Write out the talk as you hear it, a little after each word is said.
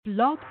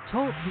Blog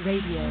Talk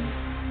Radio.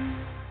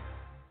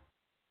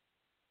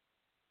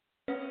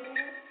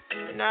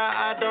 Now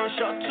I don't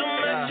show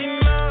too much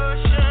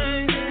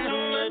emotion,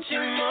 too much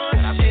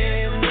emotion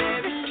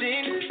every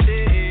single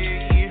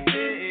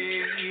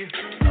day.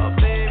 Oh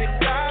baby,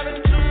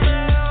 diving too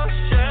much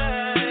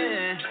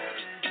ocean,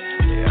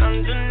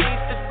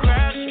 underneath the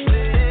crash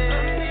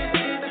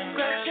wave,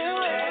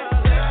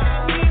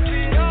 keep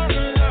it on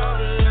the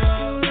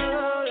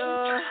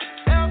low,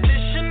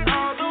 selfish in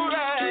all the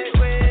right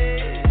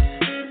ways.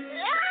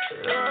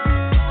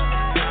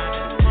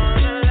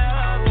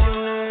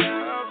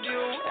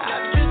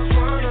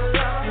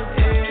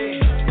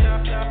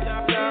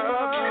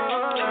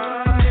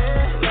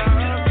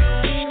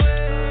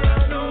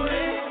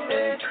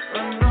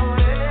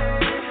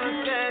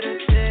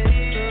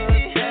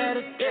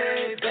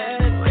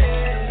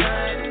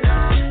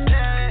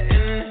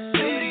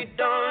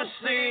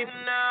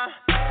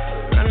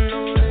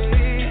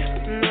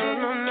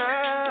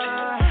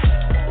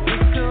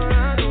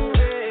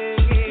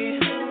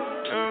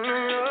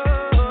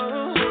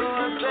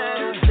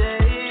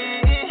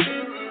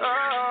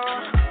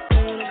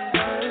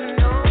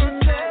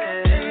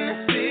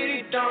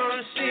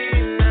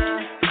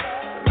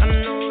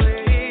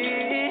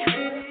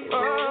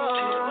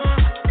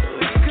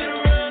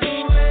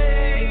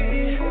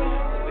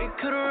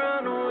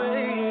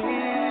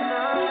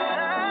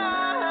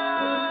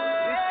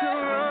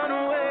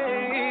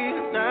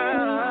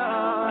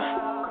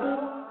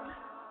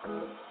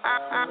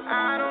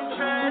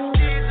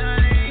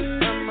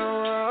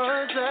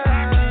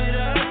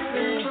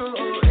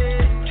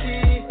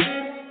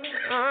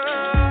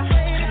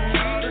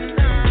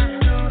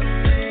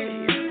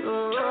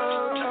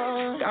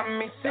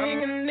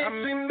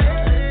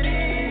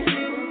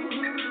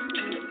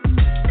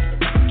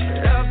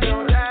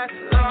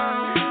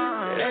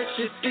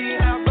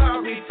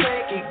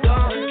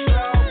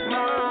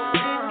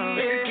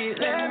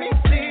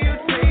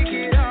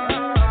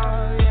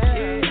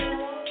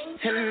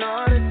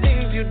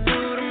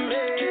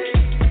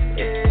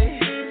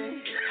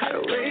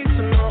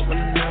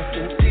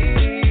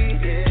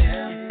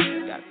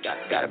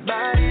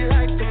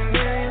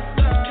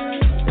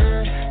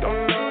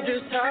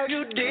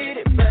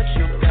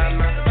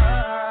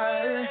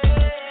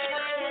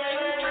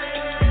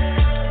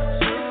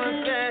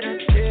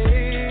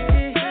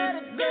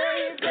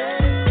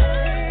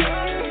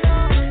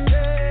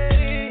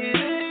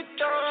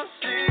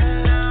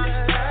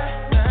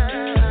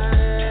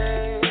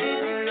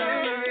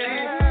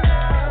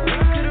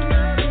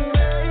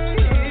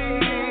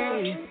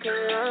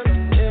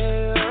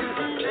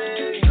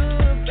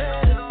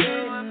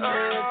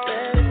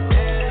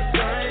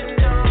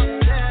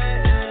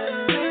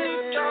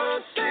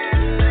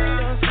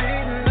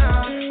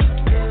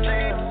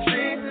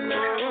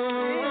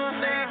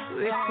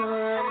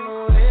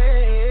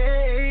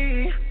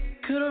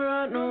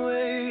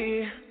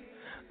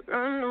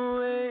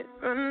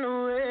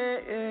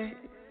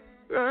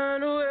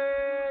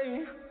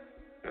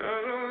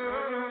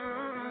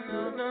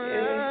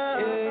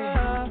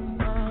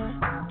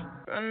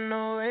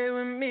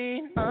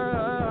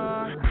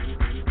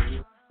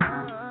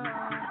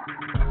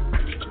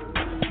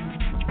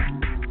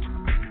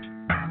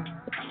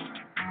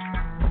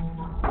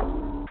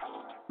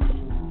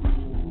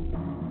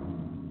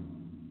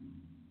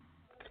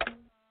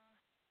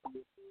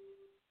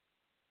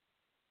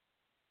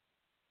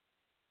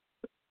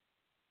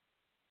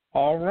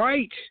 All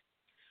right.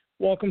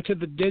 Welcome to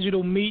the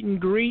digital meet and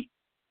greet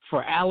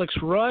for Alyx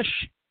Rush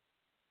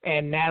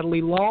and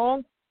Natalie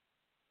Long.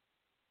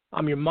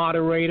 I'm your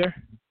moderator,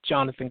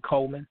 Jonathan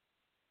Coleman.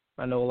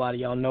 I know a lot of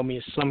y'all know me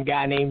as some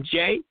guy named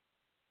Jay,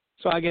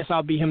 so I guess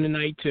I'll be him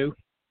tonight too.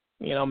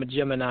 You know, I'm a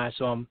Gemini,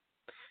 so I'm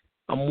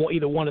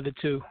either one of the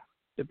two,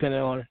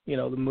 depending on, you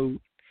know, the mood.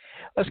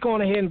 Let's go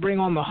on ahead and bring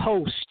on the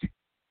host,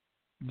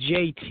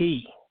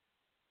 JT.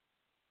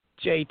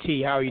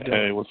 JT, how are you doing?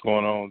 Hey, what's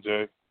going on,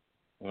 Jay?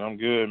 I'm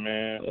good,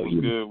 man. What's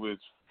good with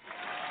you?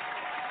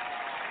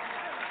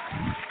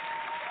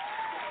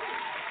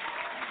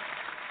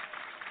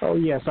 Oh,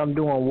 yes, I'm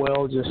doing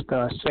well, just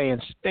staying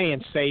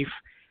safe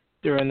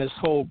during this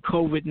whole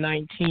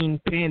COVID-19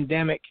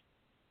 pandemic,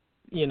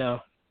 you know,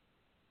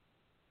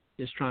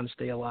 just trying to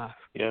stay alive.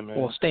 Yeah, man.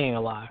 Well, staying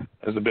alive.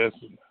 That's the best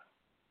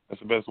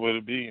way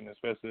to be, and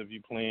especially if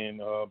you're playing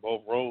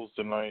both roles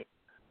tonight.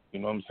 You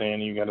know what I'm saying?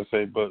 You got to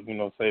say, but, you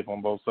know, safe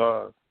on both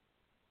sides.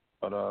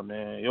 But,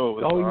 man, it's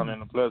an honor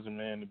and a pleasure,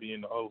 man, to be in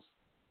the host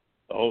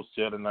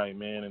chair tonight,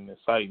 man, and the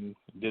exciting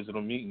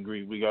digital meet and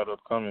greet we got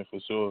upcoming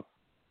for sure.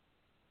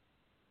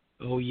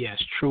 Oh,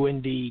 yes, true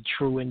indeed,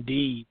 true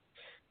indeed.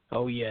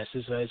 Oh, yes,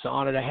 it's an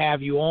honor to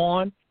have you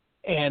on,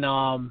 and,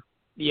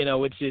 you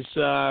know, it's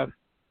going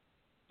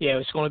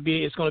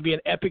to be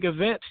an epic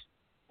event,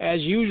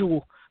 as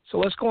usual. So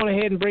let's go on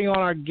ahead and bring on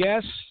our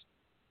guests.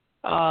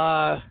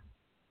 I'm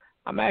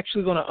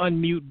actually going to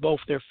unmute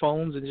both their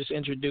phones and just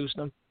introduce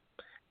them.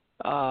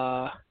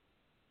 Okay,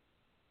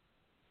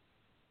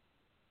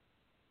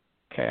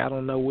 I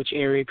don't know which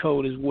area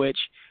code is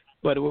which,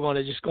 but we're going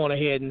to just go on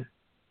ahead and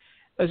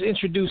let's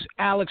introduce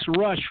Alyx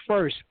Rush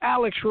first.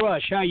 Alyx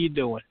Rush, how you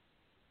doing?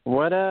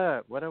 What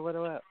up? What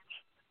up?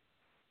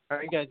 How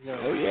are you guys doing?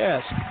 Oh,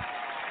 yes.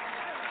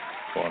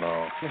 What's going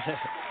on?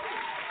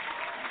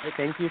 Hey,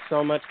 thank you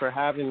so much for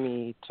having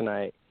me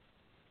tonight.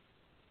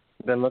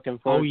 Been looking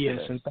forward to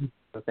this.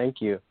 So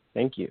thank you.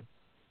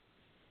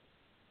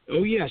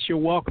 Oh, yes, you're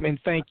welcome, and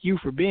thank you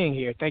for being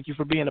here. Thank you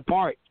for being a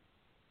part.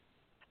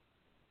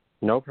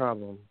 No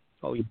problem.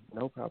 Oh, yeah.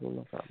 No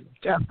problem.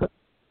 Definitely.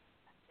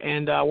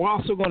 And we're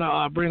also going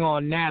to bring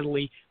on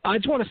Natalie. I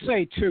just want to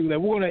say, too, that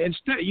we're going to,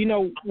 instead,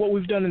 what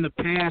we've done in the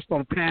past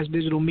on past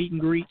digital meet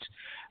and greets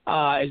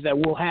is that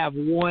we'll have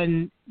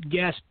one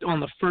guest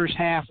on the first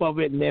half of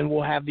it, and then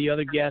we'll have the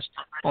other guest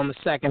on the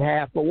second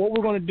half. But what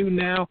we're going to do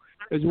now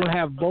is we'll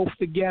have both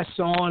the guests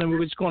on, and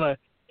we're just going to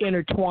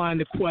intertwine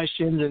the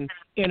questions and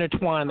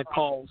intertwine the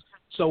calls.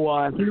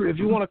 So if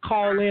you want to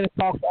call in and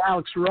talk to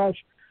Alyx Rush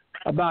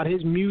about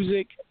his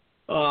music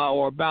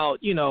or about,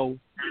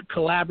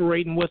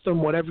 collaborating with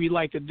him, whatever you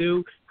like to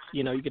do,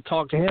 you can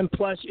talk to him.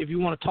 Plus, if you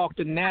want to talk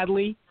to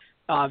Natalie,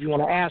 if you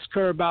want to ask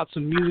her about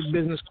some music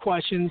business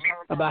questions,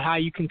 about how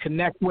you can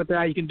connect with her,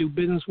 how you can do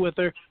business with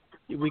her,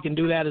 we can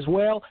do that as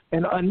well.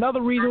 And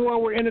another reason why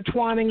we're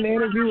intertwining the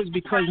interview is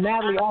because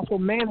Natalie also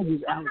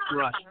manages Alyx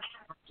Rush.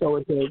 So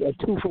it's a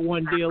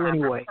 2-for-1 deal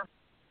anyway.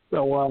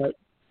 So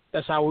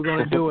that's how we're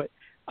going to do it.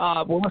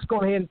 Well, let's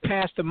go ahead and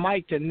pass the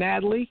mic to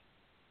Natalie.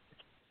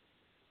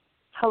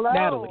 Hello.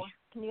 Natalie.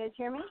 Can you guys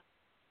hear me?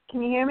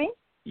 Can you hear me?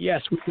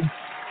 Yes, we can.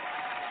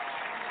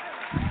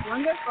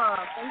 Wonderful.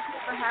 Thank you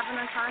for having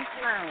us on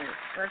tonight.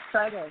 We're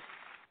excited.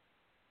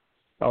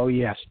 Oh,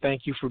 yes.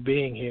 Thank you for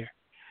being here.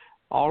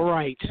 All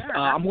right. Sure,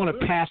 I'm going to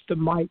pass the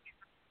mic.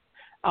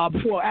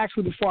 Before I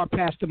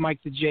pass the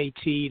mic to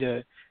JT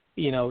to,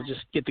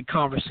 just get the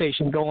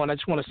conversation going, I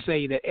just want to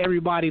say that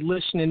everybody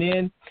listening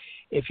in,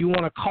 if you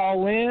want to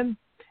call in,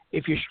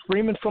 if you're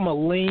streaming from a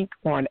link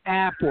or an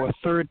app or a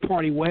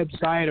third-party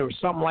website or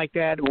something like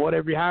that, or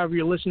however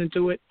you're listening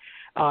to it,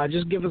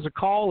 just give us a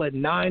call at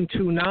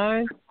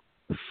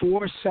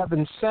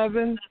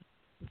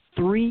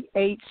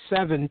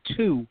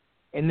 929-477-3872,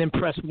 and then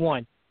press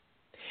 1.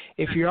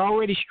 If you're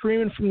already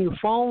streaming from your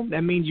phone,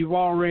 that means you've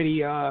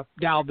already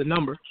dialed the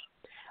number.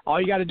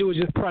 All you got to do is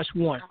just press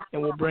 1,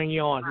 and we'll bring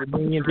you on. We'll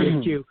bring you into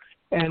the queue.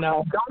 And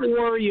don't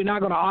worry, you're not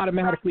going to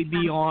automatically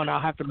be on.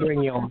 I'll have to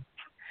bring you on.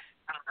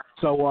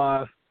 So,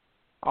 all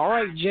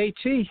right,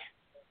 JT,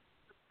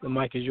 the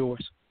mic is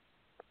yours.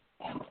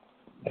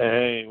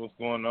 Hey, what's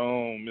going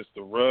on,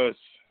 Mr. Rush,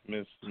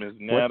 Miss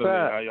Natalie?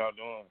 How y'all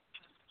doing?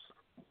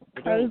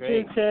 Hey,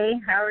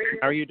 JT. How are you?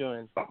 How are you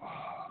doing?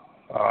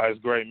 It's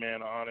great, man.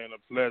 An honor and a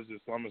pleasure.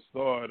 So I'm gonna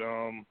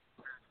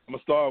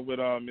start with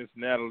Miss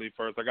Natalie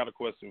first. I got a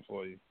question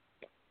for you.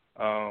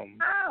 I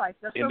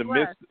feel in so the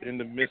blessed. in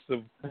the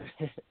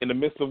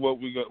midst of what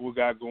we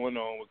got going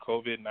on with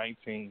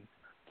COVID-19,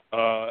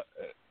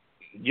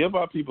 give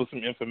our people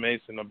some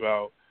information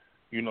about,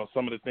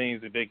 some of the things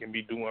that they can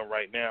be doing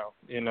right now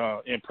in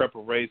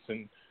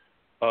preparation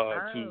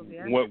to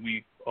what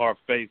we are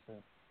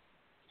facing.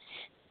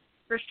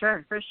 For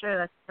sure.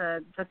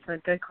 That's a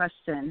good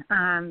question.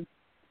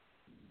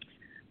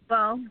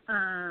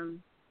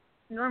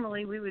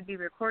 Normally we would be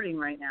recording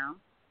right now,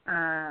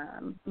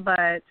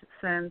 but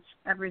since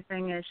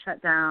everything is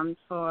shut down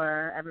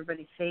for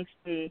everybody's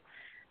safety,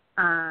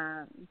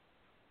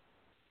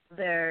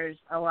 there's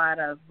a lot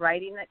of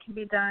writing that can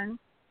be done.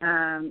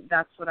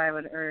 That's what I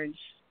would urge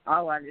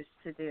all artists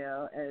to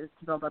do, is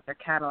to build up their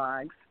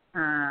catalogs.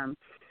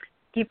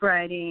 Keep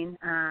writing.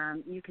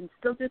 You can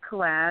still do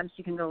collabs.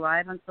 You can go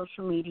live on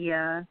social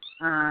media.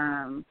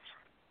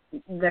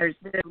 There's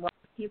a lot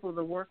of people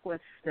to work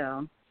with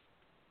still.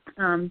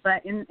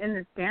 But in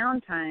this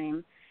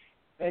downtime,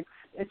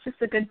 it's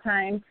just a good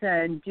time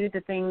to do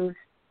the things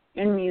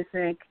in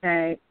music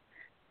that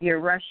you're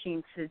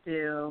rushing to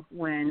do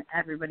when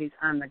everybody's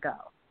on the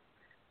go.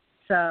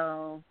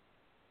 So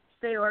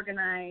stay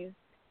organized.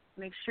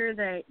 Make sure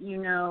that you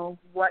know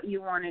what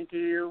you want to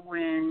do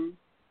when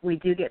we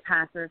do get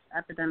past this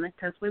epidemic,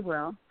 because we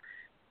will,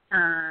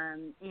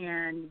 and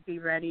be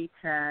ready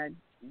to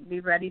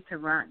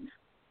run.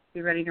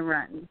 Be ready to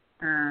run.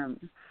 I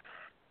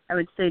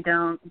would say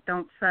don't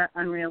set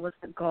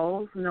unrealistic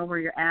goals. Know where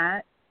you're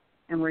at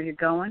and where you're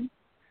going.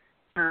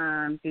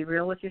 Be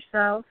real with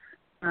yourself.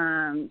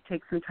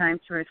 Take some time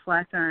to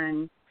reflect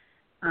on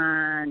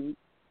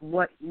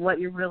what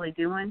you're really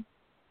doing,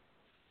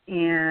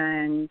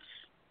 and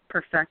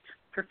perfect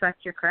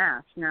your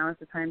craft. Now is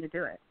the time to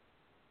do it.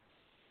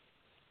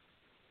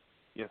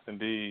 Yes,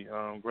 indeed.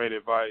 Great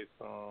advice,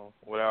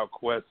 without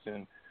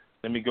question.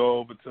 Let me go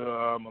over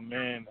to my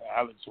man,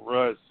 Alyx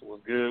Rush.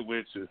 What's good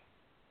with you?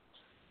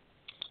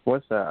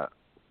 What's that?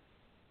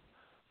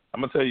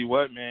 I'm going to tell you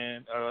what,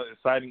 man.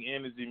 Exciting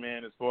energy,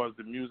 man, as far as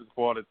the music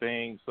part of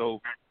things.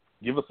 So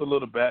give us a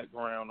little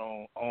background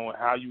on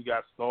how you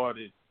got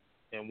started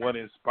and what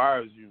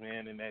inspires you,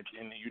 man, in that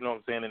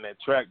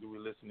track that we're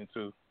listening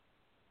to.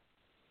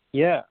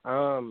 Yeah.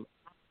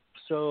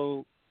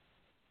 So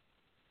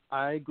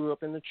I grew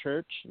up in the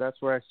church.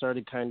 That's where I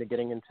started kind of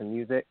getting into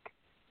music.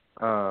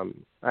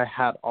 I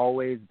had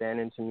always been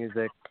into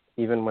music,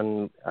 even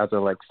when as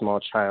a small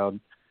child.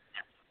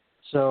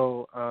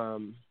 So,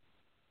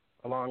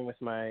 along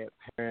with my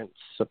parents'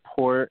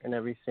 support and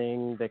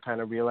everything, they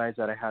kind of realized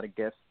that I had a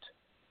gift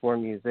for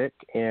music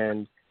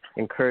and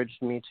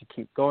encouraged me to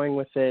keep going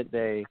with it.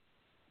 They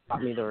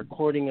got me the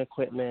recording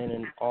equipment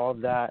and all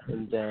of that,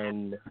 and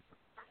then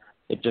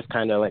it just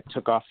kind of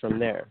took off from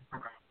there.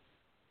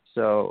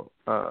 So,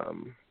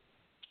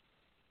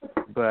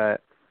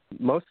 but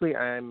mostly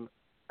I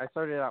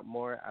started out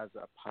more as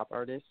a pop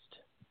artist,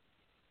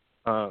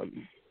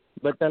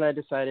 but then I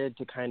decided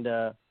to kind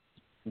of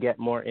get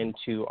more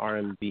into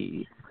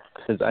R&B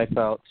because I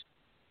felt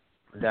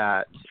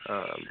that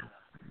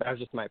that was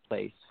just my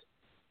place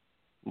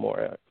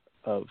more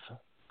of,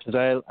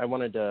 because I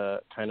wanted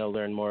to kind of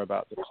learn more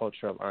about the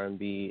culture of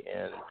R&B,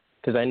 and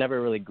because I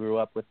never really grew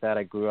up with that.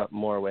 I grew up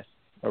more with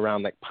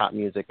around pop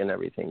music and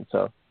everything,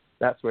 so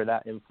that's where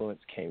that influence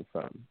came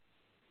from.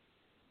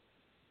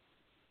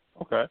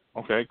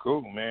 Okay,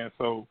 cool, man.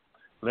 So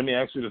let me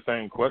ask you the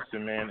same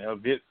question, man.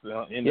 It's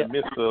in the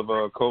midst of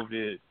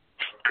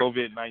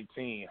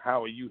COVID-19,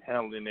 how are you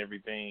handling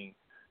everything,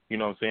 you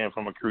know what I'm saying,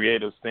 from a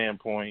creative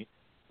standpoint,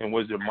 and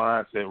what's your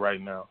mindset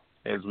right now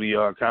as we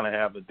kind of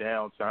have a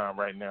downtime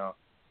right now?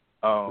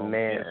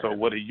 Man. And so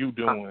what are you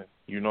doing,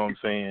 you know what I'm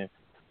saying,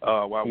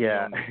 while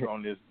we're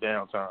on this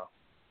downtime?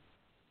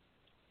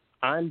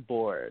 I'm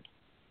bored,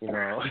 you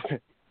know.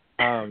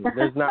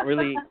 There's not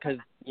really, because,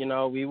 you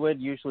know, we would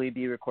usually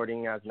be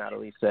recording, as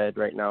Natalie said,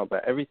 right now,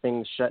 but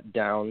everything's shut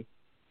down.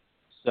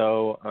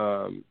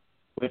 So,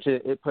 which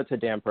it puts a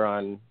damper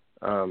on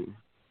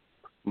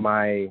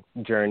my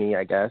journey,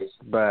 I guess.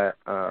 But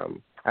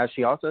as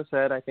she also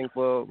said, I think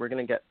we're going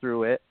to get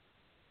through it.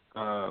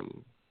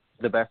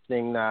 The best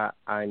thing that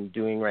I'm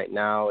doing right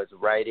now is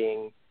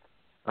writing.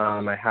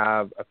 I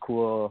have a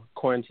cool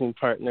quarantine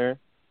partner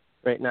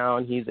right now,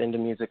 and he's into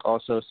music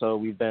also, so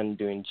we've been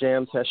doing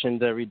jam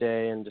sessions every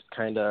day and just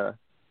kind of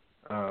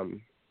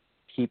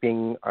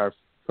keeping our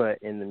foot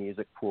in the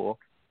music pool.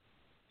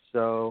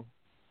 So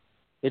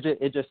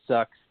it just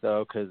sucks,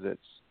 though, because it's,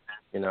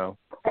 you know,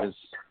 there's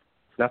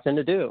nothing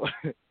to do.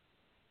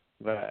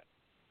 But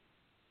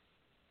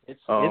it's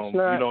not,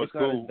 you know, it's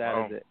cool. not as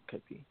bad as it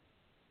could be.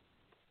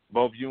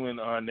 Both you and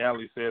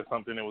Natalie said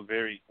something that was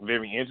very,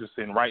 very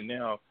interesting. Right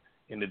now,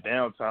 in the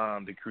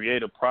downtime, the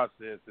creative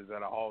process is at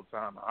an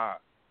all-time high.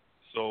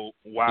 So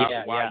while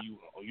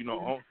you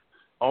know,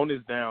 on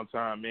this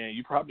downtime, man,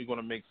 you're probably going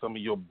to make some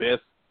of your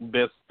best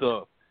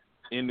stuff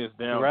in this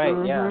downtime.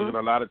 Right, yeah. Because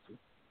a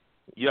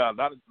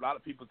lot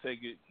of people take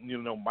it,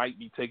 you know, might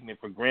be taking it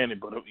for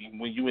granted, but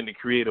when you in the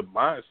creative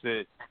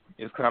mindset,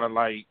 it's kind of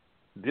like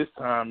this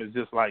time is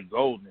just like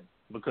golden,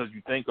 because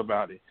you think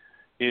about it.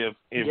 If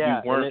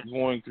you weren't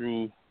going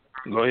through,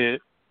 go ahead.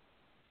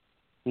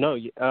 No,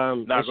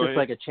 it's just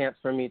like a chance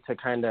for me to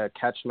kind of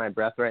catch my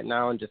breath right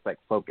now and just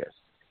focus.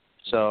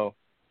 So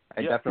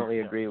I definitely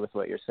agree with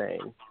what you're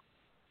saying.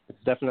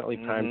 It's definitely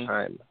prime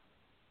time.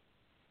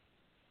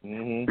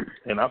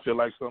 And I feel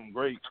like something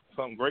great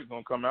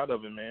gonna come out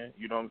of it, man.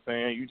 You know what I'm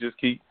saying? You just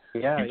keep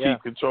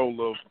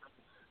control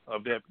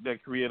of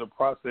that creative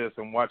process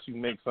and watch you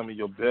make some of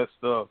your best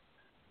stuff.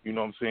 You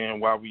know what I'm saying?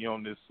 While we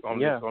on this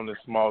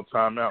small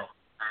timeout.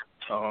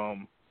 Sure.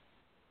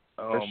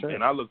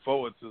 And I look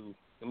forward to it.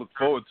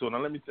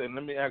 Now let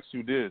me ask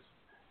you this: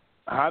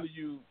 How do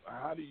you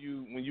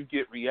when you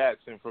get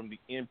reaction from the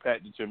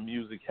impact that your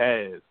music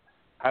has?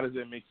 How does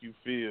that make you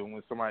feel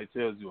when somebody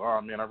tells you,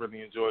 "Oh man, I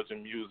really enjoyed your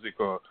music,"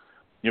 or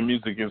 "Your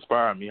music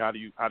inspired me"? How do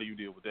you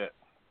deal with that?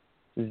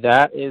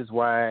 That's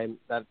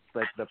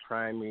the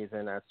prime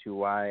reason as to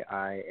why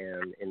I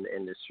am in the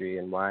industry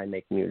and why I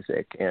make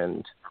music,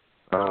 and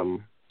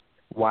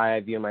why I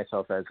view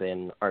myself as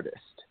an artist.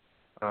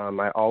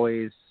 I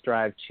always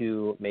strive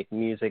to make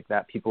music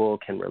that people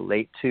can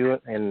relate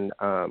to, and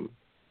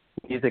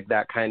music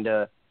that kind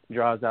of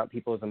draws out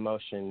people's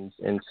emotions.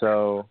 And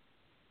so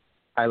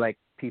I like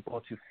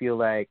people to feel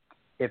like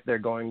if they're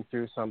going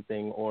through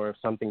something, or if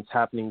something's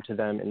happening to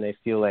them and they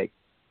feel like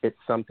it's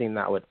something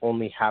that would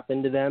only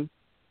happen to them,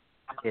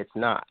 it's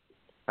not.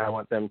 I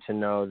want them to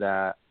know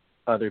that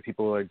other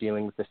people are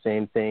dealing with the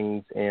same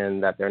things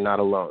and that they're not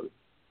alone.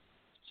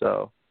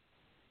 So,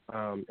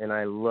 and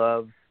I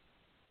love,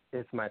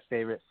 it's my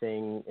favorite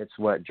thing. It's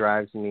what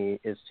drives me,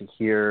 is to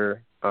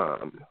hear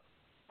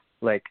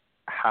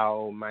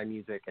how my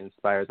music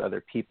inspires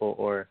other people,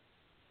 or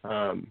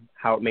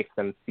how it makes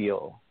them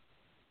feel.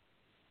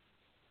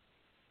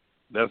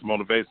 That's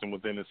motivation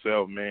within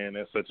itself, man.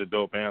 That's such a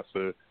dope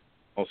answer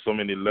on so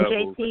many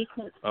levels.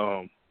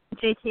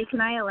 JT,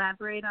 can I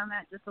elaborate on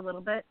that just a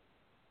little bit?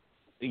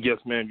 Yes,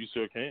 ma'am, you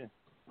sure can.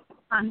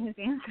 On his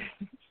answer.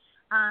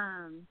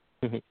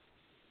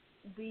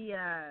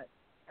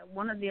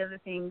 One of the other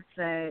things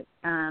that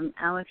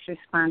Alyx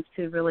responds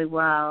to really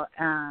well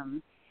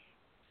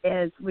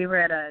is we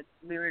were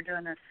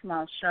doing a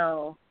small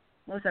show.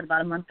 What was that, about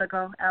a month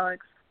ago, Alyx?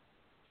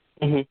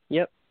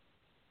 Yep.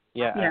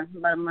 Yeah,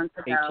 about a month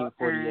ago.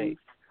 1848.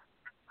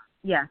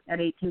 At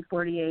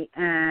 1848.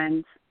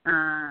 And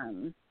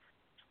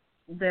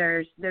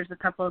there's a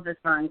couple of the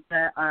songs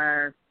that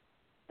are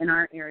in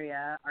our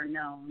area are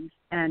known,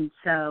 and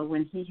so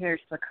when he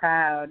hears the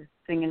crowd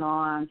singing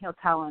along, he'll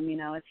tell them,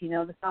 if you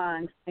know the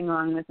song, sing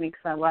along with me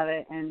because I love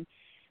it. And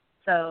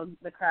so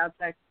the crowd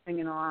starts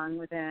singing along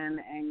with him,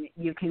 and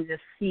you can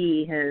just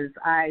see his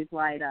eyes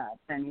light up,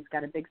 and he's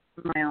got a big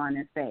smile on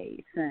his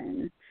face,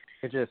 and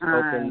it just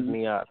opens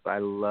me up. I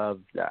love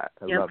that.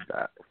 I love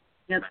that.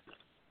 Yep.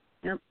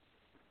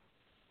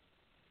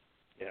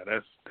 Yeah,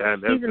 that's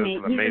he's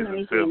amazing. He's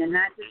amazing, and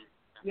not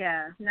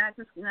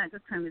just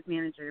from his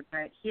manager,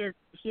 but he is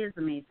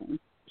amazing.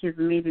 He's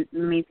an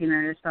amazing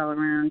artist all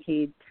around.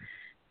 He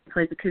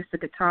plays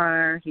acoustic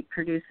guitar. He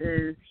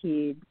produces.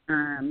 We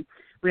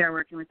are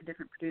working with a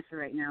different producer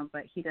right now,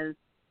 but he's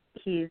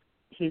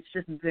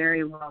just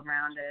very well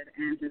rounded,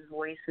 and his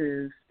voice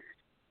is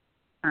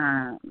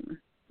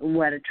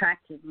what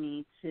attracted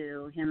me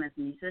to him as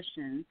a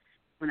musician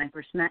when I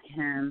first met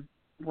him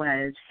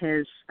was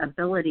his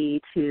ability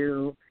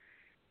to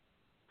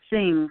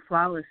sing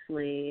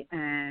flawlessly.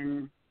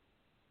 And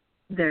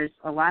there's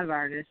a lot of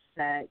artists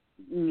that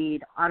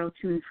need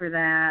auto-tune for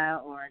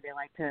that, or they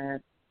like to,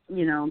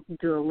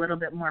 do a little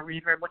bit more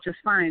reverb, which is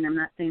fine. I'm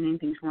not saying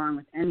anything's wrong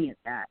with any of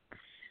that.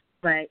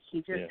 But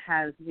he just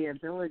has the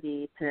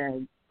ability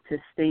to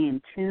stay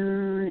in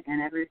tune,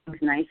 and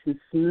everything's nice and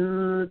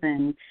smooth.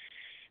 And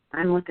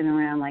I'm looking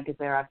around like, is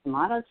there some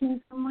auto-tune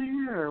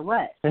somewhere or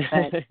what?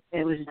 But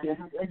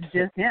it's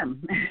just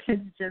him.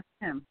 It's just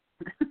him.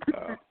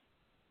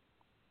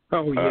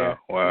 Oh, yeah.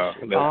 Wow.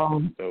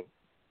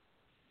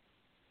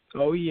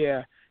 Oh,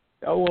 yeah.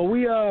 Oh, well,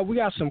 we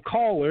got some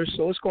callers,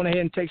 so let's go ahead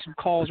and take some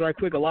calls right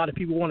quick. A lot of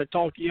people want to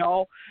talk to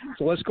y'all,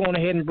 so let's go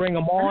ahead and bring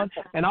them on.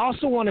 And I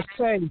also want to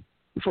say,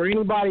 for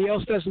anybody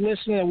else that's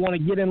listening and want to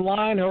get in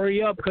line,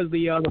 hurry up because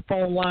the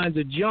phone lines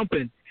are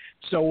jumping.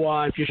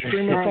 So if you're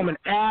streaming from an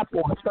app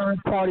or a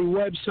third-party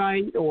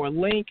website or a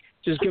link,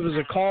 just give us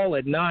a call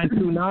at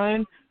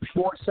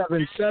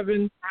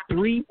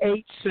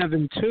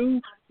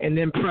 929-477-3872, and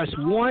then press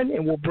 1,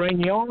 and we'll bring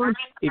you on.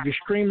 If you're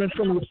streaming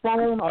from your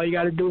phone, all you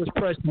got to do is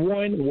press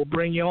 1, and we'll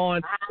bring you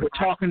on. We're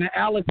talking to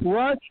Alyx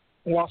Rush.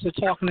 We're also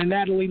talking to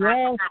Natalie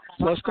Long.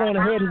 So let's go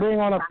ahead and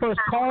bring on our first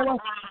caller.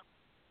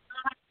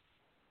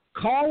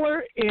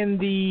 Caller in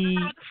the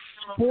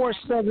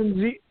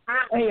 470.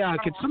 Hey,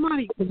 can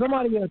somebody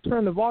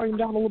turn the volume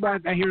down a little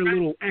bit? I hear a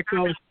little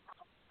echo.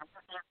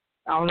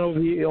 I don't know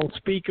if you're on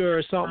speaker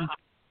or something.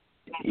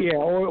 Yeah,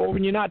 or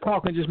when you're not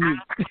talking, just mute.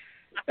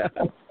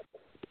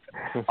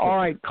 All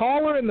right,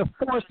 caller in the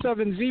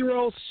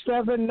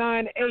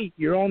 470-798.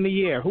 You're on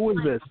the air. Who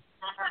is this?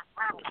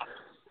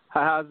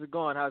 Hi, how's it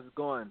going?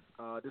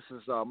 This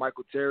is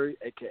Michael Terry,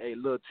 a.k.a.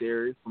 Lil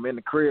Terry, from In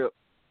the Crib.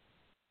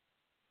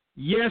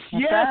 Yes,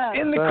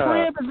 in the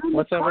crib.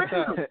 What's up?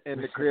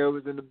 In the crib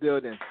is in the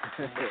building.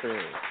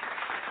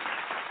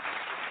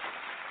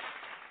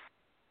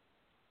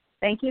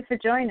 Thank you for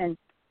joining.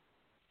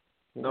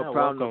 No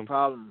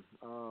problem.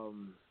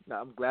 I'm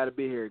glad to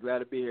be here.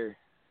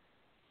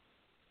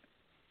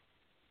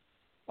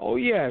 Oh,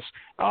 yes.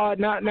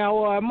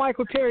 Now,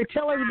 Michael Terry,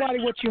 tell everybody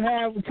what you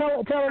have.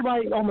 Tell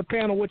everybody on the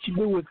panel what you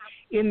do with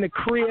In the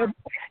Crib,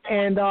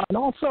 and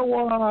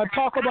also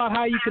talk about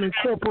how you can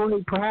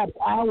incorporate perhaps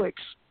Alyx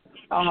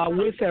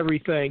with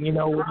everything,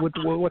 with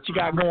what you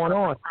got going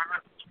on.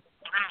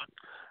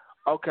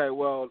 Okay,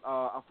 well,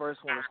 I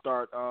first want to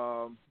start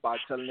by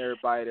telling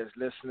everybody that's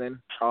listening,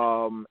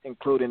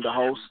 including the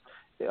host,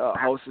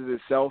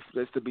 itself,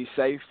 is to be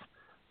safe.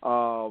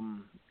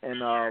 And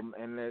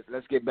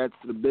let's get back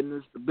to the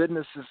business. The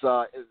business is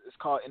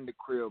called In the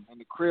Crib.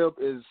 And the crib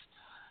is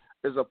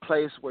a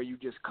place where you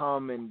just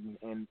come and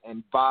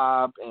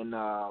vibe and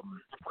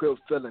crib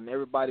feeling.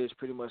 Everybody is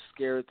pretty much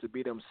scared to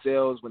be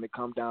themselves when it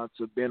comes down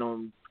to being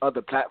on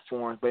other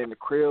platforms. But in the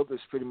crib,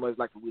 it's pretty much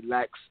like a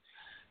relaxed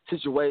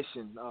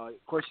situation.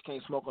 Of course, you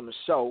can't smoke on the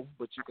show,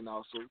 but you can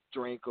also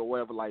drink or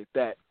whatever like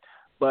that.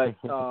 But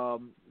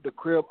the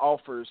crib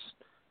offers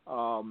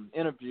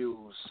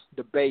interviews,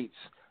 debates,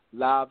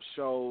 live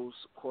shows,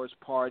 of course,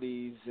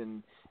 parties,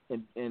 and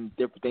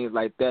different things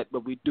like that.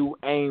 But we do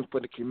aim for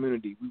the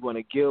community. We want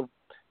to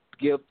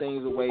give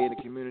things away in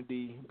the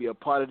community, be a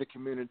part of the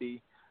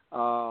community,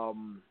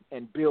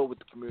 and build with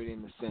the community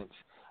in a sense.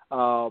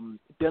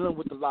 Dealing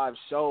with the live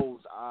shows,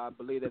 I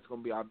believe that's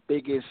going to be our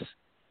biggest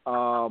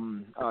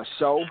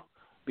show,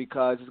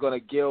 because it's going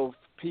to give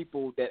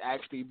people that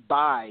actually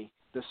buy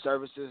the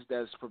services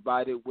that's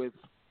provided with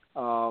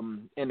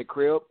In the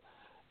Crib,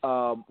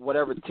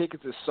 whatever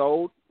tickets are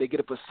sold, they get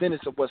a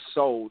percentage of what's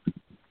sold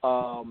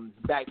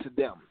back to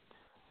them.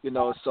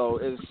 So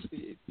it's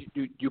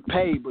you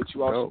pay, but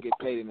you also get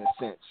paid in a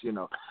sense.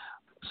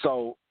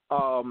 So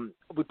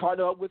we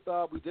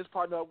just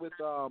partnered up with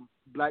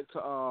Black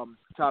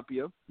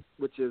Tapia,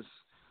 which is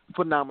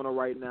phenomenal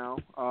right now,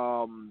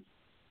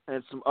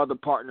 and some other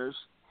partners,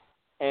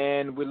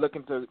 and we're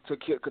looking to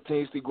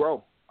continuously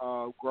grow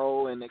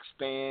and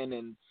expand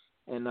and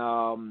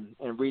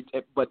reach,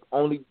 but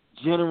only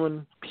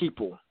genuine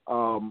people.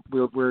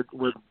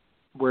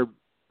 We're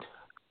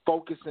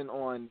focusing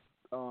on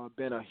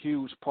been a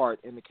huge part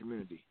in the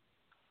community.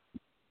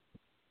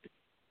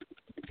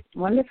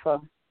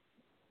 Wonderful.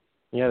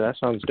 Yeah, that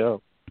sounds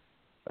dope.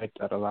 I like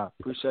that a lot.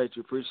 Appreciate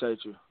you.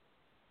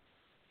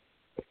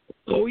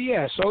 Oh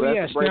yes, So that's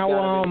yes. the breakdown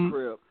Now, of In the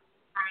Crib.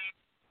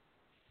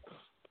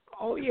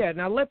 oh yeah.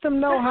 Now let them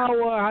know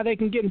how they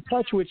can get in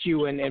touch with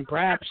you and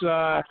perhaps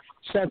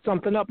set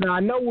something up. Now I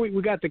know we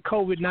got the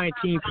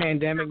COVID-19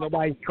 pandemic.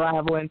 Nobody's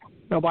traveling.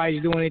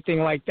 Nobody's doing anything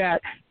like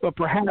that. But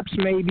perhaps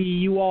maybe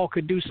you all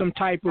could do some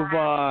type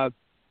of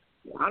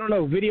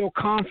video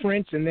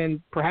conference, and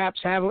then perhaps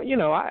have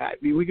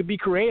we could be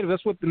creative.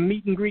 That's what the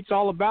meet and greet's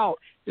all about.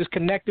 Just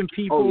connecting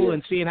people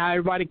and seeing how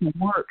everybody can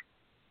work.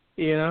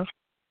 You know.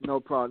 No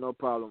problem.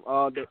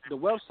 The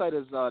website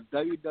is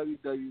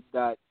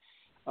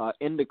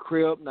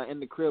www.inthecrib. Now, In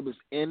the Crib is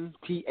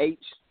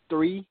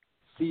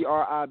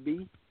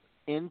NTH3CRIB,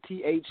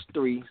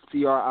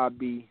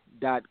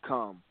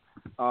 NTH3CRIB.com.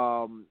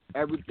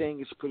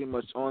 Everything is pretty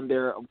much on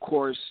there. Of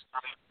course,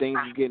 things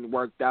are getting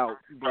worked out,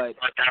 but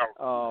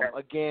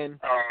again,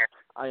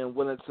 I am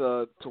willing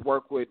to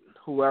work with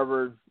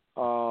whoever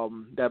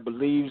that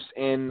believes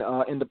in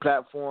the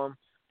platform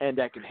and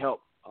that can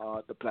help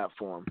the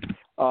platform.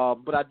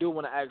 But I do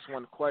want to ask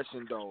one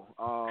question though.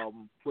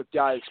 With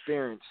y'all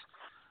experience,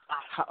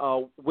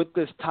 with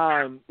this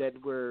time that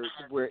we're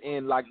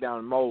in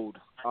lockdown mode,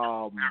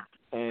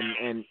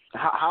 and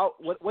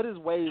what is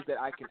ways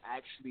that I can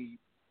actually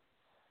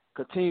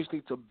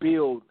continuously to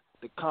build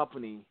the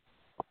company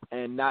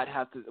and not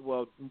have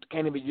to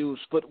can't even use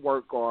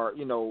footwork or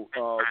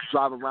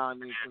drive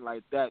around anything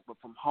like that, but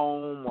from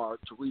home or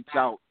to reach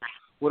out.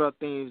 What are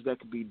things that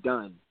could be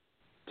done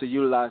to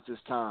utilize this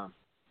time?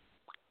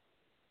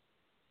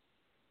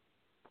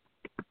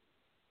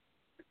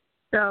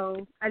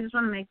 So I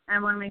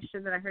want to make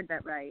sure that I heard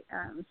that right.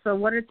 So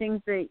what are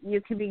things that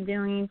you could be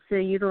doing to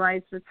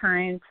utilize the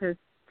time to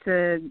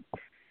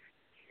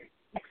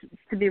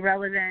be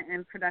relevant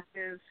and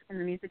productive in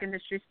the music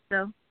industry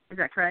still? Is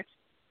that correct?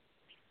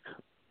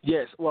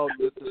 Yes. Well,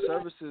 the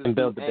services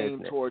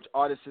aim towards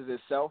artists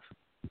itself.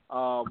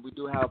 We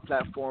do have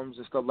platforms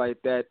and stuff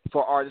like that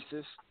for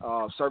artists,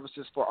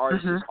 services for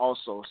artists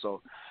also.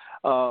 So,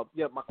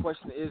 my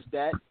question is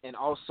that, and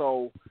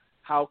also,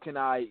 how can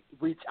I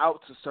reach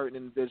out to certain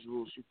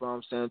individuals, you know what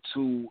I'm saying,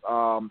 to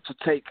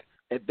take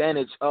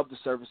advantage of the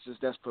services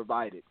that's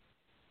provided?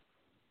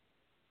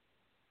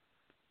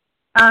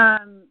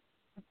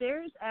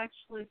 There's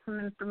actually some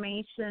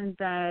information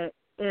that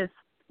if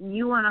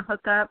you want to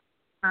hook up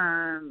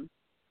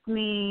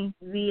me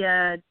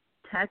via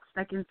text,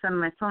 I can send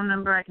my phone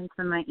number, I can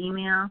send my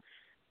email.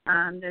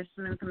 There's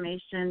some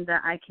information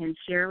that I can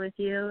share with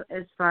you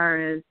as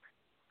far as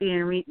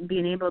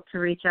being able to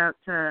reach out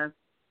to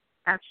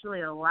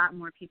actually a lot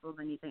more people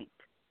than you think.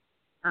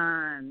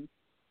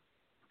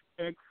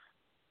 It's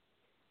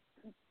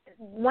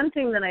one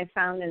thing that I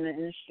found in the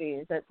industry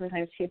is that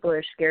sometimes people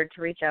are scared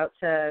to reach out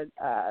to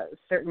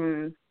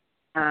certain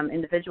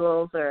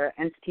individuals or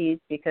entities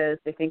because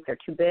they think they're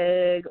too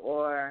big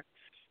or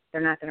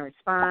they're not going to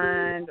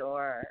respond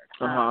or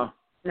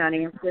not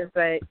answer.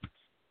 But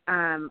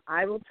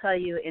I will tell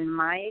you, in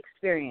my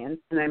experience,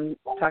 and I'm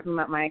talking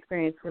about my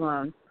experience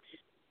alone,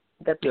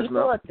 the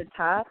people at the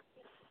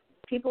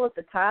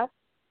top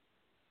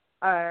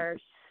are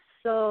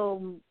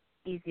so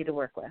easy to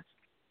work with.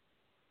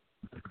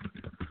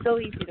 So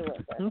easy to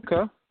work with.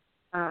 Okay.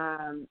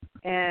 And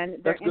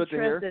they're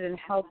interested in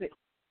helping.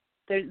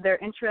 They're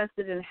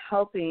interested in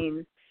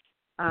helping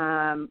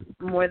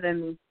more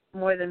than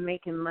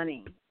making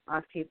money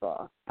off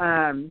people.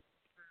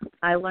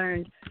 I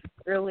learned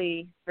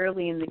early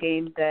in the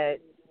game that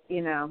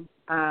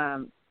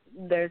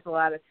there's a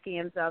lot of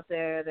scams out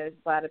there. There's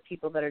a lot of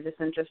people that are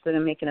just interested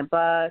in making a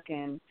buck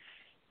and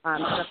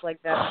stuff like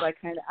that. So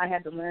I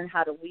had to learn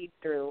how to weed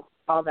through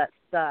all that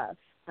stuff.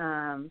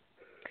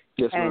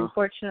 Yes, and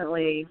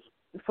fortunately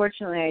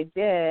I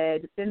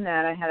did. In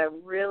that, I had a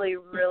really,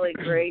 really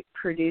great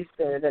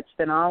producer that's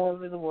been all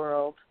over the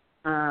world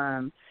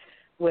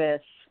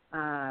with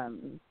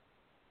tons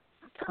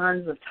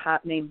of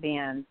top name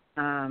bands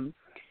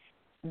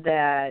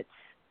that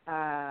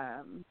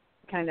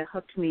kind of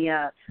hooked me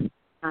up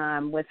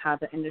with how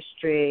the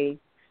industry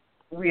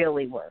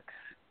really works.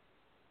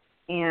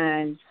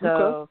 And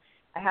so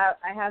I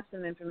have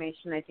some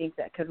information I think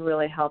that could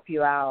really help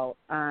you out.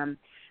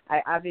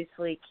 I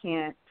obviously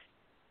can't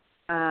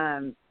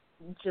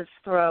just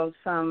throw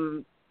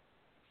some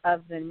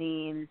of the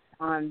names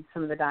on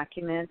some of the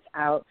documents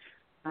out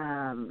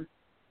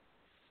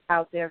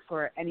there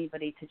for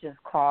anybody to just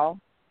call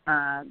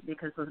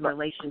because those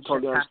relationships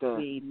have to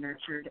be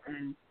nurtured,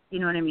 and you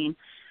know what I mean.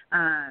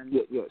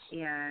 Yes.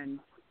 And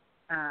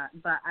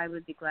but I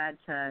would be glad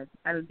to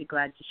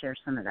share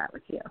some of that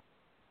with you.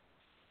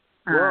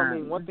 Well, I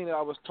mean, one thing that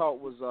I was taught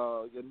was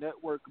your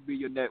network could be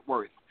your net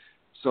worth.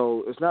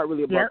 So it's not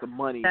really about the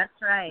money. That's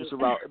right. It's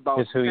about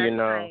it's who you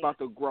know. Right. About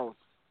the growth.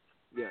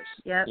 Yes.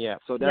 Yep. Yeah.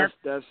 So that's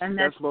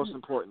most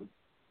important.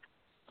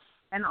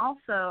 And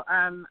also,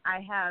 I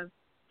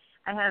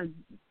have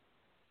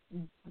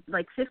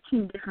like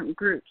 15 different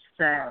groups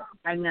that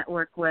I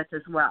network with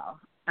as well,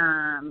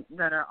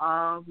 that are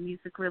all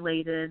music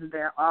related.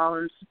 They're all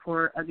in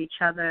support of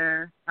each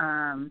other.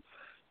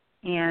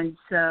 And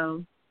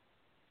so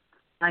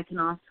I can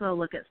also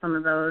look at some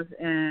of those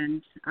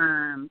and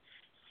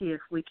see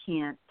if we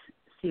can't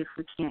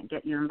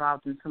get you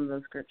involved in some of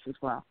those groups as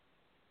well.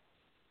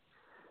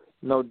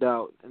 No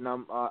doubt, and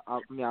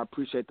I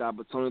appreciate the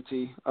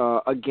opportunity.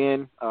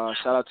 Again,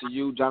 shout out to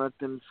you,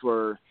 Jonathan,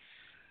 for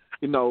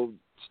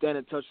staying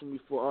in touch with me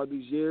for all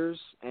these years,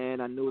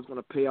 and I knew it was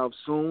going to pay off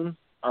soon.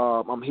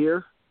 I'm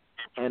here,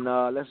 and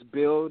let's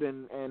build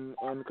and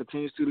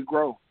continue to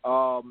grow.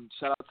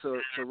 Shout out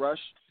to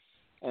Rush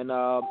and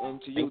to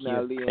you,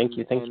 Natalie. Thank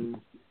you. And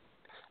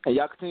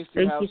y'all continue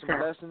to have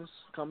some lessons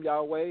come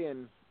y'all way,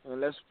 and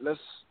let's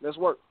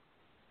work.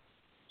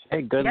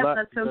 Hey, good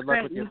luck. Good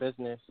luck with your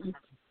business.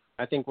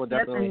 I think we'll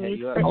definitely hit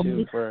you up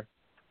too for.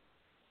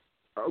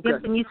 Okay.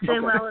 Yep, and you stay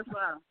well as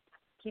well.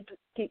 Keep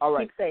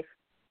safe.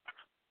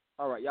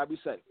 All right, y'all be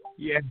safe.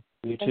 Yeah.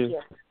 You too.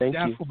 Thank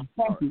you.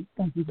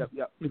 Thank you.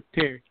 Yep.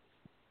 Terry.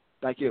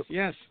 Thank you.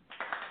 Yes.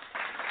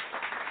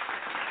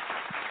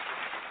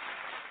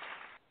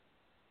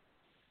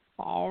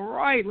 All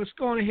right, let's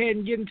go on ahead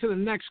and get into the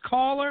next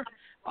caller.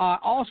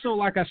 Also,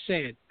 like I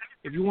said,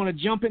 if you want to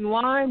jump in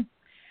line,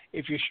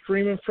 if you're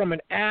streaming from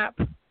an app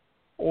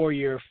or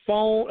your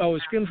phone, or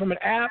streaming from an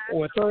app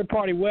or a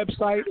third-party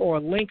website or a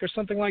link or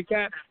something like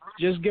that,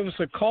 just give us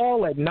a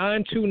call at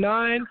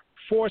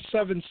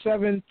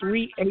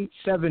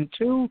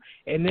 929-477-3872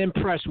 and then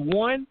press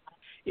 1.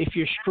 If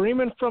you're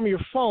streaming from your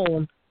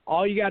phone,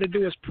 all you got to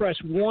do is press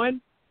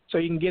 1 so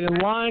you can get in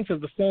line because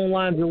the phone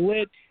lines are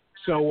lit.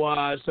 So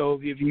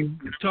if you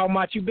talking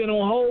about you've been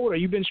on hold or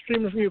you've been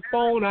streaming from your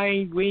phone,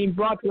 we ain't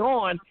brought you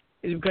on,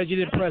 it's because you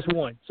didn't press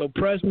 1. So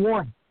press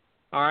 1.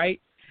 All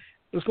right?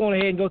 Let's go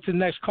ahead and go to the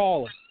next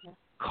caller.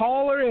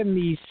 Caller in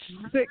the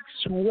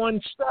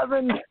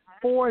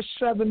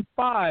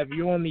 617-475.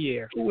 You're on the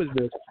air. Who is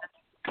this?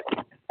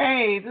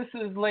 Hey, this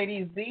is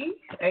Lady Z,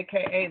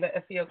 a.k.a. the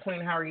SEO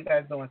Queen. How are you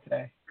guys doing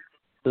today?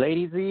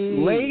 Lady Z.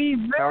 Lady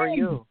Z. How are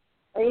you?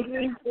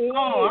 Lady Z.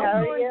 Oh,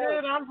 I'm doing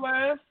good. I'm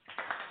blessed.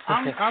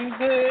 I'm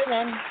good.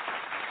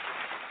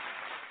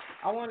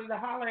 I wanted to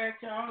holler at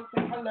y'all and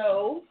say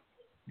hello.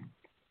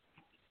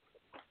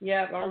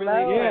 Yeah, I'm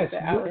really excited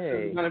that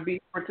Alyx is going to be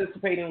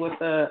participating with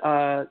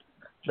the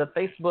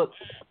Facebook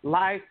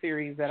live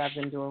series that I've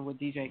been doing with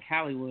DJ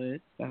Callywood.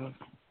 So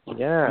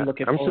yeah,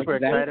 I'm super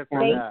excited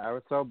for Thanks. that. I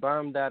was so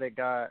bummed that it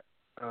got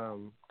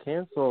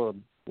canceled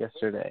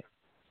yesterday,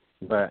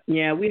 but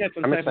yeah, we had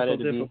some technical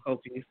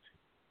difficulties.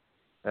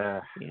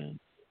 Yeah,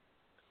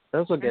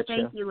 those will get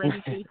Thank you,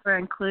 Lady Z, for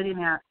including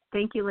that.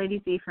 Thank you,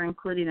 Lady Z, for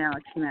including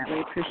Alyx in that. We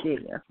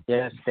appreciate you.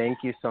 Yes,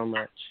 thank you so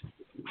much.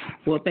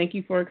 Well, thank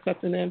you for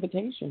accepting the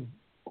invitation.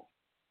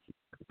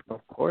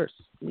 Of course.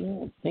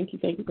 Yeah, thank you.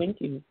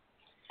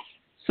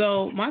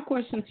 So my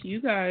question to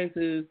you guys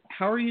is,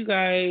 how are you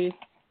guys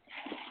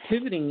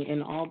pivoting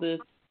in all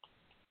this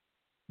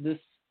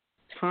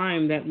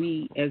time that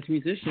we as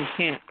musicians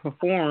can't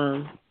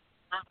perform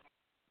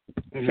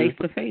face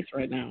to face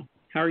right now?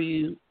 How are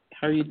you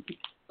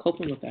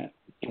coping with that?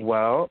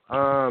 Well,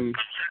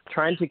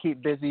 trying to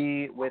keep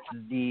busy with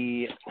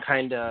the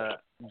kind of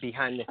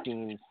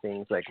behind-the-scenes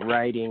things like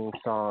writing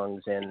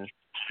songs and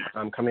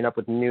coming up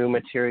with new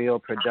material,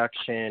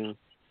 production,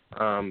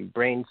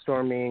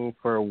 brainstorming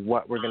for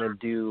what we're going to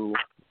do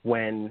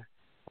when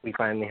we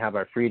finally have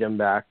our freedom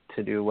back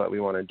to do what we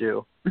want to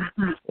do.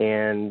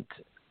 And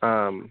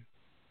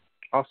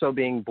also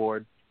being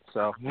bored,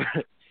 so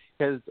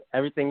because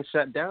everything's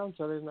shut down,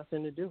 so there's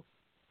nothing to do.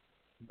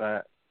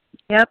 But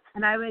yep,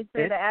 and I would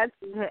say to add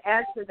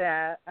to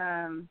that,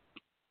 I'm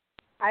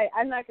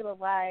not going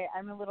to lie,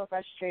 I'm a little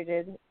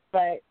frustrated,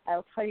 but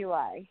I'll tell you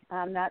why.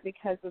 Not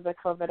because of the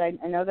COVID. I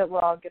know that we'll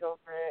all get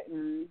over it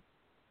and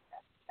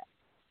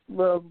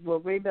we'll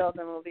rebuild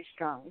and we'll be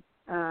strong.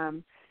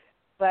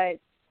 But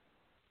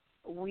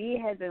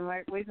we've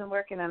been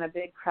working on a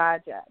big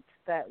project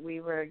that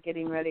we were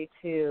getting ready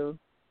to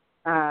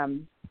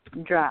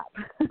drop,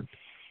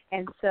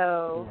 and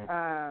so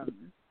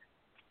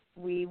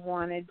we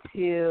wanted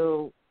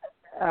to.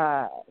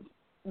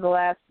 The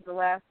last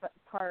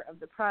part of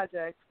the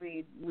project,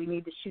 we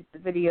need to shoot the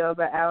video,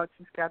 but Alyx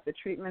has got the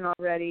treatment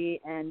already,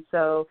 and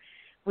so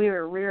we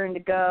were rearing to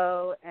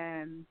go,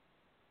 and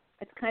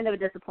it's kind of a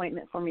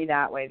disappointment for me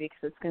that way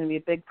because it's going to be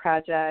a big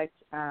project.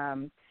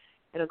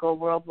 It'll go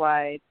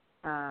worldwide,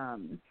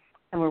 and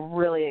we're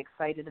really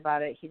excited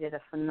about it. He did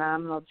a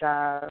phenomenal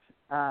job.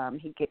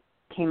 He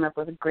came up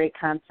with a great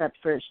concept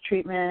for his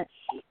treatment,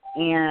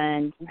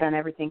 and then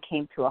everything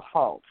came to a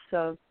halt.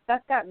 So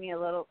that got me a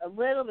little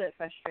bit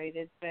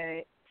frustrated,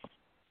 but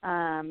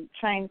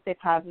trying to stay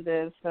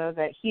positive so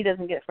that he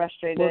doesn't get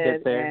frustrated. We'll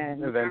get there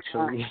and,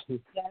 eventually.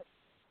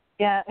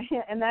 Yeah,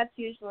 and that's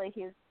usually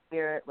his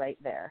spirit right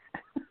there.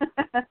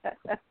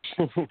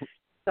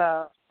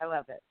 So I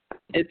love it.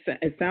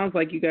 It sounds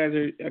like you guys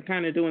are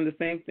kind of doing the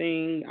same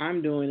thing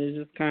I'm doing. It's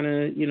just kind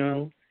of,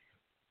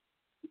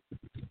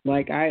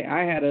 Like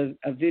I had a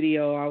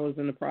video I was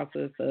in the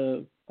process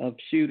of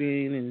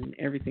shooting and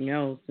everything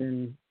else,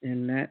 and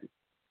that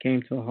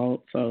came to a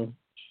halt. So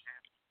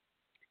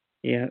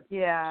yeah.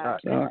 Yeah.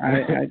 So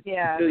I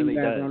feel really you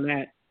guys does. on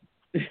that.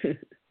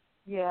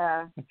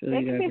 Yeah. I feel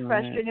It you can guys be on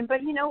frustrating,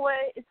 but you know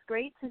what? It's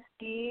great to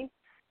see.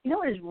 You know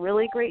what is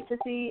really great to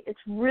see? It's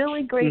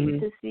really great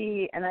Mhm. to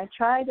see, and I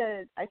try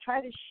to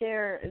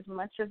share as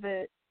much of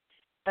it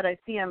that I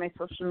see on my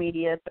social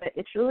media, but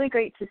it's really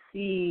great to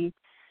see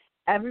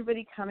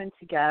everybody coming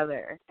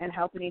together and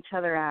helping each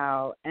other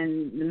out,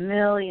 and the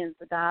millions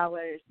of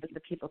dollars that the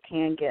people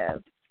can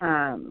give,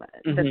 that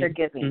they're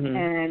giving,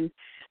 and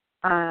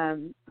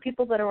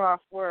people that are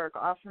off work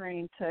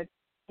offering to,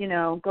 you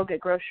know, go get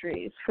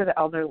groceries for the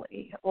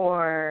elderly,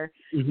 or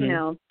you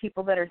know,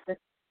 people that are sick.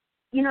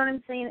 You know what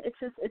I'm saying?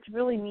 It's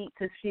really neat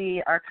to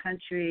see our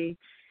country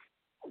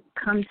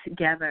come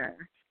together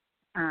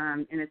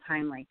in a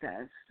time like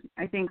this.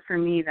 I think for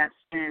me that's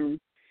been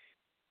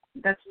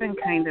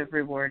kind of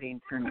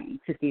rewarding for me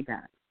to see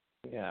that.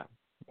 Yeah.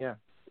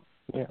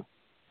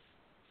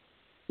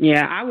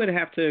 Yeah, I would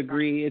have to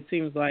agree. It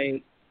seems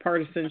like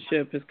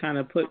partisanship has kind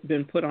of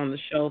been put on the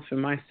shelf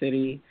in my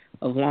city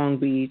of Long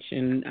Beach,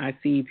 and I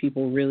see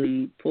people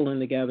really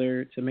pulling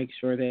together to make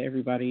sure that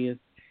everybody is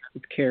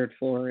cared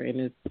for,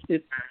 and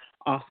it's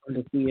awesome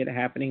to see it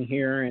happening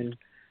here and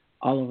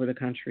all over the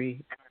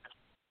country.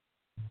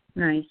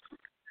 Nice.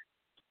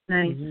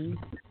 And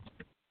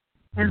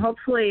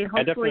hopefully, you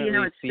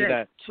know, it's see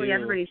that too. Hopefully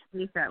everybody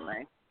sees that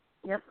way.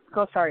 Yep.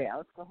 Sorry,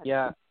 Alex. Go ahead.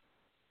 Yeah.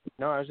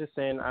 No, I was just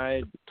saying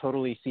I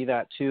totally see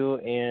that too,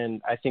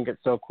 and I think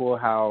it's so cool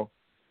how,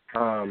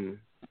 you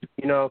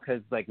know,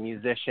 because like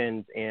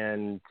musicians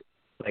and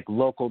like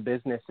local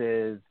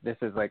businesses, this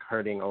is like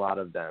hurting a lot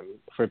of them.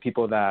 For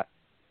people that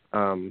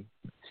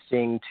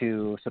sing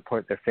to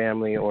support their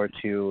family or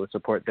to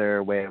support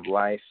their way of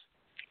life,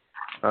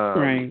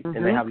 right?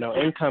 And they have no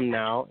income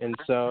now, and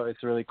so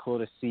it's really cool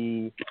to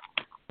see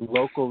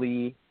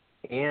locally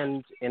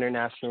and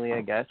internationally,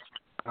 I guess,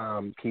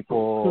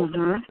 people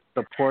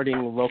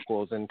supporting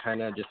locals and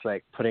kind of just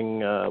like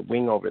putting a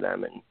wing over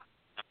them, and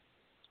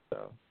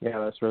so yeah,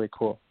 that's really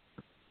cool.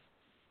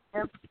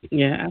 Yep.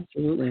 Yeah,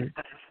 absolutely.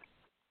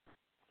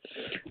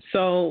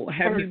 So,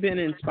 have you been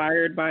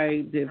inspired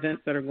by the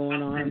events that are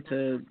going on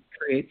to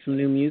create some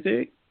new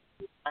music?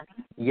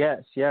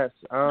 Yes. Just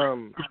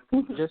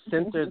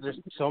since there's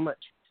so much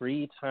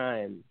free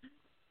time,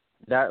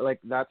 that's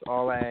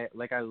all I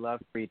love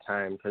free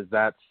time, because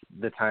that's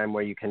the time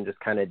where you can just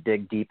kind of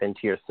dig deep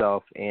into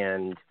yourself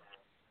and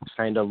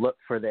kind of look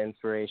for the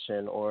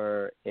inspiration,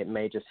 or it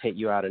may just hit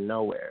you out of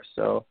nowhere.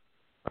 So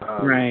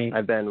right.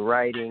 I've been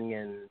writing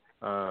and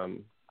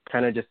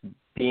kind of just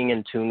being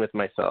in tune with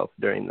myself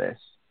during this.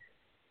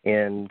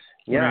 And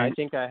yeah, right. I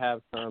think I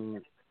have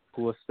some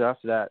cool stuff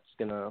that's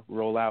going to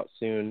roll out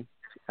soon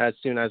as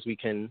we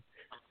can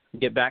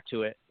get back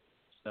to it.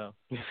 So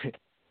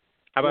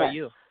how about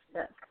you?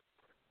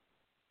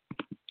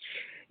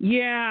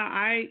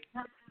 Yeah,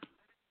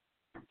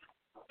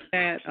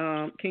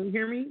 can you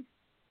hear me?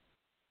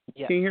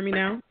 Yeah. Can you hear me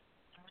now?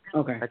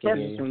 Okay. I can hear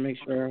you. Just want to make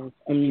sure I was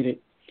unmuted.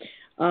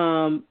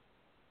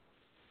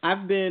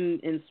 I've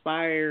been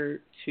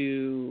inspired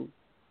to,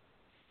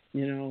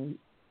 you know,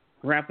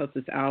 wrap up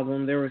this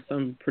album. There were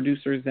some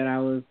producers that I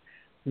was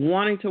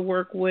wanting to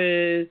work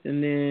with,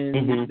 and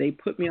then they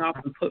put me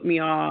off, and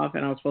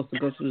I was supposed to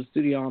go to the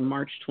studio on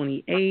March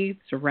 28th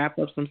to wrap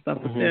up some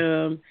stuff with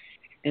them.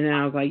 And then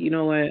I was like, you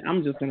know what,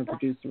 I'm just going to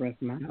produce the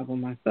rest of my album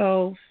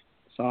myself.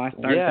 So I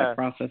started that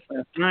process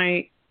last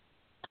night,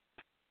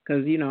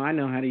 because, you know, I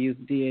know how to use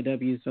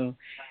DAW, so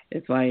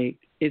it's like,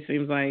 it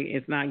seems like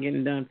it's not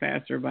getting done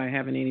faster by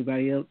having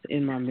anybody else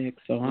in my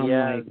mix. So I'm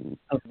like,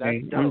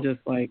 okay, I'm just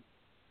like,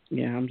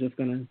 I'm just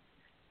going to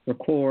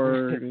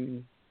record.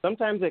 And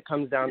sometimes it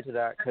comes down to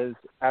that, because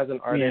as an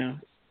artist,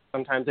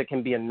 sometimes it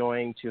can be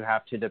annoying to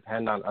have to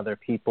depend on other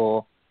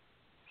people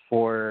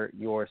for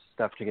your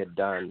stuff to get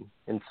done.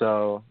 And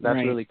so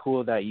that's really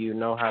cool that you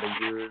know how to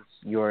use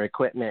your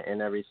equipment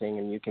and everything,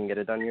 and you can get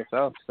it done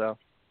yourself. So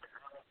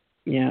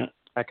I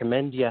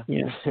commend you.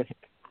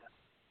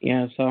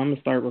 Yeah, so I'm going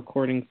to start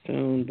recording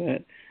soon,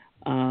 but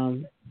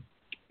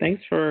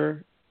thanks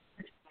for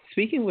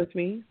speaking with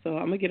me. So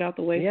I'm going to get out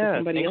the way for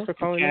somebody else for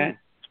calling in.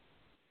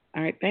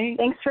 All right, thanks.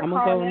 Thanks for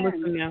calling I'm going to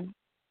go and listen now.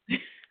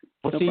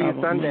 We'll see you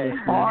Sunday.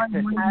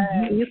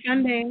 See you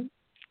Sunday.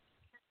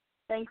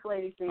 Thanks,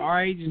 ladies. All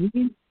right,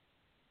 Z.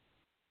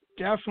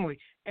 Definitely.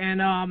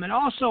 And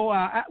also,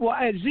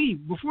 Z,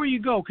 before you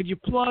go, could you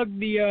plug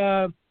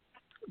the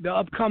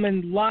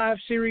upcoming live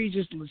series?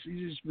 Just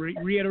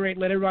reiterate,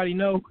 let everybody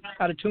know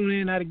how to tune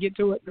in, how to get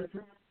to it.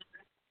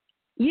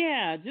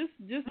 Yeah, just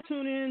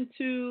tune in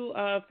to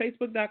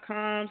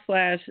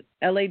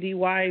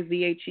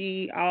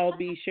facebook.com/LADYZHE. I'll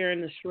be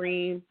sharing the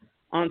stream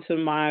onto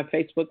my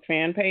Facebook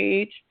fan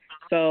page.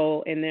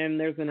 So, and then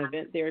there's an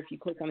event there. If you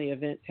click on the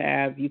event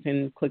tab, you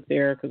can click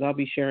there, because I'll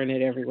be sharing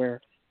it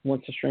everywhere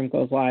once the stream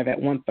goes live at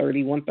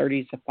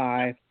 1:30 to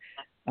 5.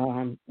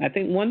 I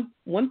think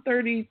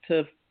 1:30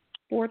 to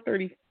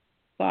 4:35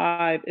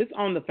 live. It's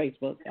on the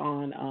Facebook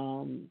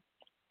on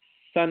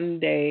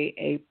Sunday,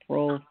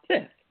 April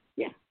 5th.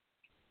 Yeah.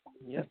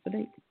 That's the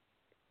date.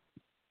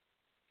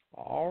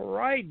 All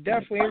right.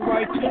 Definitely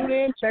everybody tune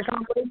in. Check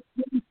out Lady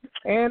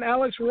and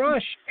Alyx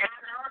Rush.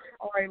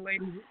 All right,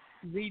 ladies.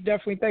 Z,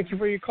 definitely thank you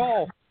for your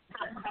call.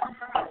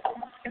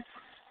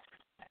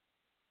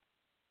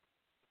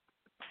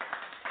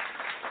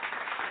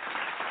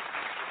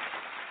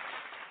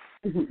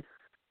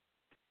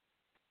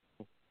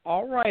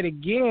 All right,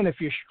 again,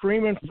 if you're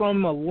streaming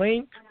from a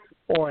link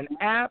or an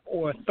app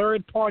or a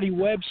third-party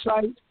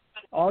website,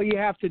 all you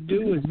have to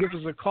do is give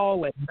us a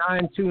call at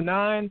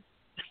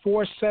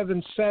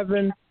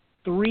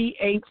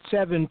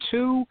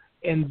 929-477-3872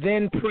 and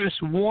then press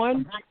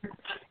 1.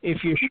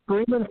 If you're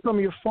streaming from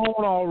your phone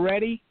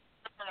already,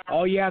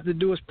 all you have to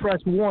do is press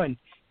 1,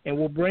 and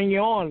we'll bring you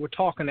on. We're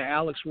talking to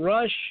Alyx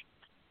Rush,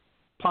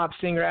 pop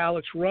singer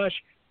Alyx Rush.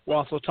 We're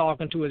also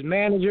talking to his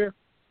manager,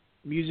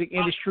 music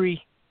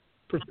industry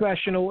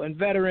professional and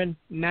veteran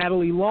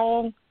Natalie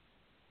Long.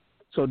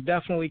 So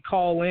definitely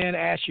call in,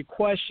 ask your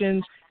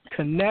questions,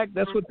 connect.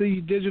 That's what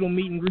the digital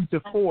meet and greets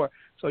are for,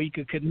 so you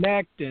can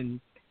connect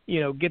and,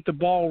 get the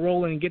ball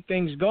rolling and get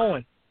things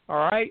going.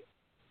 All right?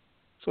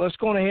 So let's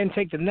go ahead and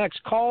take the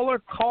next caller.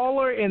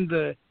 Caller in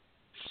the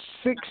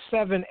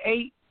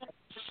 678-767.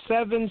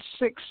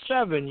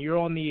 You're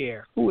on the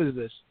air. Who is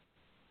this?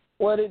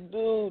 What it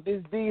do?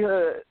 This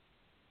D-Hood.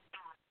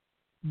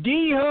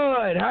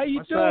 D-Hood, how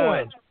you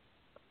doing?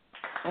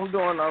 I'm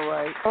doing all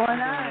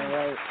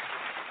right.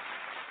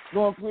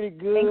 Doing pretty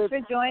good.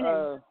 Thanks for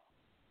joining.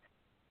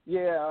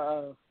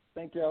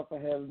 Thank y'all for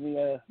having me.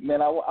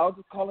 Man, I was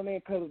just calling in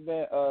because,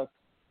 man,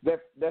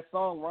 that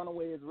song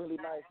 "Runaway" is really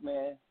nice,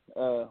 man.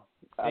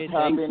 I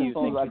timed in as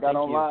soon as I got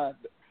online.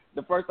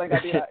 The first thing I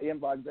did, I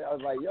inboxed it. I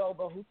was like, "Yo,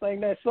 but who sang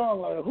that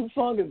song? Like, whose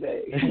song is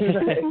that?" He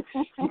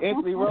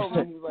instantly wrote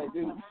me. He's like,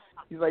 "Dude."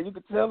 He's like, "You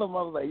could tell him."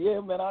 I was like, "Yeah,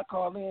 man, I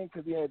called in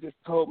because he had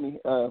just told me."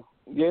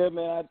 Yeah,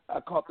 man, I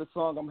caught the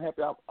song. I'm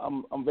happy.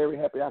 I'm very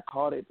happy I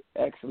caught it.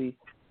 Actually,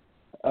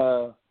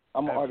 I'm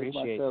an artist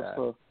myself. That.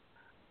 So,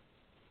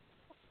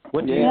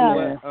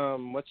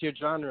 what's your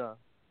genre?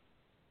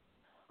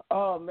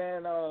 Oh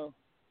man,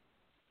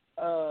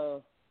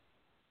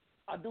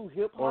 I do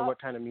hip hop. Or what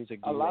kind of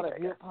music do you make? A lot of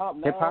hip hop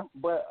now. Hip hop,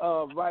 but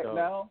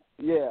now,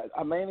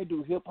 I mainly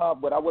do hip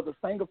hop. But I was a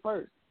singer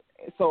first.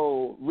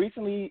 So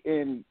recently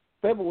in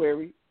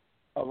February,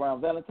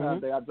 around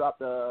Valentine's Day, I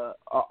dropped a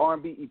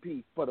R&B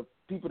EP for the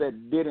people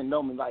that didn't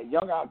know me. Like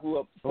younger, I grew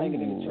up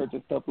singing in the church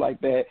and stuff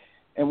like that.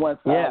 And once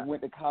I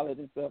went to college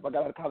and stuff, I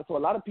got out of college. So a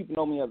lot of people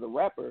know me as a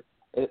rapper,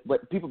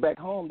 but people back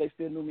home, they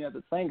still knew me as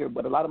a singer.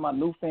 But a lot of my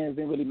new fans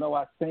didn't really know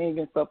I sing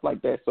and stuff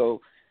like that.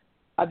 So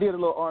I did a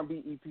little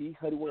R&B EP.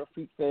 Hoodie World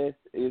Freak Fest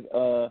is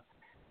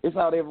it's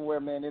out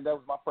everywhere, man. And that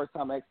was my first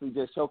time actually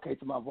just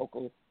showcasing my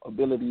vocal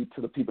ability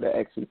to the people that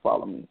actually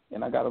follow me.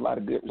 And I got a lot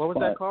of good response. What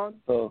was that called?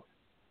 So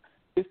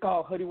it's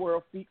called Hoodie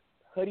World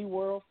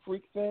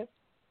Freak Fest.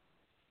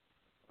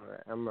 All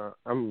right,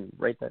 I'm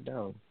write that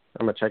down.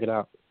 I'm gonna check it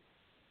out.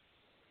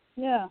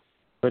 Yeah.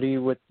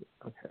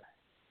 Okay.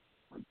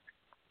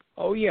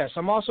 Oh yes,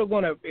 I'm also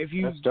gonna, if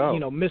you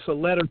miss a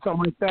letter or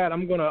something like that,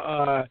 I'm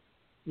gonna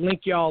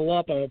link y'all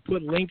up. I'm gonna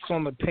put links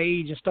on the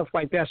page and stuff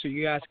like that so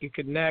you guys can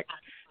connect.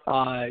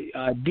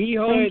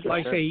 D-Hood,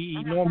 like I say,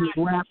 he normally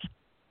raps,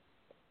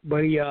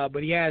 but he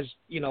has,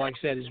 like I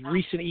said, his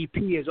recent EP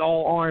is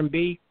all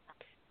R&B.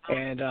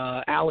 And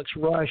Alyx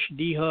Rush,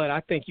 D-Hood,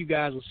 I think you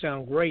guys will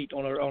sound great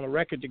on a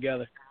record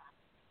together.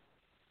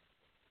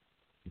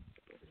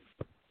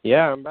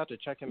 Yeah, I'm about to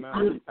check him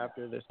out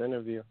after this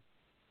interview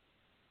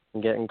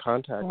and get in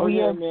contact. Oh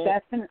yeah,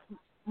 man.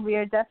 We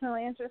are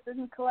definitely interested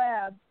in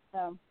collabs.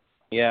 So.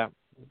 Yeah,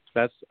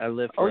 I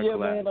live for a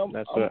collab.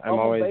 Man, I'm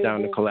always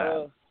down to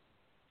collab.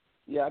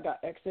 I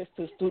got access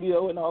to the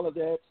studio and all of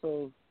that.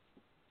 So,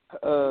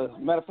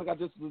 matter of fact, I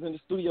just was in the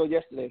studio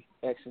yesterday.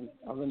 Actually,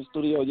 I was in the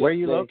studio yesterday. Where are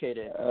you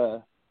located?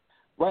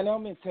 Right now,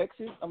 I'm in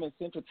Texas. I'm in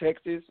Central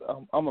Texas.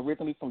 I'm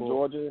originally from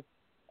Georgia.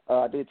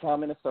 I did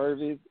time in the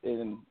service,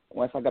 and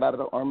once I got out of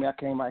the Army, I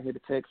came out here to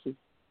Texas.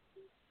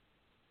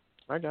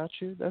 I got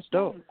you. That's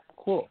dope.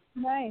 Cool.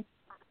 Nice.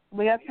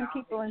 We got some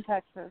people in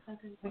Texas.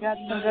 We got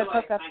some good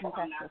hookups in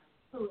Texas.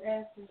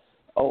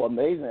 Oh,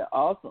 amazing.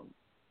 Awesome.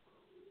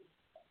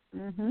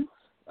 Mhm.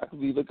 I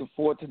could be looking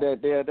forward to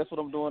that there. That's what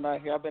I'm doing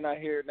out here. I've been out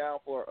here now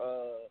for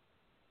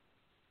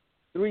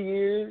 3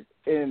 years,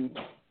 and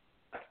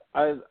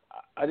I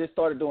just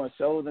started doing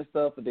shows and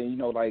stuff, and then,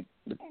 like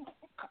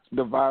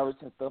the virus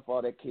and stuff,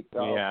 all that kicked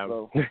off. Yeah.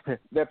 So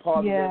that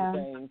paused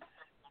everything.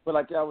 But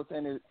like I was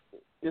saying,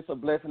 it's a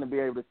blessing to be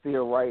able to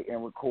still write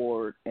and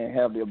record and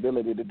have the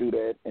ability to do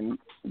that. And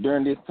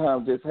during this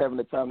time, just having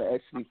the time to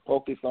actually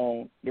focus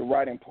on the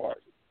writing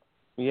part.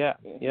 Yeah.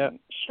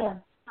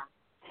 Sure.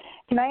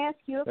 Can I ask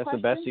you a question? That's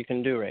the best you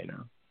can do right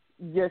now.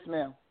 Yes,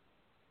 ma'am.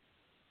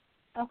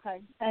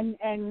 Okay. And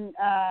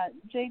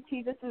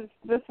JT, this is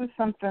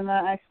something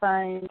that I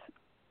find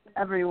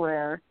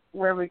everywhere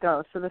where we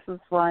go. So this is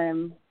why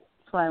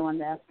I wanted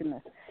to ask him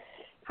this.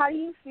 How do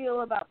you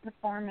feel about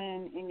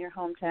performing in your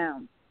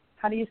hometown?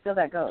 How do you feel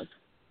that goes?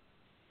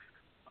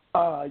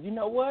 You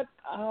know what?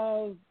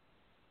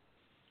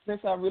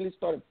 Since I really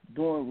started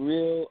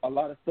doing a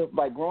lot of stuff,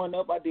 like growing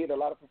up, I did a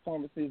lot of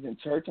performances in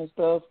church and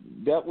stuff.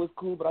 That was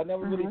cool, but I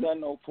never really done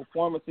no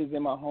performances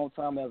in my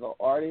hometown as an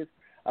artist.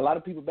 A lot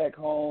of people back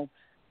home,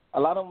 a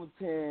lot of them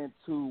tend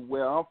to,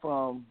 where I'm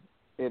from,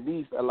 at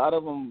least, a lot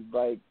of them,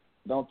 like,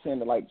 don't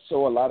tend to, like,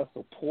 show a lot of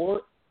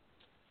support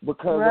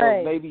because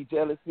of maybe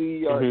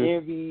jealousy or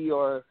envy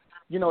or,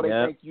 you know, they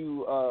think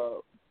you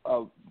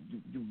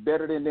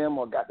better than them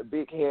or got the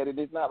big head. And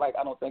it's not like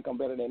I don't think I'm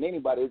better than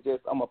anybody. It's just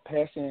I'm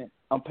passionate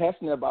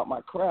about my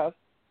craft.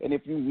 And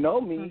if you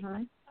know me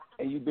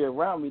and you be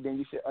around me, then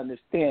you should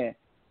understand.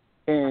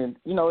 And,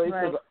 you know,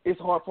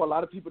 it's hard for a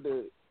lot of people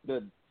to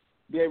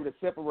be able to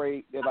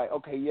separate. They're like,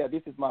 okay, yeah,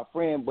 this is my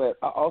friend, but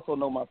I also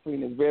know my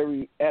friend is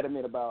very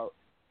adamant about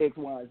X,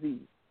 Y, and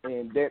Z.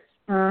 And that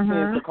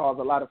tends to cause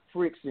a lot of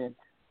friction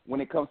when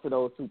it comes to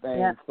those two things.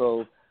 Yeah.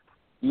 So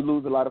you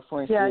lose a lot of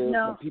friendships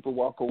when people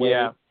walk away.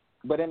 Yeah.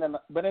 But in the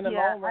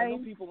long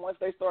run, people, once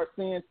they start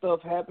seeing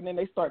stuff happening,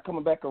 they start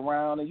coming back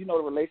around, and you know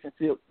the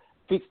relationship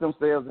fix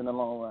themselves in the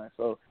long run.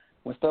 So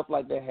when stuff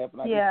like that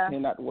happens, I just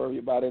tend not to worry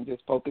about it and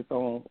just focus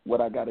on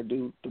what I got to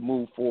do to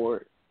move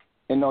forward,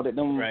 and know that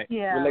them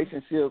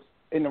relationships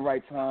in the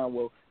right time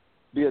will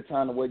be a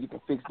time where you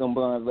can fix them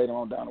bonds later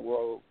on down the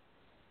road,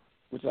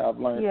 which I've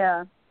learned.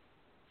 Yeah.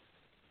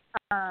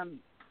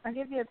 I'll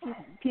give you a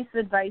piece of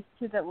advice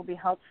too that will be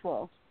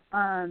helpful.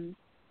 Because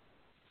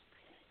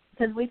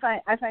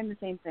I find the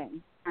same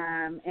thing,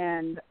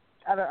 and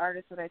other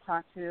artists that I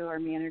talk to, or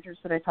managers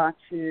that I talk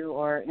to,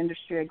 or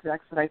industry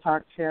execs that I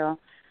talk to,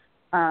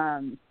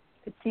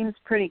 it seems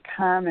pretty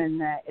common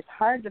that it's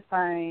hard to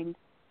find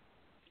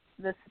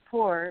the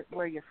support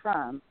where you're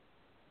from,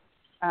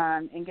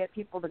 and get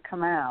people to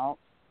come out.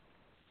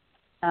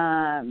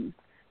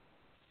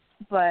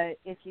 But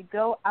if you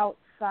go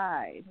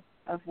outside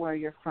of where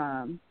you're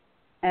from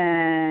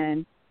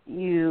and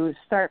you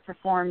start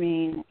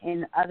performing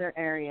in other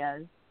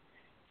areas,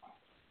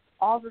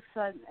 all of a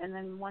sudden, and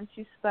then once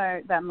you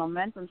start, that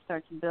momentum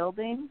starts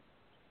building,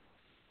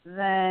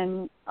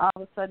 then all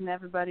of a sudden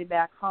everybody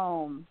back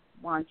home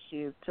wants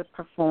you to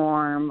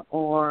perform,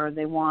 or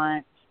they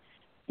want,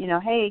 you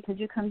know, hey, could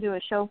you come do a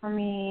show for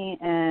me?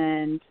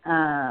 And,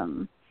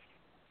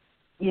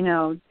 you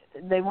know,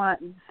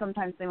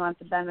 sometimes they want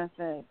the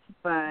benefits,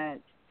 but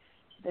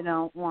they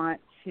don't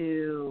want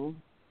to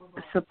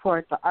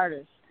support the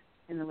artist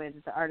in the way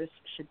that the artist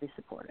should be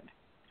supported.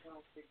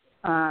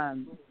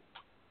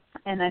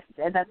 And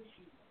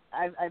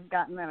I've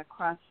gotten that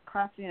across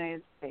the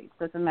United States.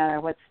 Doesn't matter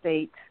what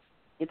state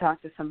you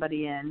talk to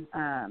somebody in.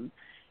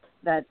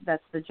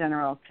 That's the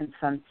general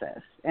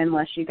consensus.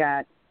 Unless you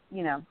got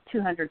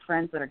 200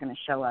 friends that are going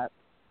to show up,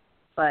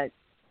 but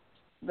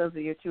those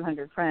are your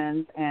 200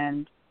 friends,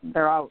 and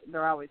they're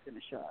always going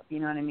to show up. You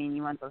know what I mean?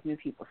 You want those new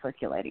people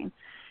circulating.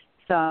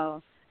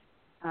 So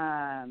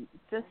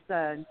just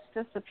a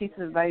piece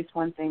of advice,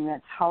 one thing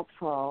that's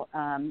helpful,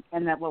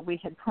 and that what we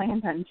had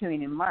planned on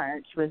doing in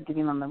March was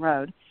getting on the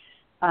road,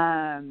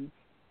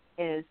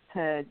 is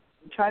to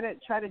try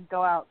to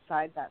go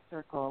outside that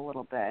circle a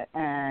little bit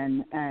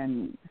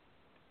and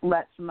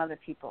let some other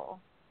people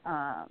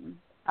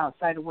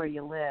outside of where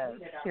you live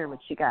hear what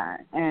you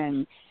got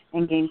and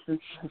gain some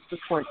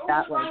support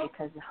that way,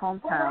 because your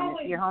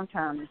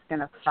hometown is going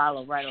to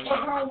follow right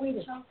along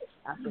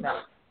after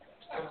that.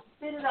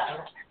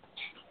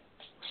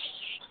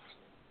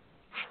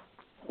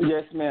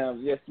 Yes,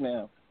 ma'am. Yes,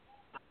 ma'am.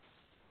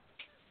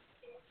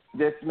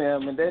 Yes,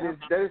 ma'am. And that is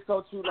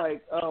so true.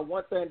 Like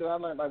one thing that I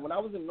learned, like when I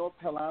was in North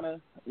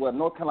Carolina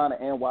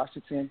and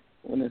Washington,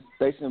 when it's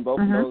stationed in both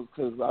of those,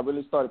 because I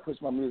really started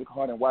pushing my music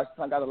hard in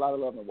Washington. I got a lot of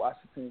love in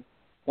Washington.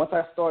 Once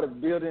I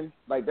started building,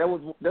 like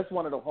that's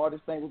one of the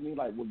hardest things with me,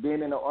 like with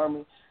being in the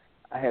Army.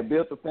 I had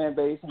built a fan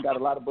base and got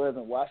a lot of buzz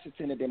in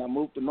Washington, and then I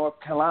moved to North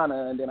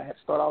Carolina, and then I had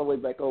to start all the way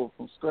back over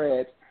from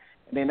scratch.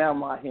 And then now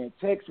I'm out here in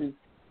Texas,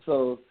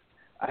 so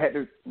I had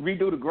to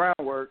redo the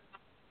groundwork,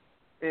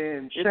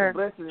 and it's a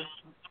blessing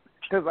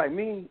because, like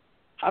me,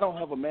 I don't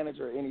have a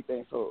manager or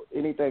anything, so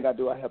anything I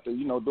do, I have to,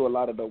 do a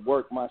lot of the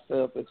work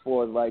myself as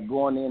far as, like,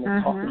 going in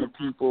and talking to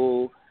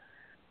people,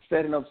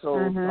 setting up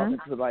shows, talking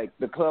to, like,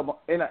 the club.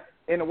 In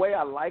a way,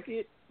 I like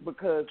it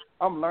because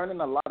I'm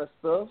learning a lot of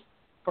stuff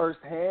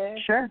firsthand,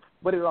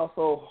 but it's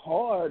also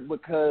hard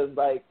because,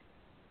 like,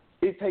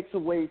 it takes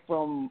away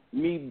from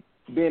me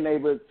being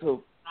able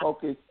to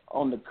focus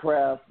on the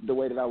craft the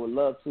way that I would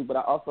love to, but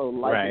I also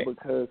like it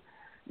because,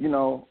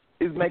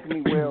 it's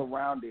making me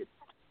well-rounded.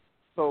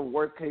 So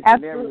worst case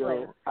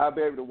scenario, I'll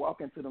be able to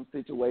walk into them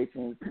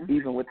situations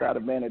even without a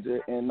manager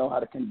and know how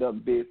to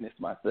conduct business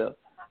myself.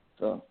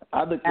 So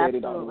I look at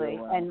it all the way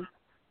around.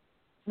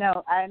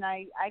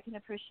 I can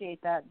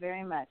appreciate that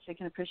very much. I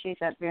can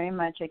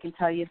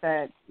tell you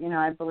that,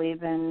 I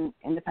believe in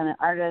independent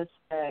artists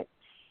that,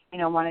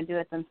 want to do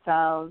it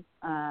themselves.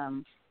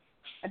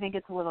 I think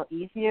it's a little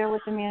easier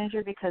with the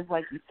manager because,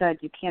 like you said,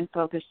 you can't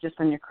focus just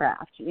on your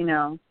craft. You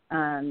know,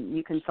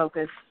 you can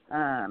focus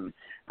on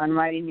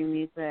writing your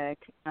music.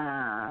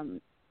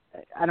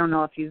 I don't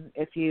know if you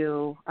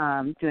do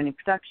any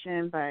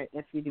production, but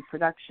if you do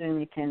production,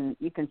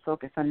 you can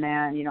focus on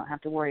that, and you don't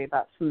have to worry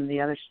about some of the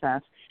other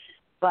stuff.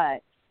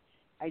 But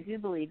I do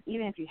believe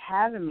even if you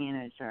have a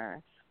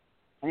manager,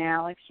 and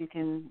Alyx, you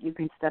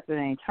can step in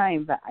at any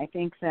time. But I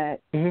think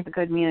that a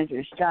good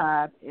manager's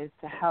job is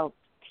to help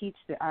teach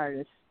the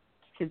artist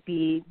to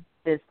be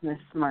business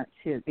smart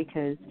too,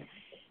 because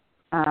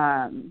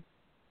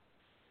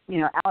you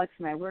know, Alyx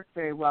and I work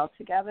very well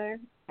together,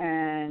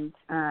 and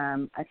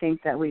I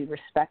think that we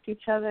respect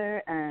each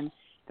other, and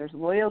there's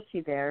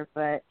loyalty there.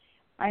 But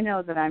I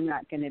know that I'm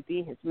not going to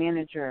be his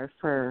manager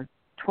for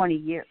 20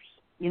 years.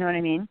 You know what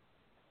I mean?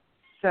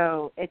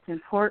 So it's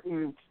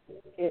important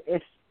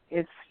if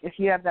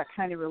you have that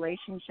kind of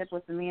relationship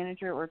with the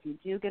manager, or if you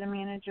do get a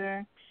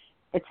manager,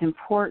 it's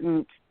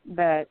important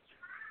that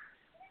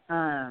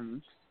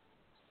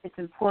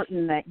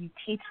you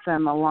teach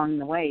them along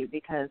the way,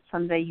 because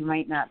someday you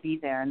might not be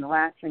there. And the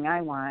last thing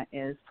I want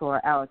is for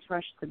Alyx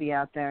Rush to be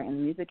out there in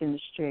the music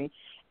industry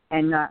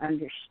and not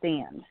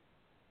understand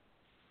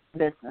the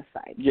business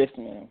side. Yes,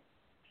 ma'am.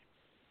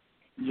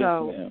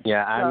 So, ma'am.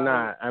 Yeah,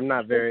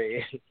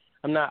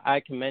 I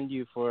commend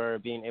you for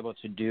being able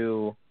to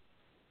do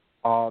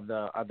all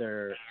the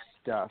other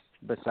stuff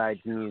besides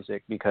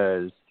music,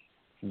 because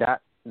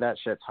that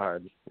shit's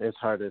hard. It's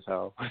hard as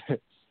hell.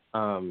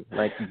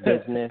 Like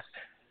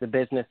the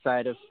business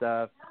side of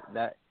stuff,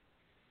 that,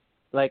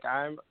 like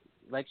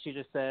she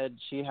just said,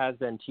 she has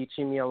been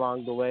teaching me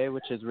along the way,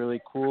 which is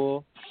really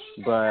cool.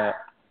 But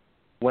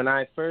when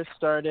I first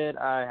started,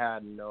 I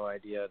had no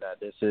idea that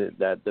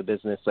the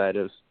business side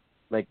of,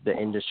 like, the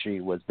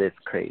industry was this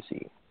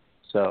crazy.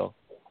 So,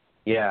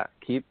 yeah,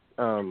 keep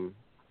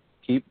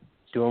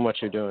doing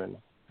what you're doing.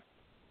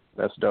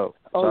 That's dope.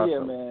 Oh awesome. Yeah,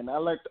 man. I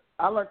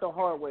learned the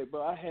hard way,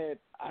 but I had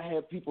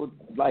people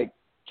like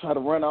try to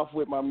run off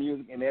with my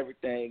music and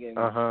everything, and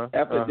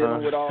after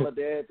dealing with all of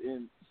that,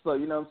 and so,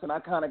 you know what I'm saying, I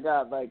kind of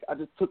got, like, I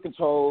just took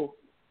control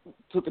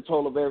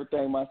of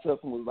everything myself,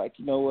 and was like,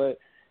 you know what,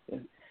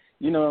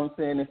 you know what I'm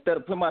saying, instead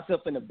of putting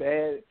myself in a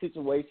bad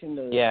situation,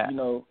 you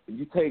know,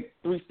 you take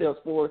 3 steps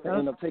forward and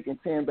end up taking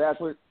 10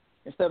 backwards.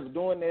 Instead of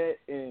doing that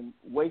and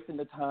wasting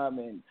the time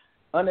and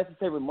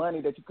unnecessary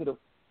money that you could have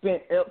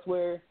spent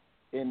elsewhere,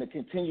 and to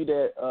continue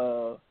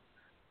that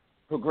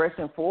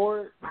progression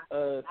forward,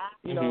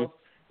 you know,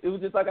 it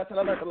was just, like I said,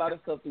 I learned a lot of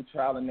stuff through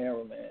trial and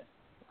error, man.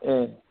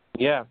 And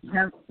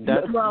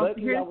that's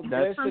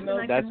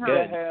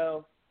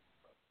good.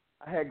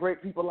 I had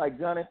great people like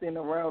Jonathan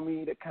around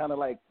me that kind of,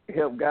 like,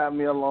 helped guide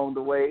me along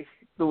the way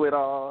through it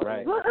all.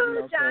 Right. Woohoo,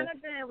 you know,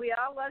 Jonathan! We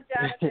all love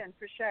Jonathan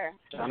for sure.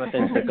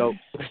 Jonathan's the GOAT.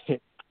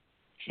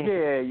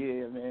 Yeah,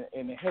 man,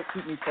 and it helped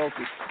keep me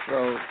focused.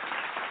 So,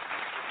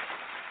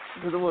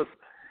 because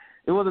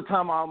it was a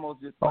time I almost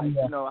just, like,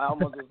 you know, I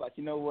almost was like,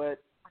 you know what,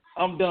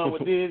 I'm done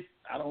with this.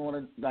 I don't want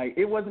to, like,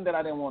 it wasn't that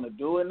I didn't want to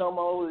do it no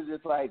more. It was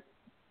just like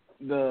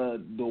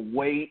the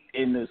weight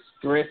and the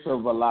stress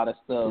of a lot of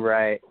stuff.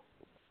 Right.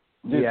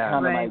 Just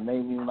kind of like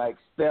made me, like,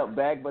 step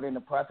back. But in the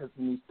process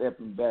of me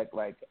stepping back,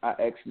 like, I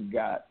actually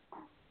got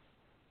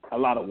a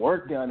lot of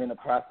work done in the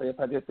process.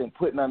 I just didn't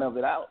put none of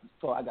it out.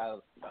 So I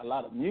got a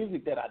lot of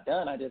music that I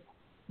done. I just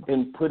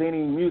didn't put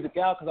any music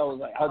out because I was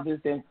like, I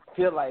just didn't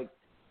feel like,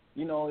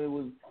 you know, it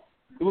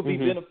would be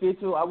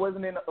beneficial. I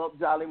wasn't in an up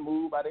jolly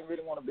mood. I didn't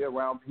really want to be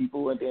around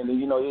people. And then,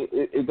 you know,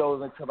 it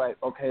goes into, like,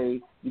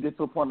 okay, you get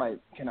to a point like,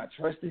 can I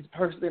trust this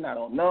person? I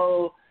don't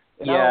know.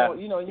 And I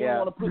don't, you know, you don't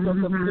want to put yourself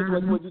in a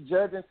situation where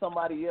you're judging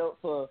somebody else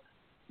or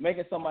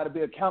making somebody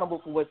be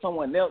accountable for what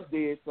someone else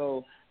did.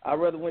 So I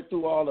rather went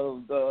through all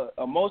of the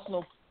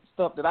emotional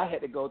stuff that I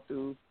had to go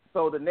through,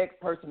 so the next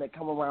person that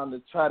come around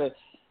to try to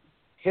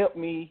help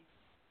me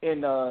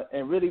and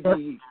really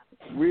be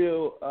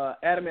real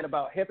adamant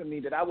about helping me,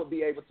 that I would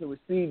be able to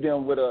receive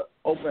them with an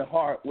open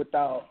heart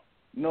without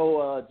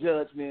no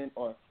judgment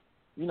or,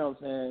 you know what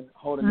I'm saying,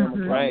 holding them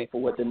accountable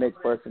for what the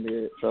next person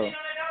is. So.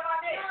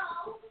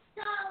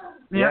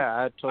 Yeah,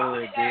 I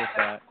totally agree with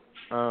that.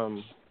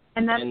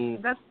 And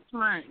that's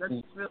smart. That's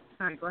real.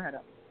 Sorry, go ahead.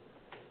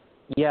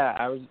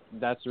 Yeah,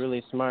 that's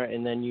really smart.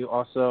 And then you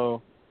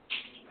also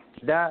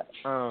that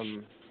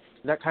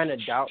kind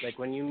of doubt, like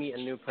when you meet a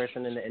new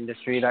person in the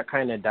industry, that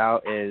kind of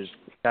doubt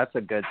that's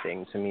a good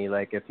thing to me.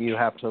 Like if you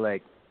have to,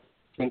 like,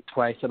 think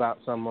twice about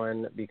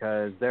someone,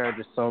 because there are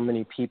just so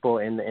many people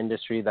in the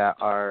industry that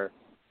are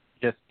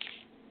just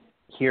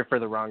here for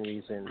the wrong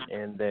reason,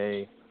 and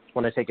they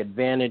want to take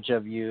advantage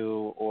of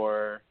you,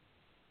 or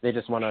they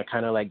just want to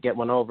kind of, like, get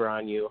one over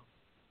on you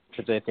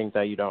because they think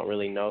that you don't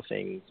really know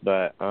things.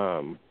 But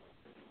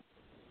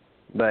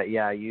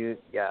yeah,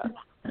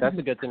 that's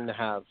a good thing to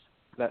have,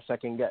 that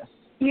second guess.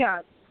 Yeah,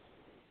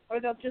 or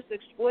they'll just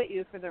exploit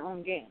you for their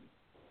own gain.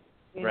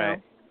 You know?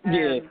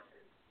 Yeah.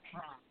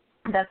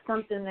 That's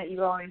something that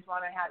you always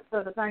want to have.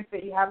 So the fact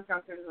that you have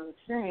gone through those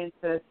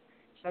experiences,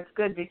 that's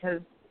good,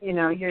 because, you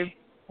know,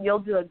 you'll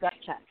do a gut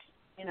check,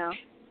 you know.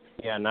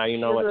 Yeah, now you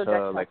know what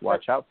to like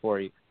watch out for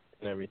and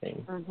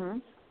everything.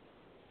 Mhm.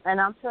 And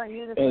I'll tell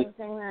you the same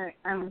thing that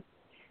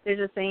there's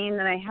a saying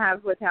that I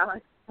have with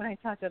Alyx when I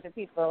talk to other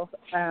people.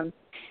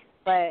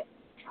 But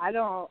I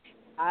don't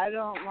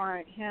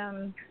want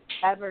him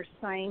ever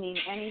signing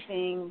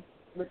anything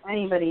with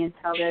anybody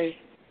until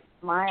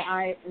my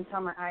eyes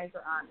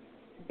are on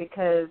it,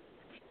 because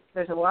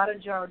there's a lot of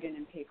jargon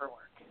in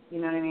paperwork. You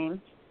know what I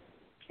mean?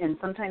 And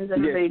sometimes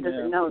everybody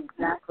doesn't know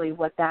exactly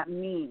what that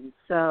means.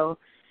 So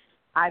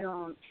I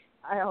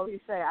always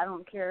say, I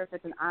don't care if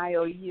it's an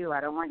IOU.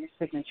 I don't want your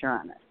signature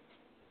on it.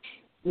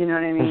 You know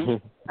what I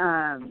mean?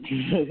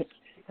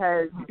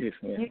 Because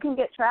you can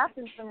get trapped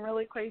in some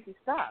really crazy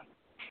stuff.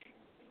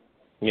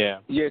 Yeah.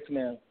 Yes,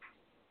 ma'am.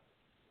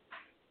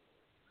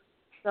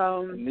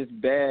 So and it's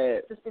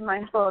bad. Just be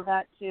mindful of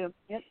that too.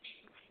 Yep.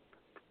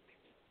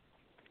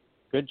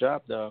 Good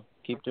job, though.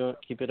 Keep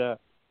it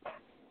up.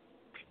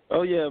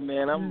 Oh yeah,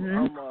 man.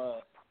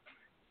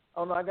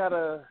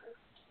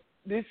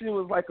 This year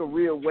was like a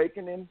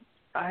reawakening.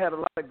 I had a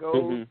lot of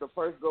goals. The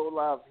first goal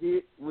I've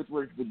hit, which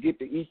was to get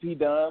the EP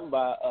done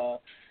by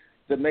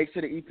to make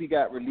sure the EP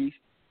got released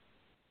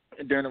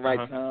during the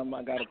right time.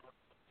 I got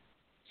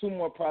 2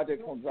 more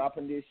projects I'm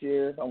dropping this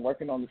year. I'm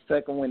working on the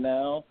second one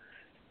now.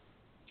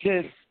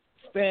 Just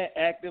staying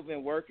active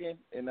and working.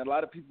 And a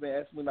lot of people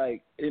been asking me,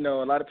 like, a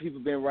lot of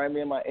people been writing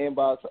me in my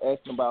inbox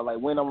asking about, like,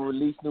 when I'm going to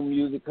release new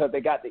music, because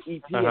they got the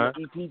EP and the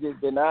EP just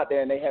been out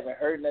there and they haven't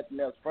heard nothing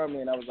else from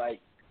me. And I was like,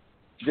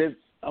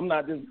 I'm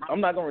not going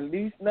to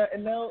release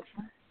nothing else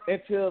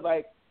until,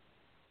 like,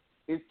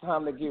 it's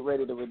time to get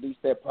ready to release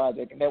that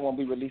project. And that won't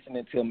be releasing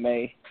until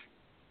May.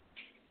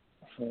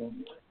 So,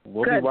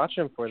 we'll be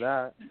watching for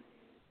that.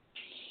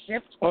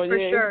 Yep, for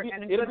sure.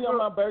 It'll be on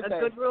my birthday.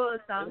 A good rule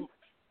of thumb.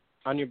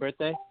 On your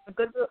birthday? A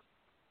good rule.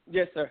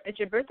 Yes, sir. It's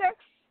your birthday?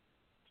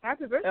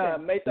 Happy birthday.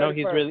 May 31st. No,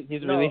 he's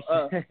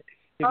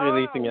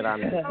releasing it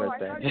on his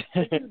birthday.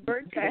 It's his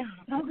birthday.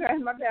 Okay,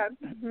 my bad.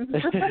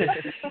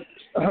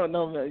 Oh,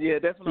 no, man. Yeah,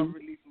 that's when I'm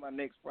releasing my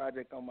next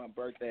project on my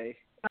birthday.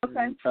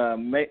 Okay.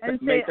 May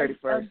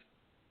 31st.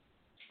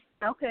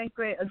 Okay,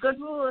 great. A good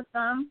rule of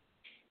thumb,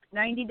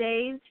 90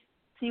 days,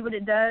 see what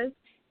it does.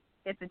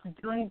 If it's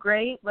doing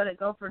great, let it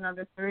go for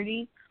another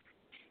 30,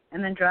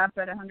 and then drop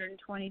at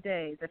 120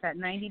 days. If at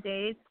 90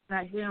 days it's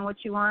not doing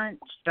what you want,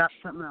 drop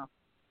something else.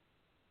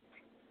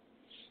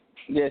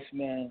 Yes,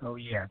 man. Oh,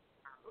 yeah.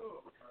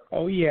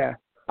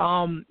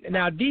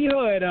 Now, D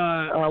Hood,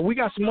 we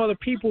got some other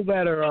people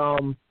that are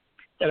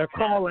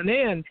calling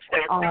in,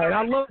 and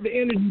I love the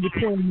energy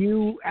between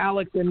you,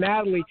 Alyx, and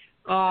Natalie.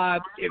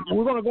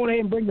 We're going to go ahead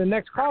and bring the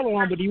next caller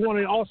on, but do you want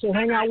to also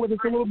hang out with us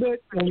a little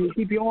bit and we'll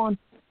keep you on?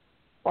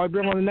 Or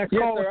bring on the next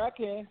caller?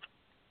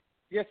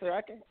 Yes, sir,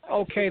 I can.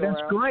 Okay, that's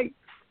great.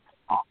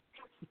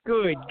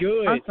 Good.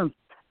 Awesome.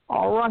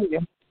 All right.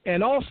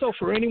 And also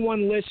for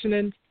anyone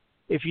listening,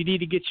 if you need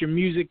to get your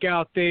music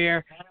out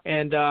there,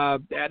 and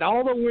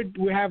although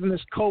we're having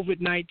this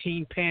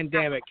COVID-19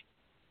 pandemic,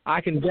 I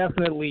can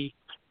definitely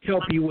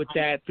help you with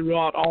that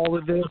throughout all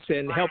of this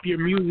and help your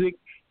music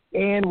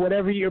and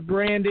whatever your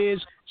brand is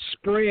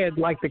spread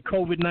like the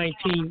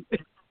COVID-19.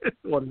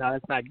 Well, no,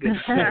 that's not good.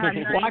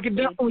 Well, I could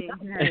definitely,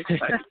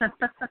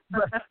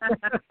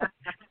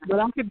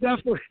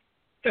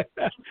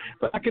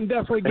 but I can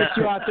definitely get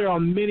you out there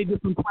on many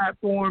different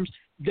platforms.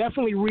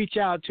 Definitely reach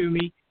out to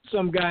me,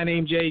 some guy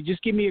named Jay.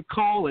 Just give me a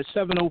call at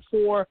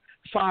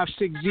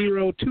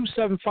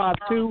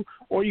 704-560-2752,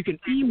 or you can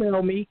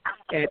email me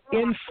at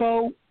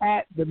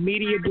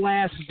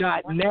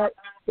info@themediablast.net.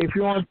 If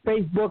you're on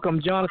Facebook,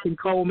 I'm Jonathan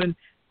Coleman.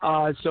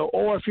 Or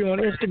if you're on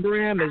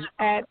Instagram, it's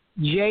at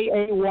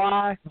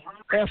JAYFORNOW.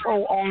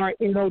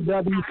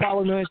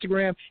 Follow me on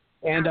Instagram,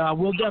 and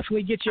we'll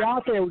definitely get you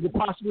out there. We could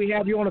possibly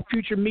have you on a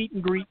future meet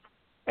and greet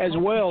as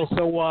well.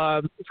 So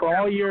for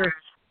all your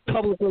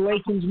public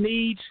relations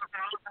needs,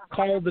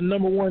 call the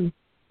 #1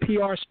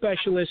 PR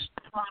specialist,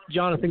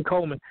 Jonathan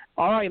Coleman.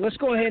 All right, let's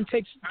go ahead and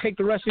take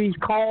the rest of these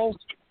calls.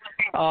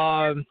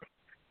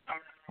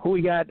 Who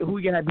we got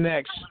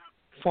next?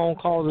 Phone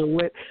calls are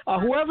lit.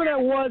 Whoever that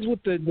was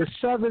with the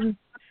 7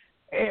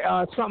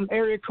 something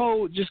area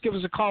code, just give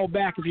us a call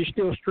back if you're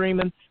still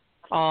streaming.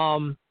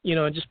 And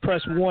just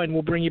press 1.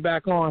 We'll bring you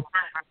back on.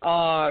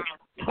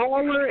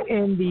 Caller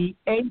in the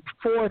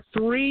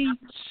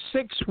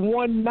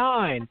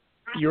 843-619.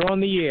 You're on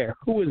the air.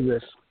 Who is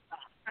this?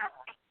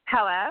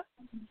 Hello.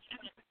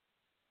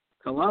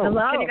 Hello.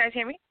 Can you guys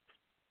hear me?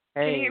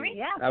 Hey. Can you hear me?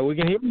 Yeah. We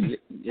can hear you.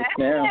 Yes,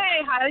 ma'am.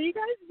 Hey, how are you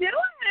guys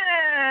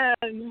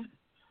doing?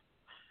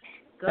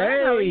 Good.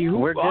 Hey,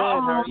 we're good.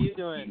 How are you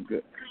doing?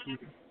 Good.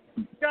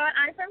 Good.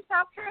 I'm from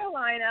South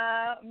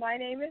Carolina. My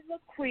name is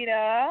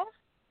Laquita.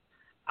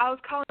 I was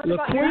calling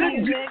about your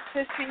music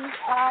to see.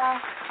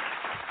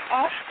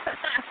 I'm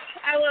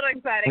a little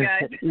excited,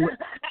 guys.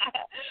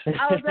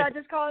 I was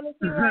just calling to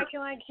see where I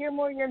can hear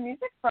more of your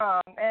music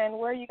from, and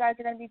where you guys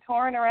are going to be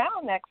touring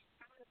around next.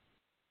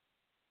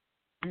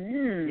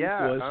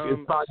 Yeah.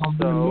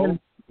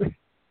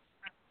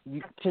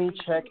 you can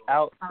check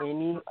out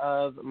any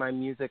of my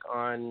music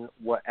on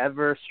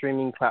whatever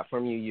streaming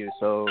platform you use.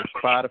 So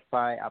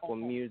Spotify, Apple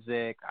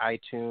Music,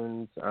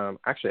 iTunes.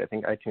 Actually, I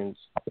think iTunes.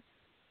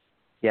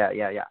 Yeah.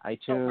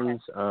 iTunes,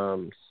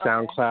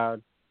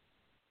 SoundCloud.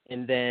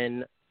 And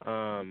then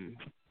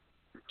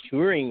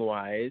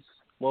touring-wise,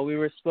 well, we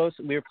were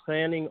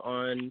planning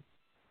on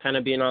kind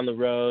of being on the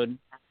road,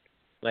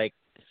 like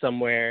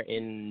somewhere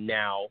in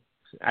now.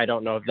 I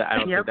don't know if that. I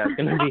don't think that's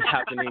going to be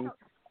happening.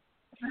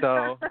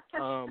 So,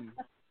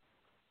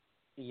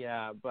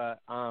 but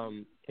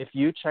if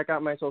you check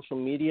out my social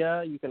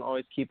media, you can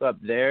always keep up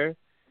there.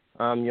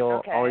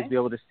 You'll always be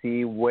able to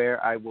see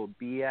where I will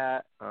be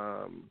at.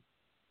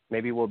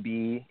 Maybe we'll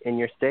be in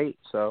your state.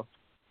 So,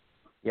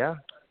 yeah.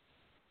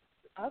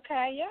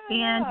 Okay, yeah.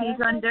 And he's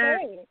under.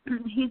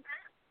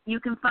 You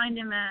can find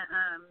him at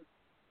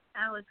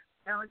Alyx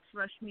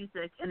Rush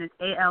Music, and it's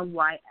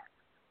ALYX.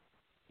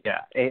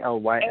 Yeah,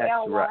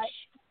 ALYX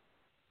Rush.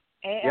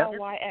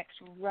 ALYX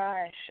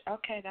Rush.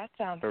 Okay, that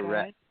sounds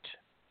correct.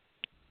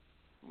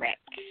 Good. Correct.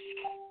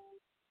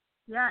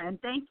 Yeah, and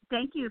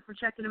thank you for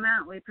checking him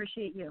out. We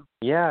appreciate you.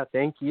 Yeah,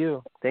 thank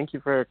you. Thank you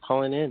for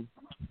calling in.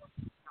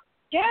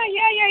 Yeah,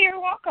 you're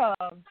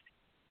welcome.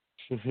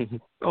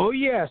 Oh,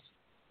 yes.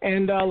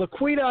 And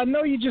Laquita, I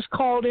know you just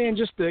called in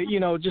just to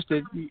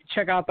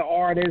check out the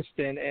artist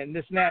and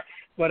this and that.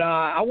 But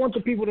I want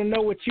the people to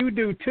know what you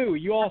do too.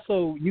 You're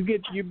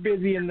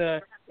busy in the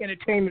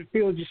entertainment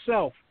field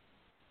yourself.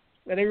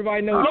 Let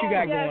everybody know what you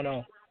got going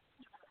on.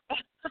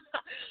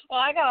 Well,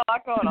 I got a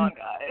lot going on,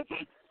 guys.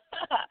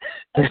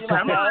 As you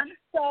might know.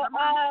 So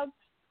I'm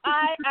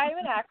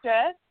an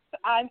actress.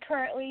 I'm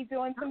currently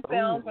doing some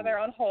films, but they're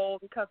on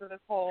hold because of this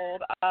whole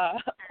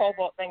pole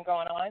vault thing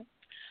going on.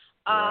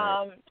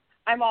 Right.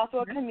 I'm also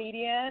a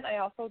comedian. I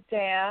also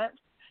dance,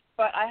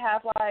 but I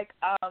have let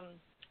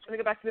me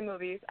go back to the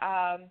movies.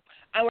 I'm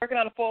working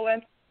on a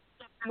full-length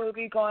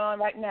movie going on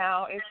right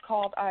now. It's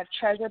called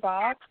Treasure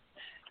Box.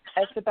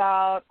 It's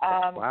about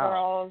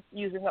girls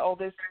using the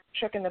oldest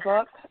trick in the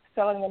book,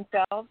 selling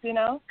themselves,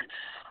 I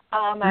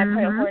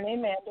play a girl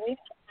named Mandy.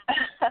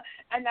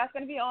 And that's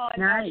going to be on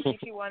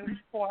CT1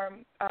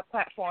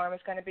 platform.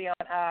 It's going to be on,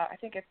 I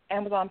think it's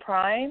Amazon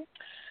Prime.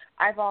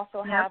 I've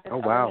also have this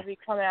other movie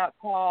coming out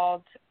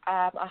called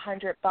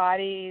 100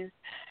 Bodies.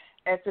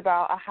 It's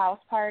about a house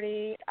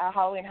party, a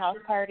Halloween house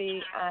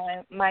party.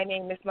 My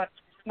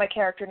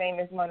character name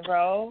is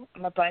Monroe.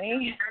 I'm a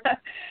bunny.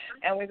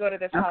 And we go to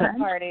this house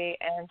party,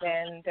 and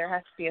then there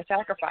has to be a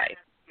sacrifice.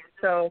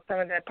 So some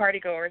of the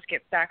partygoers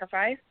get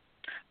sacrificed.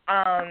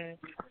 That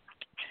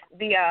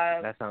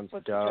sounds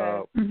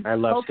dope. I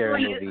love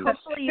scary movies. I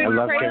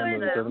love scary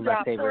movies. Those are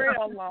my favorite.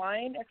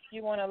 Online, if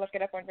you want to look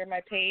it up under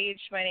my page,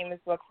 my name is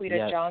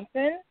Laquita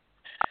Johnson.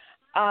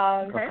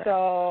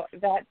 So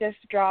that just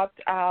dropped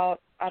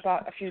out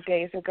about a few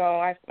days ago.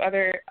 I have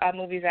other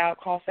movies out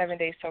called 7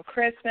 Days Till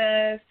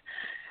Christmas.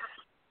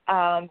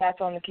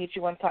 That's on the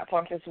KG1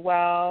 platforms as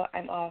well.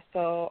 I'm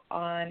also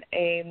on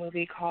a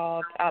movie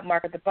called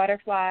Mark of the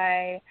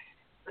Butterfly.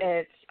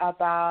 It's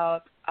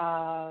about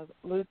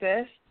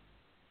lupus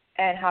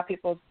and how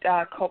people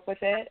cope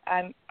with it.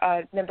 I'm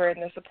a member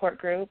in the support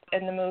group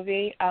in the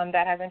movie.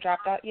 That hasn't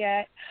dropped out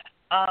yet.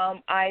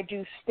 I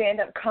do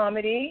stand-up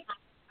comedy.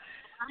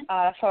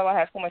 So I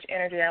have so much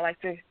energy. I like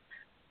to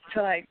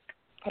put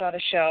on a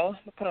show.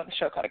 Put on a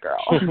show called A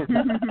Girl.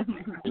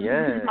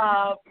 Yeah.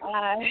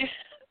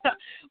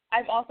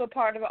 I'm also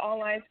part of an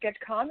online sketch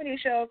comedy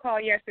show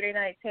called Yesterday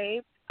Night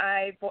Tape.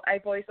 I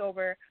voice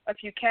over a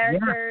few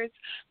characters.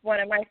 One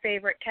of my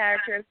favorite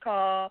characters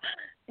called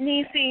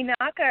Niecy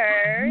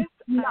Knockers.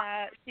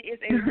 She is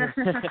a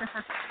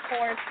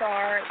porn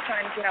star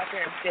trying to get out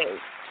there and date.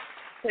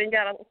 So you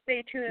got to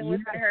stay tuned and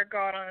listen to her go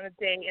out on a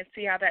date and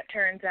see how that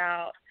turns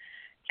out.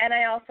 And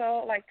I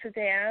also like to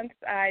dance.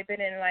 I've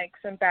been in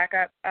some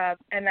backup,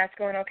 and that's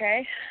going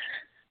okay.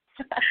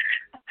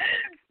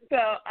 So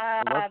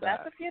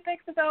that's a few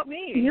things about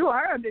me. You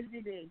are a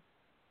busy bee.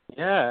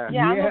 Yeah.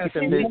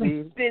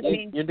 I'm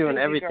busy. You're doing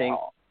everything.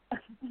 Girl.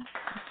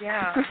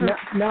 Yeah.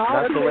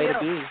 Now, that's the way to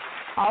be.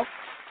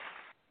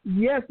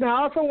 Yes. Now,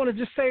 I also want to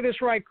just say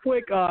this right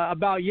quick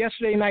about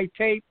Yesterday Night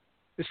Tape,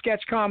 the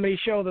sketch comedy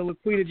show that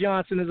Laquita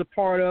Johnson is a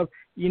part of.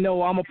 I'm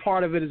a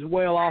part of it as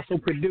well. I also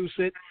produce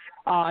it.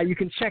 You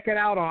can check it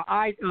out on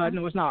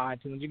no, it's not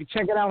iTunes. You can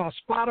check it out on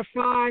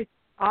Spotify,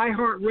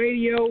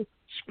 iHeartRadio,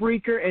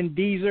 Spreaker, and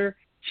Deezer.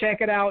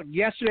 Check it out.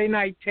 Yesterday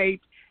Night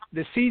Tape.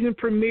 The season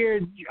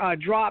premiere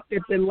dropped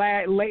at the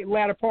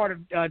latter part of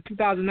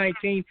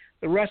 2019.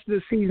 The rest of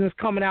the season is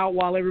coming out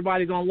while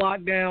everybody's on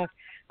lockdown.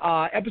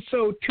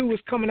 Episode 2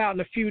 is coming out in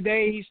a few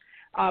days.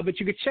 But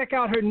you can check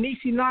out her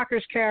Niecy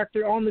Knockers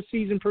character on the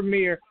season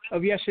premiere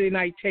of Yesterday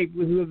Night Tape,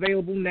 which is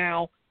available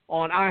now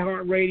on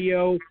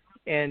iHeartRadio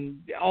and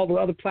all the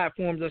other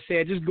platforms I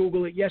said. Just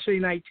Google it, Yesterday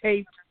Night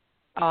Tape.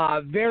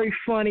 Very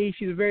funny.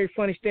 She's a very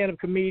funny stand-up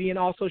comedian.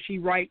 Also, she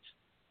writes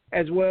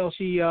as well.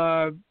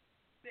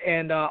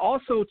 And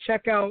also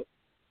check out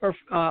her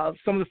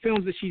some of the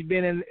films that she's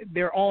been in.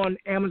 They're on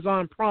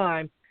Amazon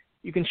Prime.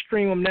 You can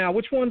stream them now.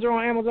 Which ones are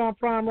on Amazon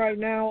Prime right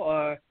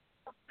now?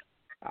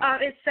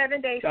 It's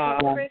 7 Days for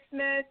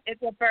Christmas.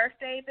 It's a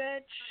birthday,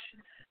 bitch.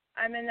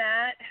 I'm in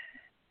that.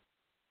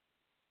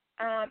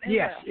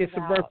 Yes, it's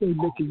a birthday,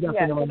 bitch. Is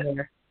definitely on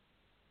there.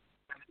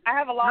 I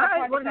have a lot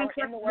of projects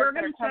in the we're works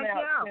that gonna are coming check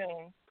you out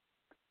soon.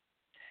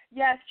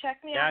 Yes,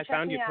 check me out. I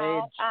found your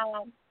page. I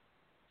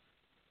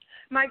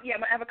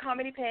have a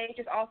comedy page.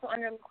 It's also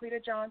under Laquita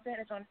Johnson.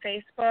 It's on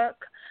Facebook.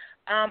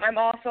 I'm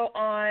also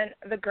on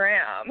the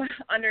gram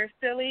under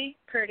Silly,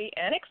 Pretty,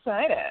 and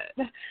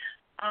Excited.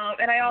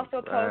 And I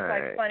also post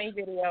like funny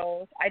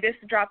videos. I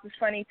just dropped this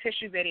funny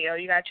tissue video.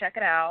 You gotta check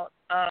it out.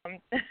 I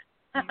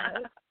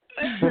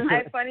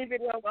have funny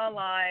videos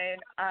online.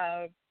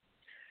 I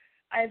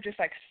have just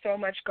like so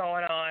much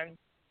going on.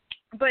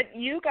 But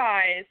you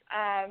guys,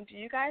 do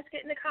you guys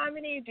get into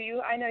comedy?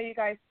 I know you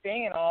guys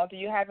sing and all. Do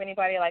you have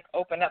anybody like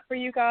open up for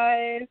you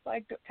guys,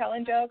 like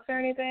telling jokes or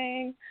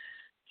anything?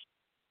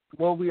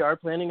 Well, we're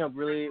planning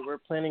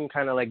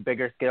kind of like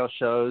bigger scale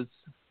shows.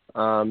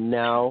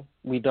 Now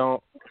we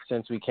don't,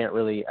 since we can't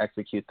really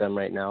execute them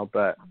right now,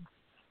 but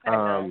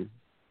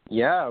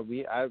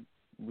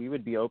we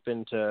would be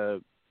open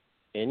to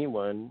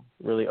anyone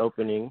really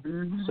opening.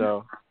 Mm-hmm.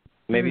 So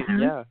maybe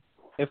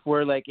if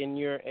we're like in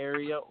your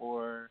area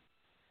or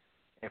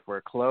if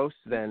we're close,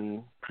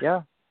 then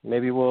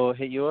maybe we'll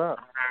hit you up.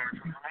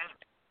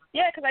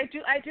 Yeah, because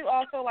I do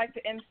also like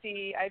to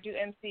MC. I do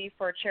MC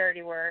for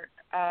charity work.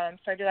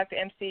 So I do like to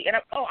MC, and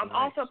I'm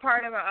also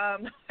part of I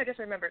just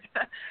remembered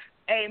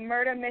a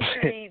murder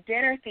mystery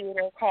dinner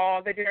theater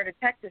called the Dinner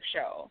Detective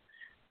Show.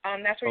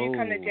 That's where you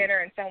come to dinner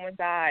and someone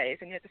dies,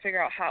 and you have to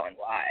figure out how and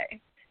why.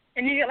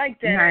 And you get like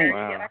dinner, you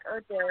get like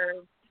hors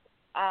d'oeuvres,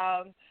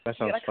 that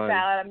you get like fun. a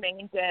salad, a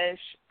main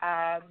dish,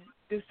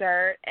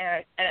 dessert,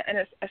 and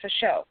it's a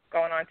show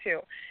going on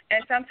too.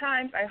 And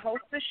sometimes I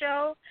host the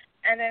show,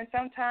 and then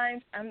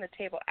sometimes I'm the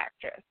table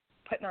actress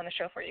putting on the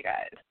show for you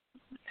guys.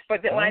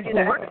 But when I do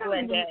that, I have to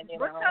blend in.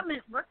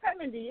 We're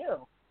coming to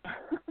you.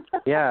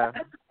 Yeah,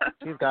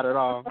 she's got it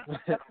all.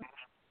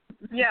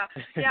 Yeah,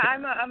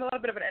 I'm a little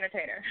bit of an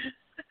entertainer.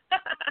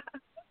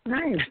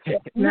 Nice.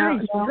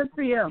 Good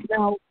for you.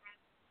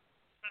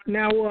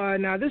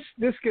 Now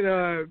this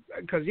could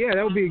because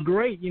that would be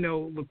great.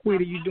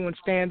 Laquita, you doing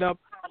stand up,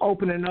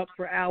 opening up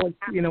for Alyx.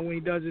 When he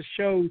does his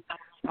show.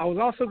 I was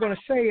also going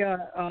to say,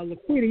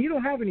 Laquita, you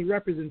don't have any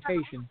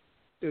representation,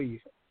 do you?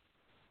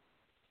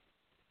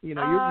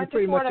 You're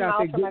pretty much out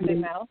there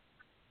getting.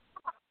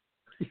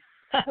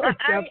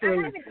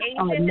 Definitely.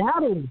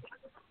 Natalie.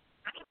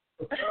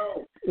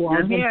 Well,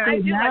 I'm here. I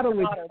do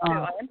Natalie. Like too.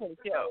 I am pretty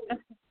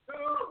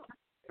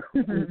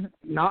cute.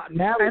 Not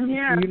Natalie. I'm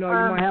here. You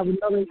might have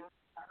another.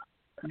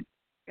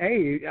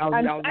 Hey, I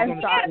was going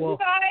to say, well. You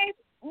guys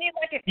need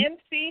like an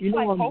MC to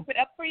like hope it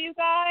up for you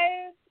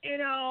guys.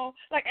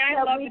 Like I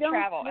love to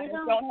travel.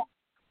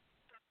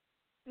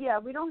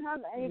 We don't have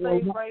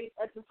anybody right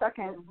at the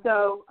second.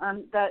 So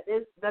that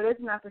is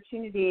an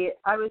opportunity.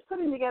 I was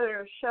putting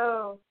together a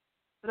show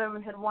that I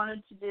had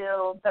wanted to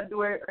do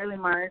February, early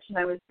March, and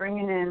I was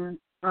bringing in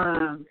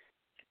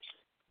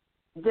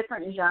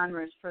different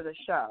genres for the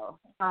show.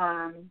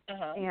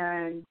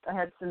 And I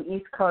had some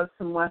East Coast,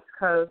 some West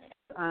Coast,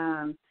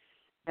 and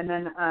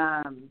then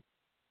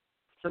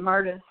some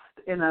artists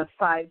in a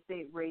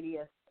 5-state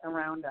radius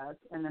around us,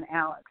 and then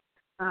Alyx.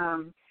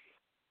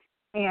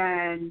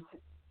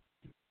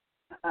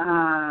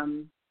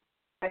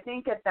 I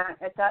think at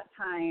that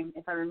time,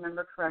 if I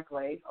remember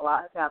correctly, a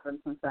lot has happened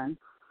since then.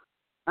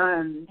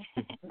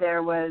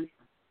 There was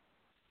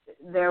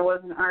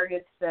an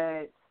artist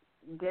that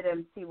did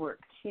MC work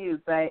too,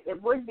 but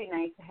it would be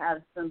nice to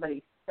have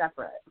somebody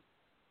separate.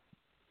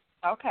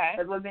 Okay.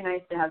 It would be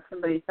nice to have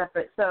somebody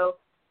separate. So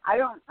I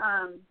don't.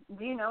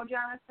 Do you know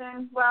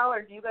Jonathan well,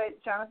 or do you guys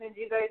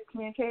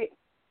communicate?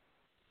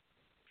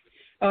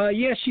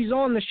 Yeah, she's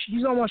on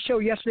my show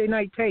Yesterday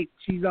Night Tape.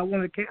 She's one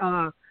of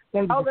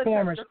the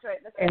performers. That's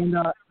right. And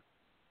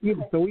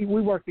so we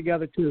work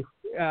together too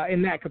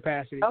in that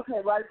capacity.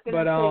 Okay, well I was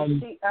going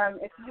to say,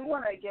 if you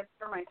want to give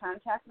her my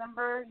contact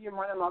number, you're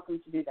more than welcome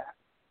to do that.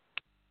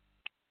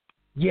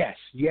 Yes,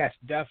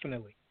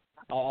 definitely.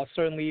 I'll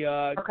certainly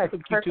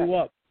hook you two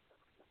up.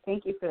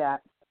 Thank you for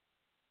that.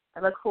 I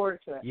look forward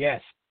to it.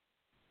 Yes.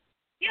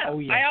 Yeah. Oh,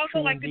 yes. I also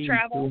like to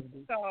travel,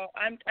 so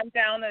I'm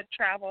down to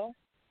travel.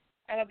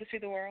 I love to see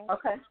the world.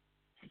 Okay.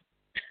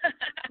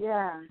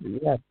 Yeah.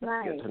 Yes.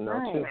 Nice. Good to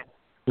know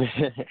too.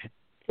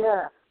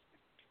 Yeah.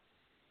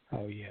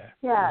 Oh yeah.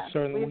 Yeah.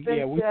 Certainly.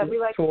 We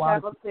like to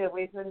travel too.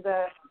 We've been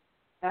to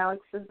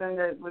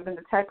we've been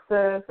to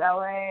Texas,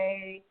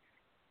 LA,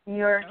 New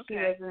York. She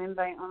was an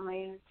invite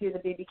only to the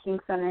B.B. King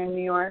Center in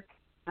New York.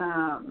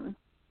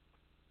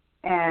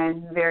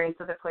 And various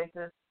other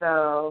places,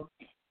 so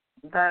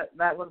that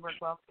would work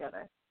well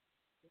together.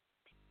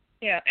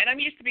 Yeah, and I'm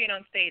used to being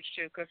on stage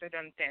too because I've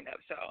done stand up,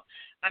 so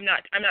I'm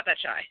not that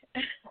shy.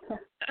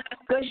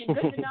 Good to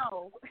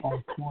know.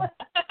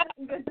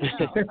 Good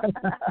to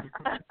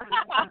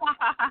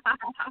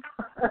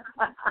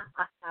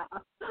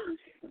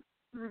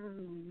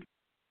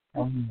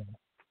know.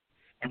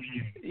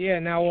 Yeah.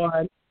 Now,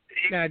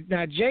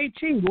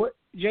 JT, what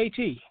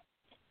JT?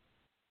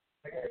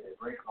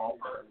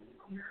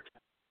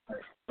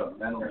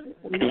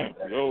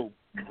 Yo,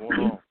 what's going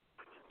on?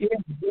 Yeah,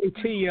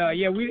 JT.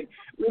 Yeah, we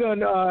done.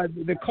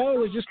 The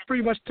caller just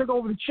pretty much took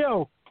over the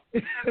show.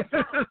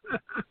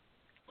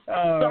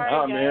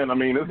 Man. I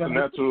mean, it's a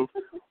natural.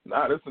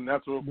 It's a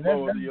natural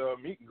flow of the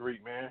meet and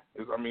greet, man.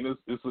 It's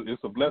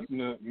a blessing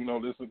to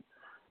listen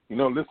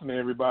to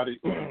everybody,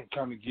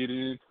 kind of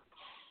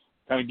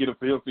get a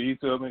feel for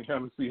each other and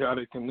kind of see how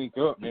they can link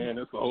up, man.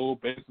 That's the whole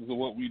basis of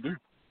what we do.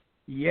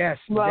 Yes,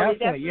 well,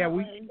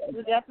 definitely.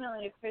 We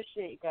definitely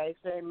appreciate you guys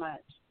very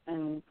much,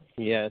 and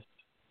yes,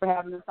 for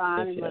having us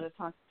on and let us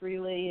talk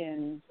freely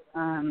and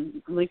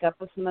link up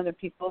with some other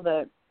people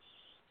that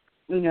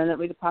that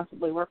we could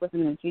possibly work with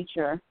in the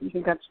future. I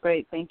think that's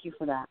great. Thank you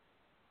for that.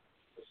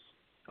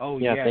 Oh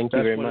yeah, yes, thank that's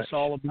you very what much. It's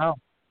all about.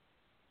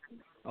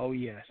 Oh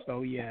yes.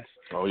 Oh yeah.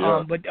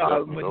 But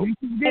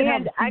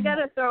and I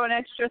gotta throw an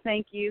extra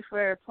thank you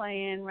for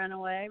playing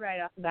 "Runaway" right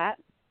off the bat.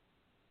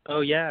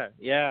 Oh yeah.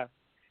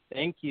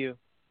 Thank you.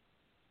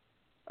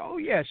 Oh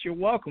yes, you're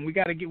welcome. We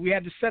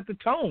had to set the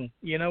tone.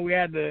 We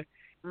had to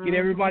get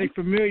everybody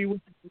familiar with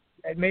it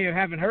that may have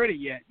haven't heard it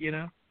yet.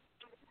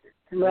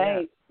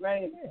 Right.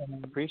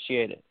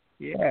 Appreciate it.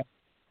 Yeah.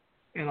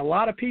 And a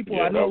lot of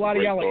people, I know a lot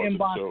of y'all are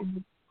inboxing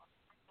me.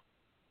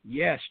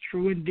 Yes,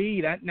 true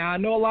indeed. I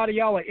know a lot of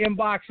y'all are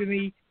inboxing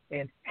me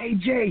and, hey,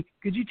 Jay,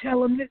 could you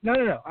tell them this?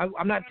 No.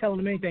 I'm not telling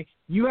them anything.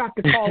 You have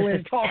to call in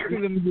and talk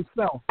to them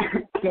yourself.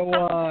 So,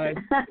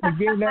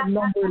 again, that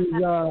number is,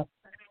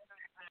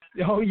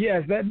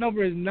 that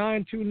number is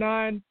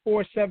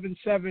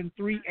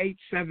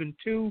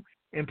 929-477-3872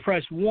 and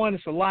press 1.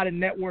 It's a lot of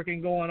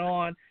networking going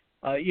on.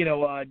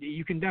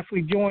 You can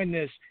definitely join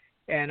this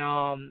and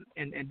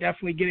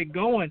definitely get it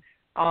going.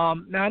 Now,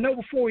 I know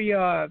before we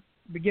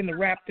begin to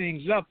wrap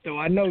things up, though,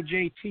 I know,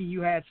 JT,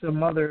 you had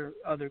some other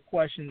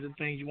questions and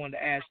things you wanted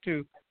to ask,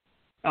 too,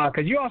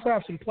 because you also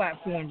have some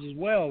platforms as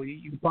well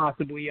you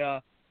possibly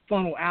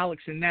funnel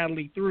Alyx and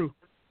Natalie through.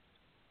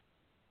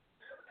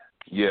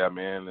 Yeah,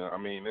 man. I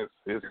mean,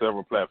 it's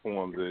several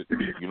platforms that,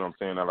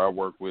 that I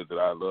work with that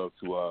I love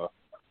to,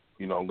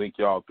 link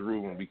y'all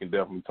through, and we can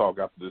definitely talk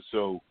after the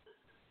show,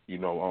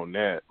 on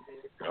that.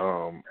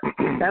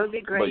 That would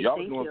be great. But y'all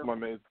Thank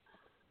doing you.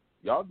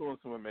 Y'all doing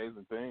some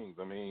amazing things.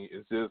 I mean,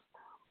 it's just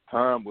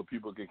time where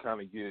people can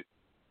kind of get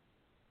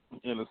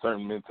in a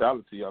certain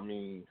mentality. I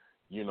mean,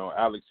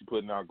 Alyx, you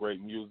putting out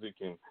great music,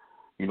 and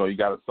you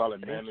got a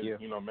solid manager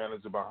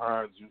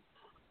behind you.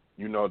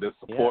 That's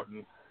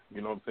supporting.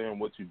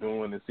 What you're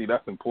doing, and see,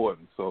 that's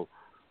important. So,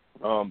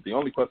 the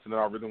only question that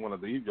I really want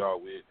to leave y'all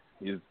with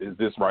is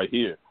this right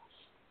here.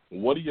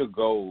 What are your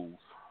goals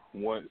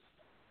once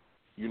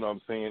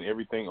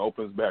everything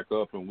opens back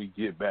up and we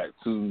get back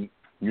to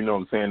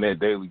that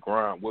daily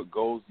grind? What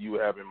goals do you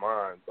have in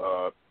mind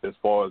as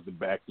far as the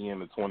back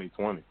end of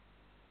 2020?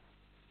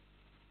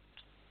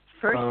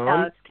 First,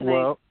 Alex,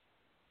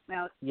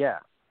 yeah,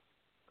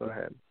 go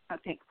ahead.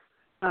 Okay.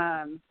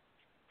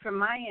 From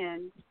my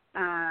end,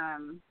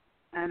 and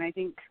I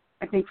think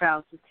for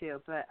Alex's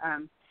too, but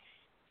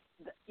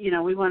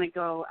we want to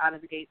go out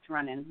of the gates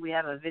running. We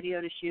have a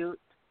video to shoot.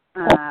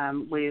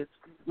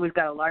 We've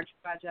got a large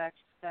project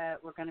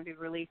that we're going to be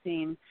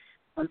releasing.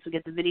 Once we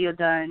get the video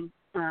done,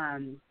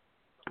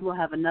 we'll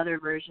have another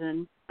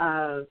version.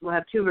 We'll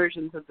have two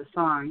versions of the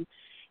song,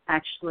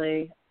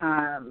 actually,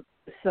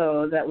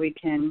 so that we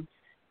can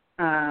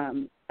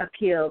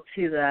appeal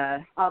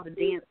to all the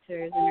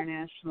dancers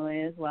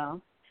internationally as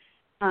well,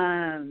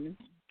 and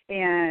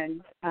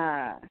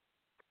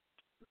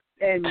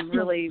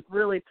really,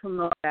 really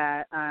promote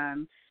that.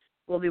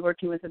 We'll be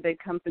working with a big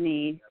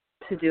company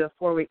to do a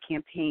 4-week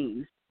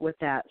campaign with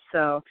that.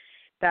 So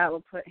that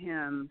will put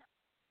him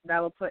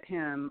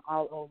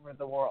all over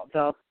the world.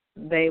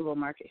 They will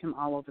market him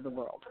all over the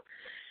world.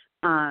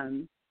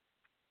 And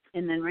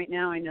then right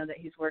now I know that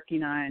he's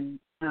working on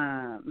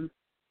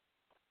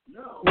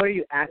what are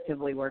you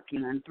actively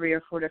working on? 3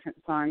 or 4 different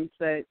songs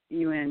that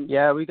you and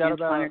we got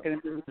Antoine about are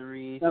going to do?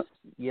 3. Oh.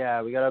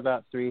 Yeah, we got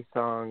about 3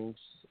 songs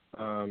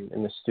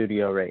in the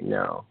studio right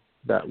now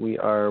that we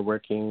are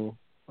working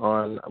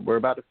on. We're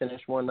about to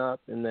finish one up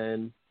and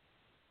then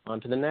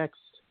on to the next.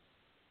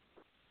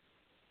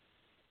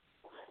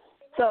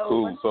 So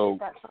cool. once we get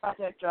that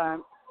project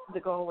done, the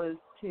goal is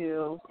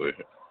to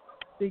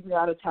figure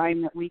out a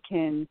time that we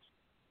can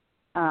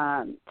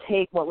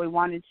take what we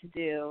wanted to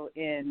do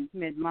in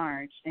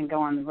mid-March and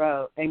go on the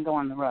road.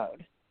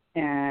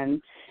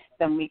 And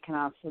then we can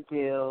also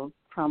do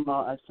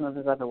promo of some of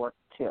his other work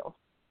too.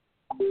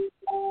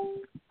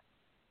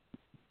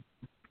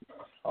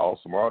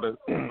 Awesome. All that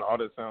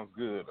sounds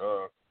good.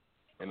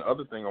 And the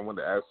other thing I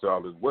wanted to ask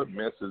y'all is, what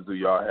message do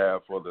y'all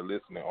have for the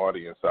listening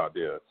audience out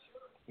there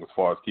as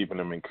far as keeping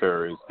them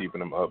encouraged, keeping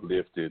them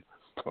uplifted?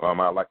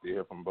 I'd like to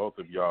hear from both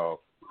of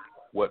y'all.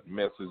 What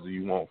message do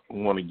you want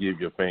to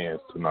give your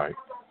fans tonight?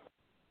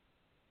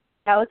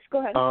 Alyx, go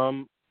ahead.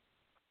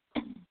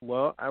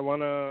 Well, I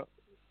want to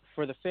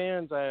for the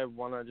fans, I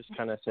want to just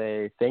kind of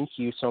say thank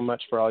you so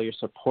much for all your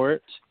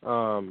support.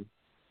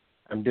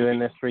 I'm doing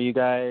this for you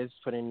guys,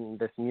 putting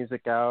this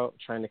music out,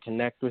 trying to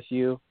connect with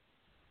you.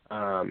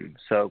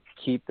 So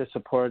keep the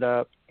support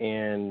up,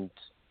 and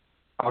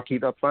I'll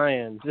keep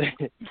applying,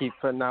 keep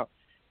putting out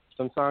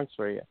some songs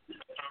for you.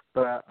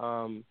 But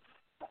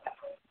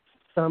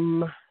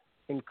some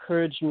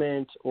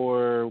encouragement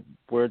or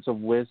words of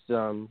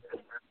wisdom,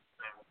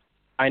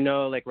 I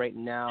know like right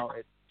now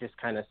it just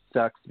kind of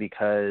sucks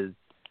because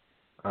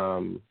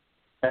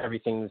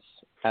everything's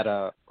at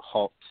a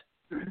halt.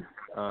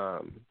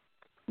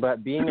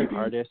 But being an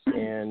artist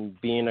and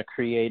being a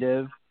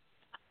creative,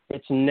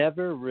 it's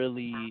never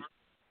really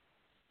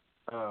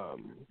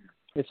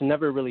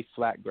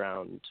flat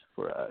ground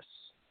for us.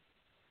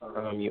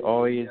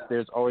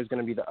 There's always going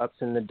to be the ups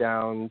and the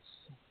downs,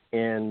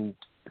 and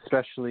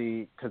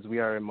especially because we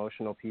are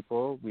emotional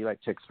people, we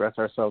like to express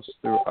ourselves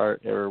through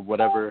art or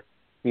whatever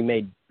we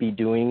may be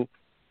doing.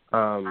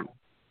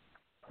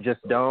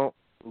 Just don't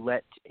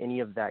let any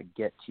of that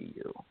get to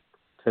you.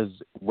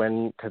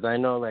 Because I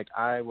know, like,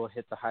 I will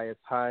hit the highest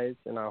highs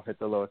and I'll hit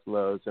the lowest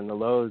lows, and the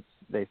lows,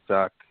 they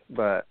suck.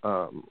 But,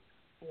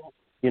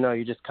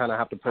 you just kind of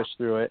have to push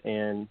through it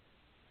and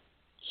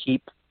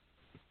keep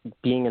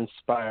being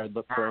inspired.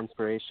 Look for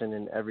inspiration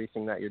in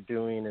everything that you're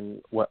doing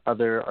and what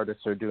other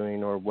artists are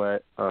doing, or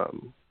what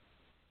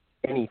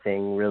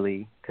anything,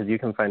 really, because you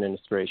can find an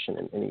inspiration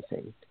in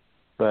anything.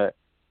 But,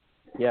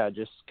 yeah,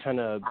 just kind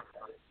of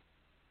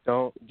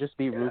just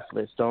be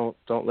ruthless. Don't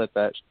let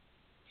that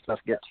stuff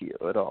get to you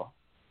at all.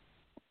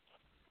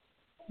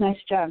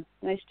 Nice job.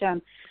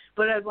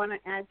 What I want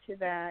to add to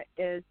that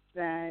is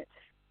that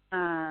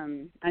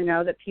I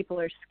know that people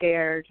are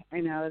scared. I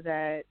know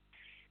that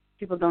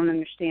people don't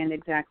understand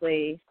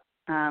exactly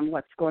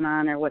what's going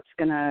on or what's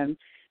going to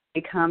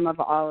become of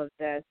all of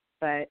this,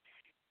 but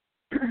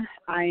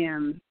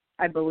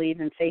I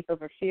believe in faith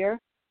over fear,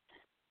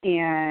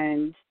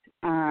 and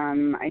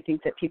I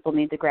think that people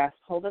need to grasp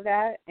hold of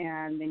that,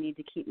 and they need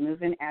to keep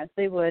moving as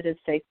they would, as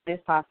safely as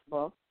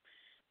possible.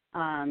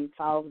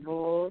 Follow the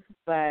rules,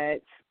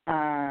 but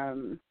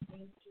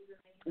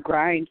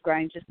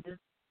grind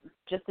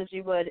just as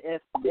you would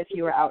if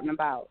you were out and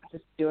about.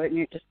 Just do it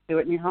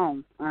in your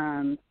home.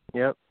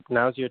 Yep.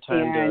 Now's your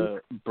time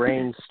to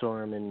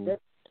brainstorm and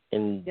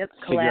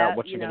figure out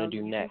what you're going to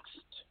do next.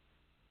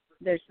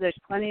 There's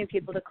plenty of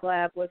people to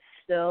collab with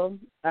still.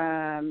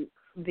 I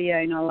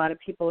know a lot of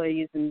people are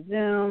using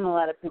Zoom. A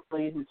lot of people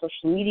are using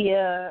social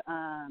media.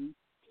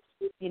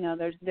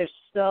 There's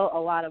still a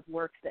lot of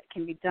work that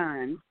can be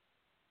done.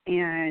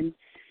 And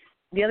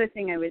the other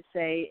thing I would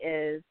say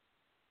is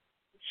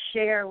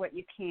share what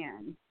you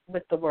can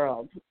with the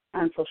world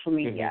on social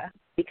media,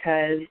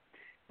 because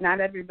not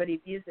everybody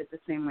views it the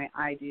same way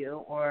I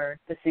do, or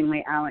the same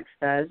way Alyx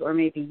does, or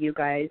maybe you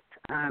guys.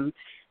 And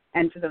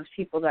for those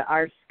people that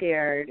are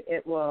scared,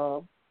 it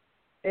will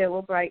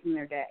brighten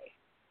their day.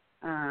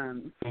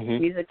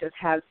 Music just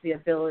has the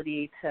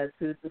ability to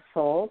soothe the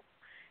soul.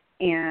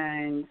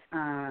 And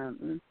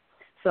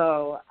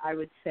so I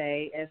would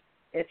say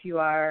if you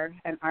are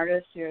an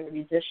artist, you're a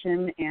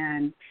musician,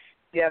 and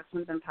you have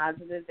something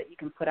positive that you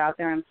can put out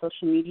there on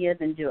social media,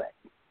 then do it.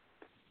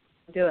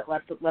 Do it.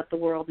 Let the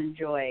world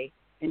enjoy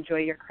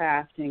your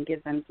craft and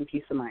give them some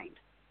peace of mind.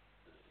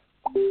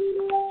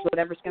 So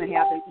whatever's going to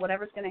happen is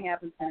going to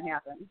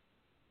happen.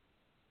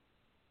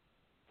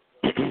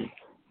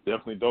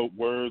 Definitely dope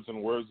words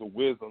and words of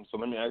wisdom. So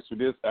let me ask you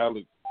this,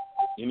 Alyx.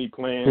 Any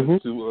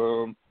plans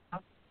to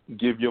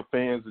give your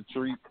fans a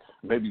treat?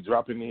 Maybe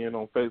dropping in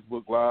on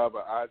Facebook Live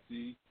or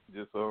IG,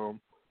 just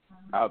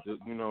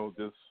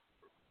just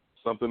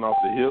something off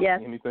the hip.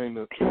 Yes. Anything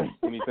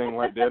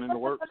like that in the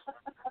works?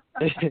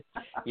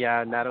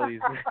 Yeah,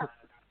 Natalie's.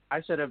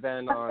 I should have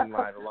been on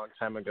live a long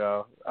time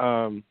ago.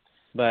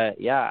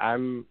 But yeah,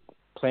 I'm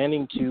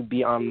planning to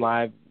be on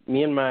live.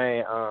 Me and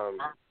my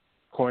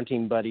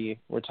quarantine buddy,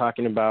 we're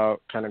talking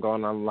about kind of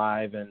going on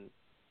live, and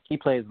he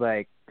plays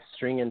like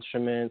string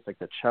instruments like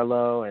the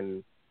cello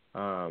and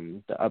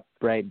the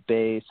upright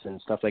bass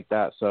and stuff like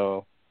that.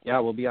 So yeah,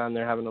 we'll be on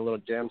there having a little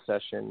jam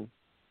session,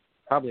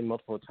 probably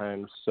multiple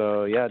times.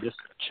 So yeah, just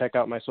check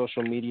out my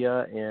social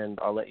media, and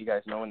I'll let you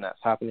guys know when that's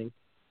happening.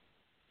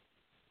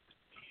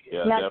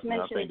 Yeah, not to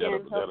mention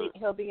again,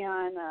 he'll be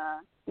on.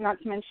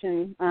 Not to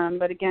mention,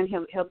 but again,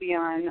 he'll be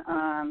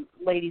on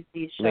Ladies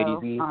B's show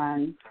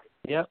on.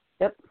 Yep.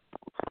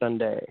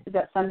 Sunday. Is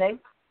that Sunday?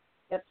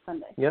 Yep,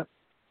 Sunday. Yep.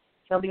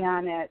 He'll be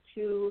on at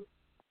 2.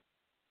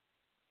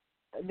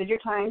 Did your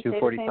time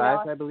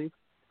 2:45, I believe.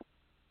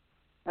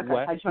 Okay.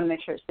 What? I just want to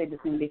make sure it stayed the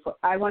same before.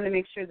 I want to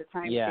make sure the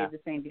time stayed the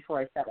same before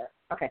I said it.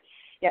 Okay.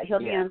 Yeah, he'll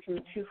be on from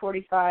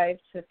 2:45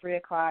 to 3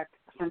 o'clock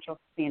Central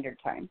Standard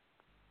Time.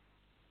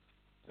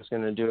 Just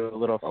going to do a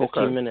little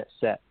 15-minute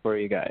set for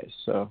you guys.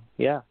 So,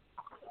 yeah,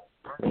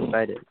 I'm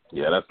excited.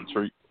 Yeah, that's a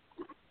treat.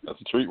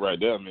 That's a treat right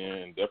there,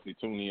 man. Definitely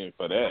tune in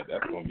for that.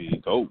 That's going to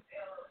be dope.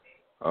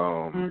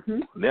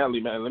 Natalie,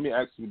 man, let me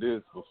ask you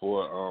this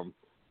before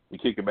we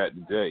kick it back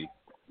to Jay.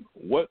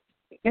 What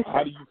Yes,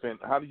 how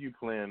do you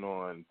plan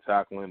on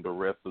tackling the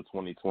rest of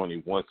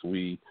 2020 once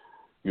we,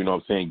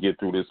 get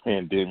through this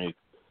pandemic?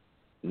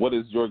 What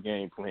is your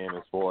game plan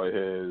as far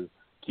as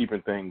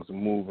keeping things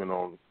moving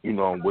on,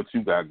 what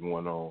you got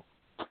going on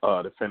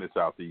to finish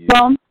out the year?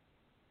 Well,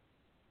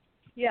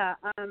 yeah,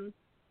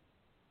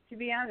 to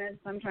be honest,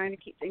 I'm trying to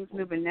keep things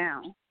moving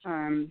now.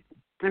 I'm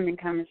in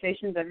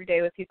conversations every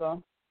day with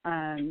people,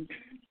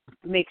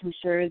 making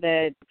sure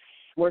that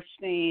we're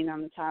staying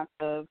on the top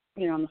of,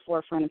 on the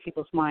forefront of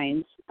people's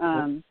minds.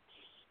 And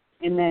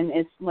then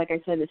it's like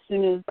I said, as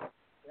soon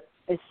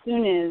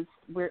as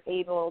we're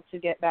able to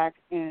get back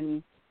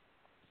in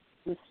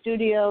the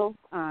studio,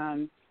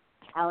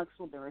 Alyx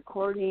will be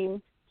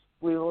recording.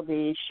 We will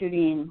be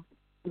shooting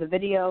the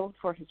video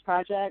for his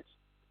project.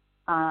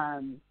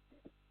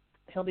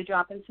 He'll be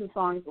dropping some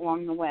songs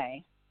along the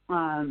way,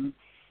 and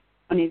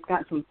he's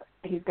got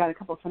a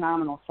couple of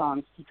phenomenal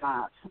songs to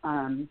drop.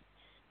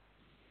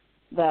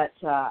 That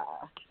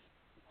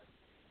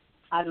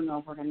I don't know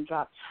if we're going to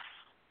drop.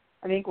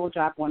 I think we'll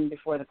drop one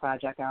before the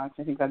project, Alyx.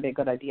 I think that'd be a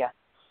good idea.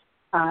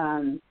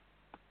 And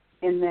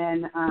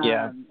then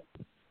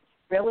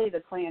really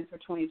the plan for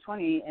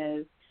 2020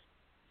 is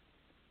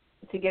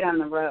to get on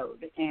the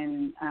road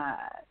and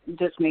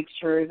just make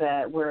sure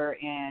that we're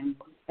in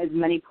as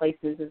many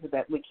places as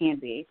that we can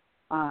be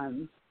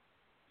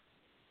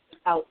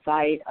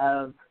outside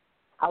of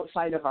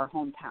our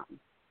hometown.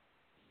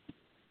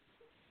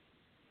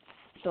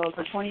 So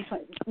for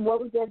 2020,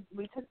 what we did,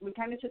 we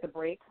kind of took a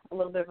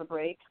little bit of a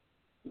break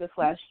this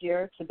last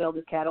year to build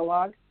a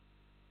catalog.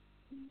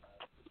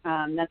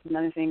 That's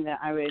another thing that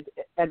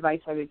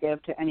advice I would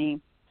give to any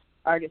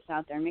artists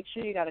out there. Make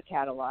sure you got a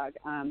catalog.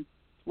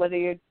 Whether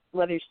you're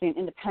staying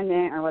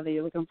independent or whether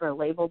you're looking for a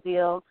label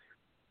deal,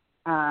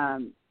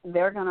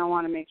 they're going to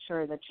want to make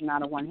sure that you're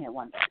not a one-hit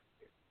wonder.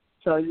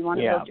 So you want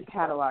to build your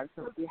catalog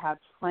so that you have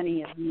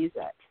plenty of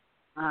music.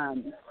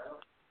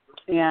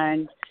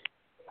 And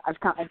I've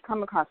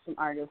come across some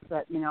artists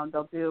that,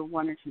 they'll do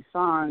one or two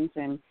songs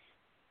and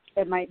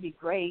it might be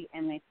great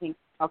and they think,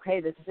 okay,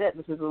 this is it.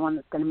 This is the one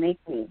that's going to make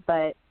me.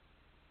 But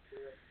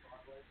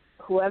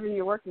whoever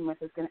you're working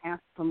with is going to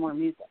ask for more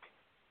music.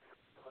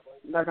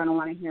 They're going to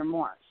want to hear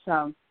more.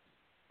 So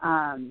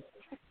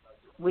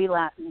we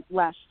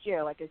last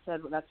year, like I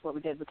said, that's what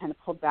we did. We kind of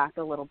pulled back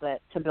a little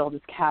bit to build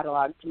his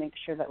catalog to make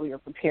sure that we were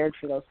prepared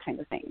for those kind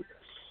of things.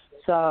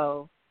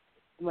 So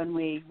when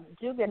we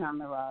do get on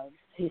the road,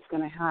 he's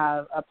going to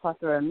have a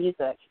plethora of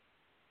music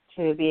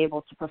to be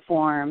able to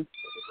perform,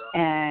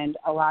 and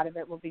a lot of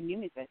it will be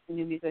new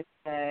music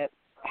that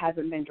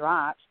hasn't been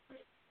dropped,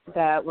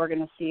 that we're going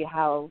to see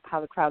how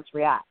the crowds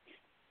react.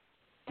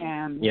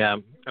 And yeah,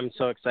 I'm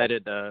so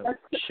excited to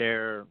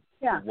share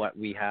what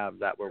we have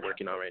that we're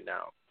working on right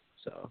now.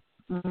 So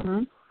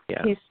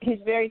yeah, he's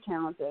very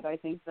talented. I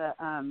think that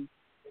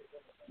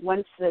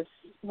once this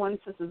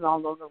is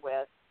all over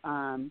with,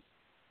 and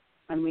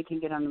we can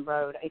get on the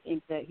road, I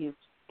think that he's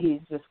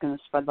just going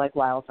to spread like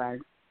wildfire.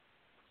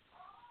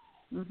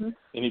 Mm-hmm.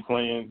 Any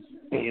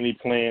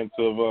plans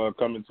of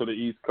coming to the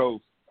East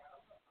Coast?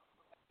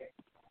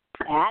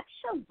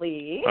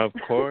 Actually, of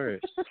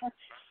course.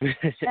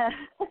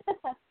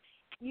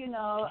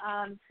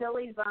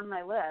 Philly's on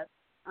my list.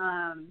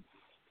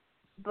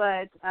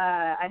 But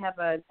I have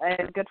a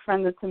good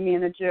friend that's a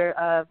manager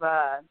of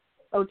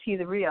OT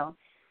The Real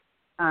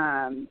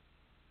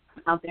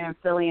out there in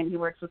Philly, and he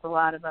works with a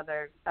lot of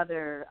other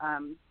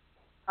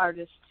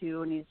artists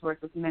too, and he's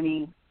worked with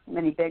many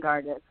big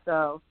artists.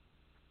 So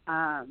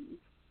I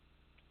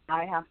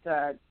have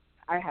to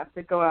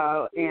go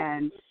out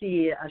and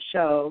see a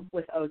show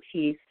with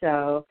OT.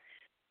 So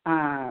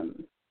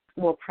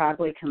we'll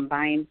probably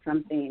combine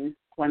something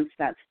once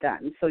that's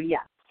done. So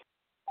yes.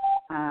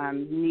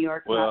 New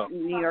York's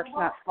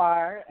not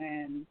far,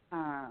 and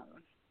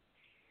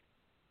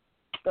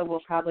so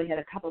we'll probably hit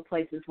a couple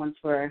places once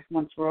we're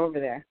over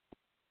there.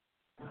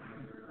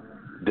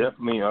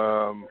 Definitely,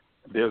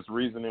 there's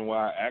reasoning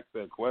why I asked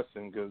that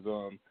question, because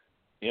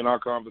in our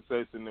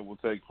conversation that will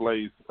take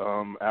place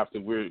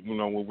after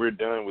when we're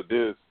done with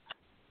this,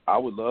 I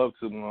would love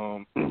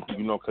to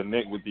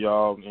connect with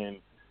y'all and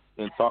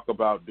talk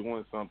about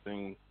doing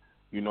something,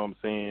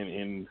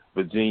 in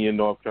Virginia,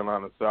 North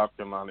Carolina, South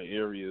Carolina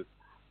areas.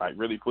 Like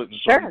really putting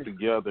something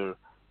together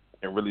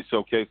and really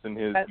showcasing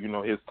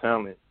his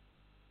talent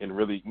and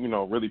really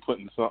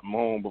putting something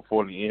on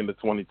before the end of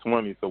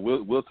 2020. So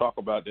we'll talk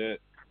about that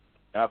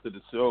after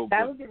the show.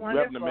 That would be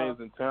wonderful. You have an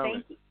amazing talent.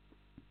 Thank you.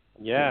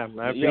 Yeah,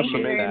 I appreciate Thank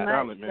you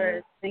very much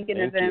for thinking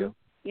of him. You.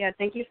 Yeah,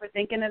 thank you for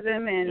thinking of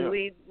him, and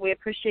we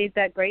appreciate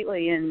that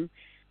greatly. And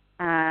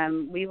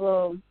we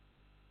will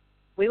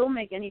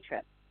make any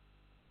trip.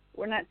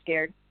 We're not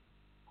scared,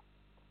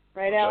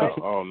 right, Alyx?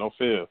 Oh, no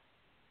fear.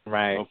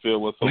 Right. No fear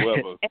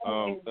whatsoever.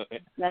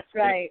 That's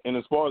right. And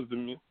as far as the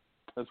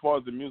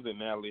music,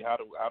 Natalie, how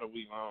do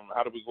we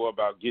go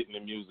about getting the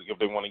music if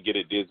they want to get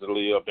it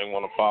digitally, or if they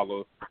want to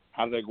follow?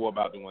 How do they go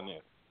about doing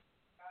that?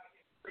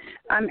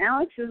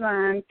 Alyx is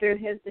on through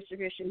his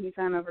distribution. He's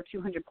on over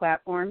 200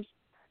 platforms.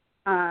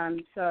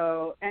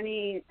 So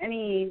any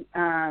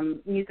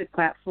music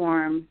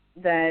platform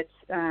that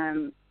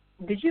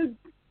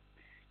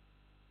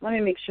let me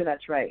make sure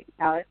that's right,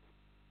 Alex.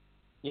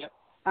 Yep.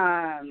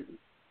 Are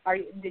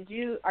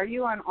you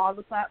on all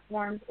the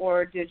platforms,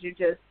 or did you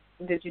do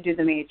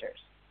the majors?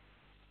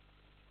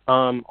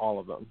 All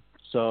of them.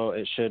 So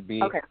it should be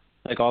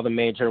like all the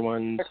major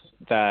ones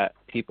that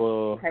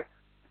people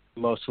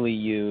mostly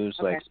use,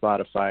 like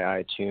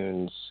Spotify,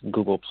 iTunes,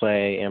 Google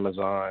Play,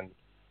 Amazon,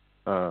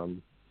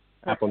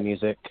 Apple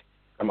Music.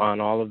 I'm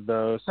on all of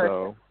those.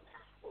 So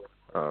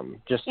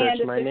just search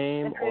my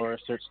name or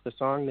search the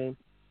song name.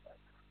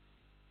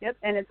 Yep,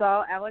 and it's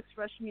all Alyx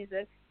Rush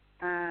Music.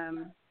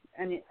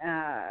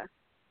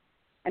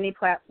 Any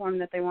platform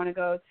that they want to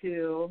go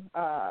to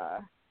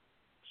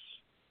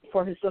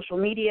for his social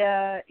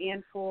media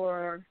and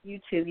for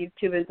YouTube.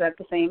 YouTube is that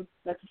the same?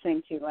 That's the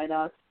same too, right,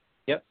 Alex?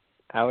 Yep,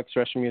 Alyx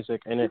Rush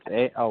Music, and it's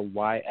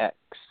ALYX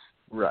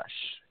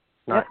Rush,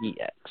 not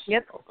EX.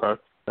 Yep.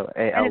 Okay. So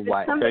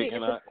ALYX.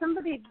 If it's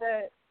somebody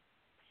that,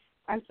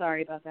 I'm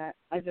sorry about that.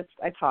 I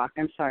talk.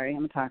 I'm sorry.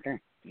 I'm a talker.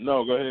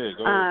 No, go ahead.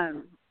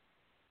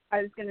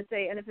 I was going to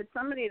say, and if it's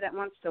somebody that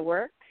wants to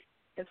work,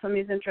 if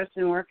somebody's interested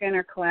in working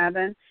or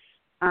collabing,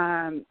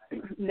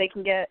 they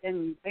can get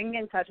in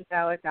touch with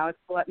Alex. Alex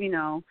will let me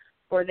know,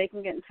 or they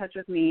can get in touch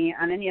with me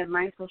on any of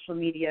my social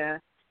media.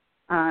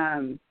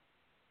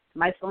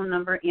 My phone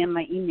number and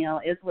my email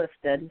is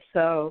listed.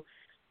 So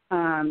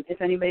if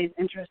anybody's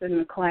interested in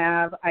a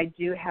collab, I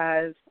do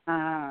have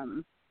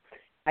some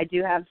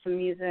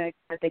music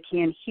that they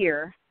can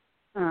hear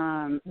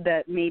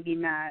that maybe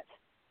not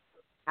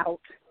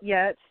out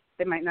yet.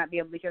 They might not be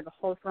able to hear the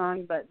whole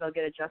song, but they'll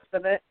get a gist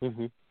of it.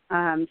 Mm-hmm.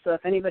 So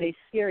if anybody's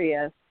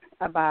serious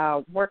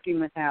about working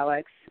with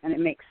Alex and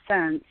it makes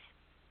sense,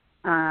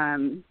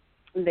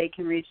 they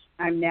can reach.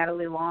 I'm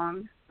Natalie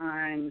Long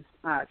on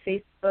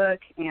Facebook,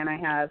 and I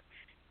have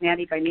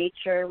Natty by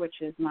Nature, which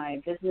is my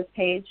business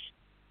page.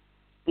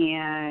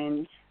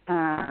 And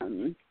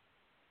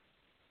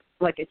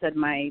like I said,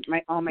 my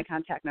all my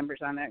contact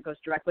numbers on there. It goes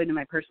directly to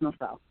my personal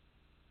cell.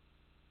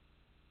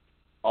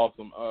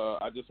 Awesome.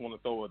 I just want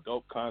to throw a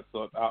dope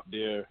concept out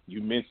there.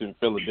 You mentioned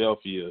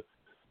Philadelphia,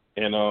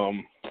 and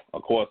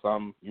of course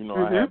I'm,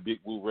 I have Big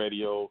Woo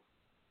Radio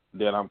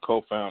that I'm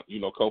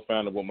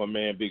co-founder with my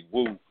man Big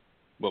Woo.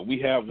 But we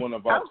have one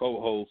of our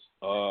co-hosts,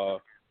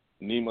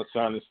 Nima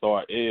Shining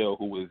Star L,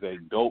 who is a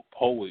dope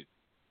poet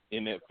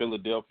in that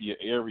Philadelphia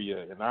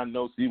area, and I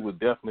know she would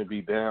definitely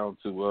be down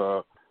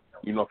to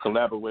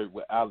collaborate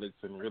with Alex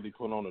and really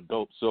put on a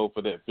dope show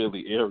for that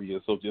Philly area.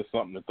 So just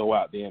something to throw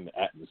out there in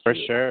the atmosphere. For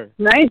sure.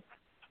 Nice.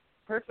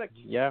 Perfect.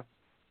 Yeah.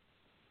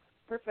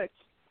 Perfect.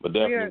 But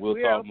definitely we'll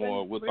talk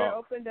more. We're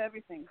open to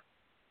everything.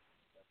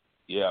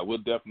 Yeah, we'll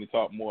definitely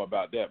talk more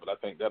about that, but I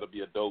think that'll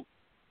be a dope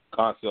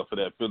concept for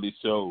that Philly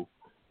show.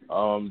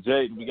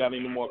 Jay, we got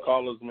any more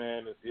callers,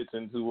 man, that's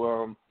itching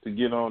to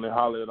get on and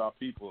holler at our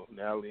people,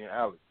 Natalie and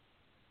Alex?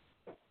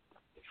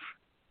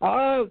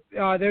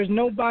 There's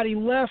nobody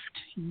left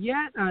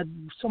yet.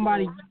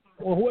 Somebody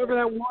or whoever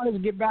that was,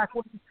 get back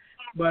with me.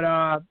 But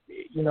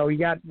you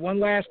got one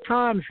last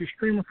time. If you're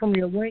streaming from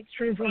your link,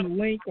 stream from the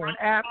link or an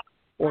app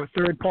or a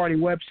third-party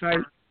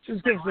website,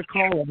 just give us a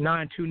call at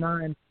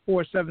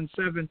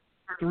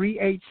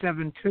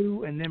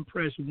 929-477-3872 and then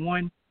press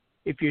 1.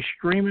 If you're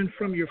streaming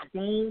from your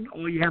phone,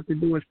 all you have to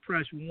do is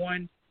press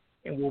 1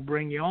 and we'll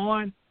bring you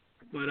on.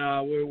 But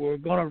we're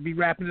going to be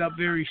wrapping it up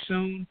very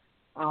soon.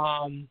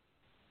 I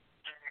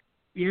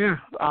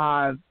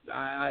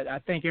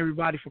thank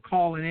everybody for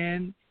calling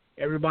in,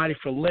 everybody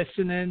for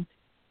listening.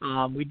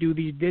 We do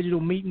these digital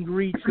meet and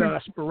greets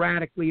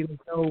sporadically. There's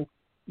no,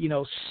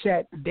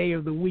 set day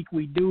of the week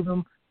we do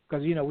them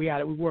because, we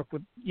work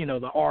with,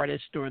 the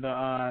artist or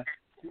the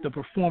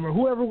performer,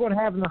 whoever we're going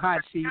to have in the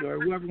hot seat or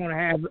whoever we're going to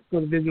have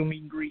for the digital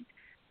meet and greet.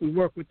 We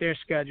work with their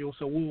schedule,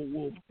 so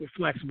we're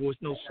flexible.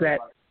 It's no set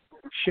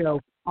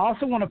show. I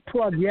also want to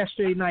plug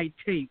Yesterday Night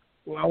Tape.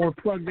 Well, I want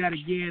to plug that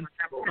again.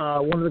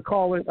 One of the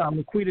callers,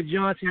 Laquita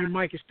Johnson, your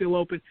mic is still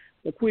open.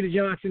 Laquita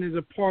Johnson is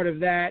a part of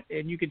that,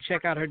 and you can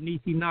check out her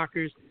Niecy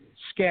Knockers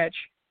sketch.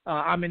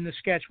 I'm in the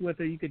sketch with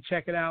her. You can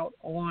check it out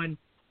on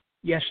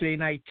Yesterday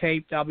Night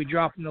Taped. I'll be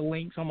dropping the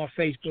links on my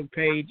Facebook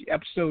page.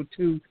 Episode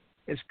 2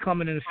 is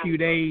coming in a few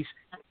days.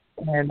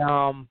 And,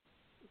 and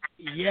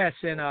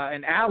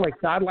Alex,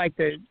 I'd like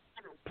to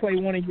play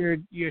one of your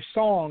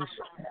songs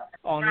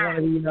on one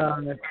of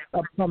the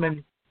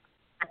upcoming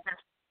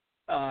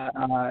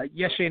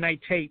Yesterday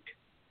Night Taped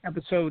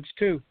episodes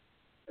too.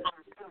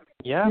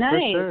 Yeah,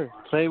 nice. For sure.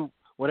 Play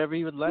whatever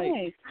you would like.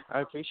 Nice.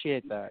 I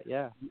appreciate that.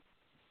 Yeah.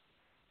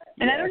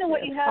 And I don't know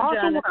what you have,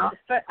 Jonathan,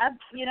 but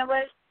you know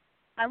what?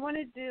 I want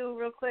to do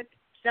real quick,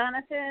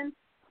 Jonathan.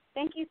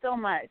 Thank you so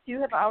much.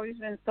 You have always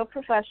been so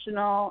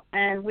professional,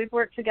 and we've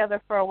worked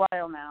together for a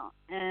while now.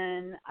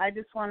 And I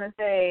just want to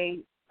say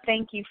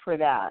thank you for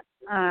that.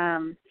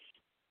 I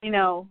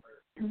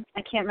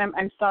can't remember.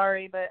 I'm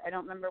sorry, but I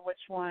don't remember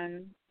which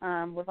one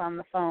was on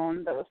the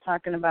phone that was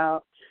talking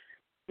about,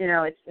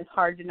 it's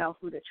hard to know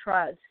who to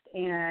trust.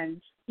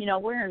 And,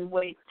 we're in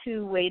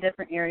two way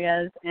different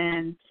areas,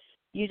 and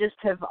you just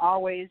have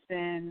always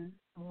been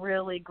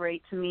really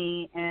great to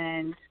me.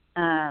 And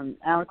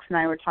Alyx and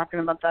I were talking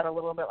about that a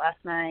little bit last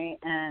night,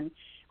 and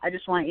I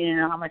just want you to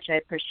know how much I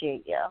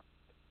appreciate you.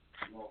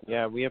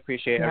 Yeah, we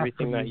appreciate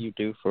everything that you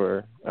do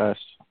for us.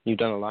 You've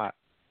done a lot.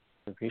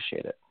 I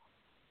appreciate it.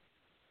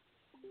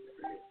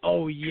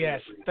 Oh,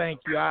 yes. Thank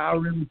you. I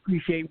really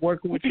appreciate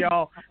working with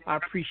y'all. I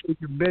appreciate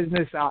your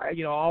business. I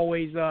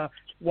always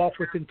walk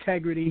with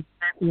integrity,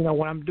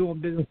 when I'm doing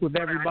business with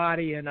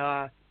everybody. And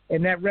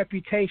that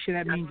reputation,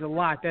 that means a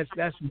lot.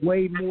 That's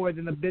way more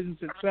than the business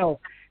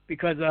itself.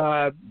 Because,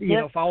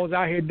 if I was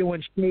out here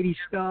doing shady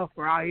stuff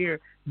or out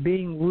here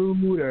being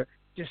rude or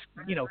just,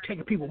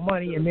 taking people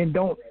money and then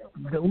don't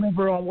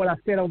deliver on what I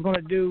said I was going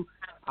to do,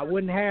 I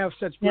wouldn't have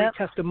such great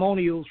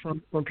testimonials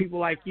from people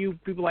like you,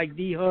 people like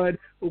D. Hud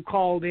who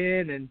called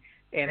in,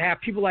 and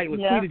have people like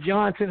Laquita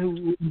Johnson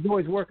who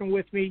enjoys working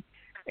with me,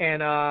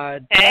 and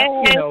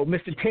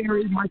Mr.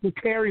 Terry, Michael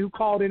Terry, who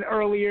called in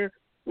earlier,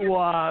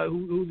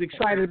 who's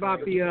excited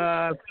about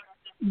the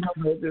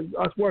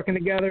us working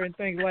together and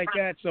things like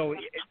that. So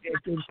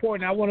it's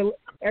important. I want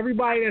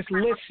everybody that's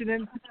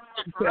listening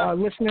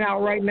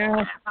out right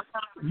now,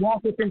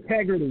 walk with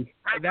integrity.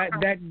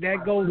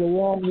 That goes a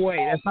long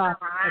way. That's how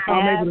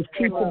I'm able to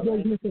keep the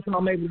business. That's how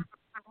I'm able to.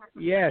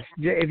 Yes,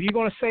 if you're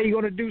going to say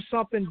you're going to do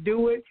something,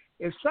 do it.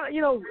 If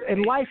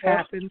and life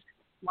happens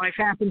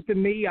to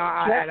me.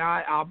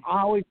 I'm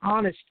always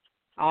honest.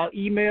 I'll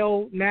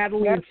email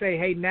Natalie and say,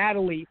 "Hey,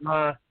 Natalie,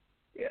 I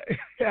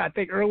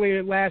think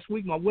earlier last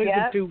week my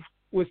wisdom tooth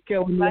was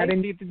killing me. I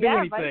didn't need to do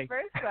anything." Vice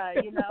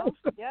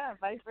versa,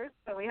 vice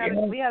versa. We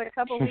had a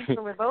couple of weeks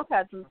where we both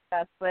had some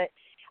stuff, but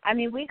I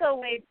mean, we go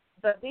way.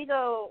 But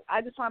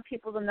I just want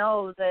people to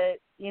know that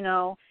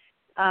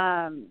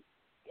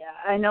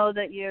I know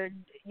that you're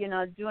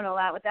doing a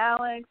lot with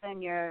Alyx,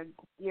 and your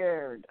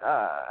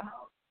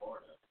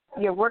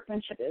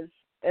workmanship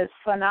is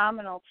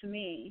phenomenal to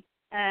me.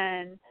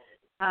 And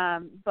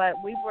but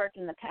we've worked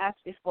in the past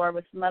before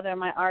with some other of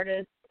my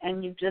artists,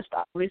 and you've just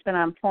always been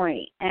on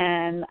point.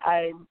 And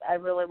I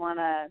really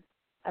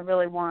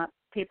want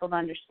people to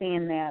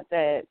understand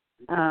that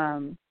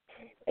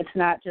it's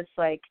not just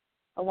like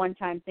a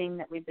one-time thing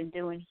that we've been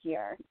doing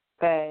here,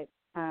 but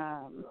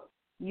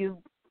you've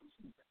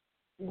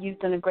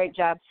done a great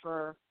job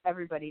for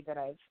everybody that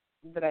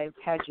I've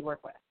had you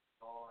work with.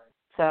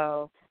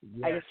 So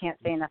I just can't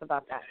say enough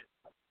about that.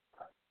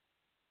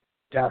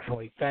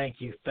 Definitely. Thank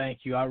you.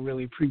 I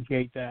really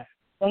appreciate that.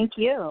 Thank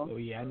you. Oh,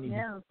 yeah.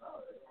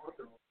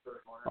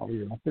 Oh,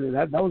 yeah.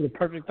 That was a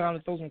perfect time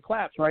to throw some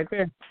claps right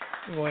there.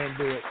 Go ahead and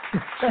do it.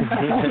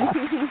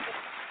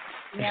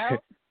 Yeah.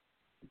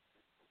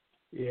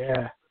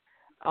 Yeah.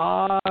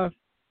 All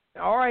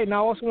right.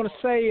 Now, I also want to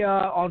say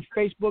on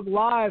Facebook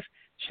Live,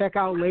 check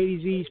out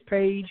Lady Z's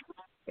page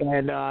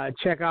and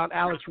check out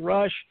Alyx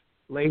Rush.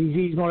 Lady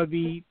Z's going to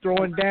be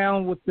throwing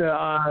down with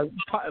the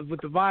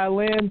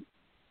violin,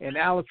 and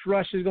Alyx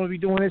Rush is going to be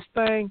doing his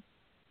thing.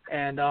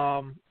 And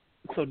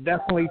so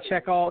definitely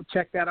check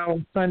that out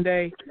on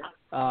Sunday.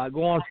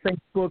 Go on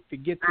Facebook to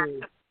get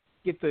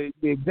the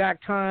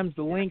exact times,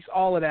 the links,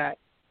 all of that.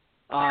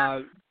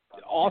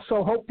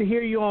 Also hope to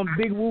hear you on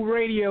Big Woo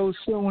Radio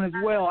soon as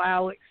well,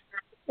 Alyx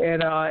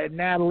and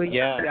Natalie.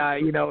 Yeah.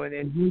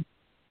 And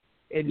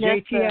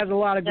JT has a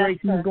lot of great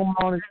things going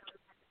on.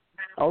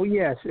 Oh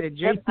yes, and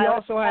JT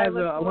also has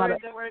a lot of.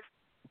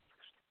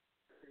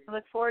 I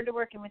look forward to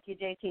working with you,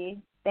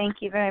 JT.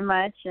 Thank you very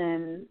much,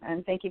 and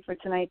thank you for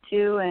tonight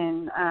too.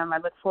 And I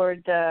look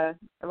forward to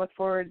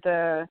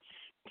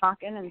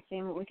talking and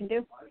seeing what we can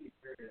do.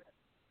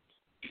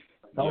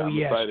 Oh I'm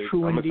yes, excited.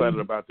 true I'm indeed. excited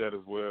about that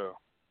as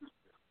well.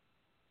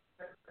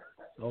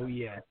 Oh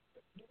yeah,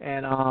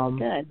 and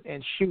Good.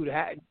 And shoot,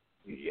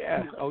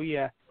 oh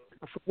yeah.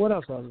 What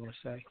else I was going to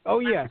say? Oh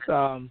yes,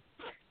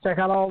 check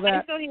out all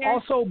that.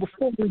 Also,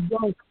 before we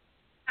go,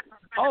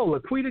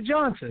 Laquita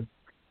Johnson.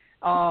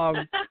 Oh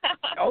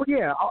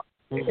yeah. Oh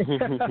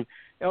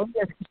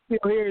yeah, she's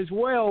still here as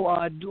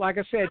well. Like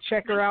I said,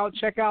 check her out.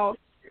 Check out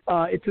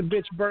It's a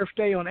Bitch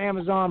Birthday on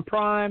Amazon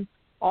Prime.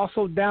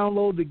 Also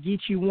download the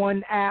Geechee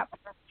One app.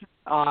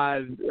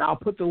 I'll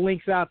put the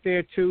links out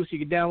there too, so you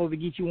can download the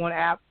Geechee One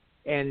app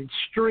and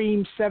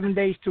stream 7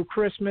 Days to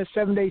Christmas.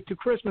 7 Days to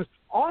Christmas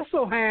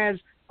also has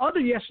other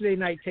Yesterday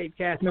Night Tape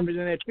cast members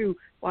in there too,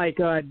 like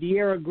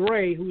De'Ara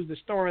Gray, who's the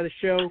star of the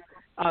show.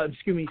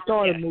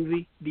 Star of the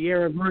movie,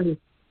 De'Ara Gray,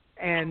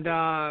 and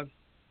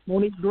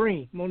Monique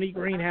Green. Monique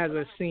Green has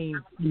a scene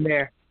in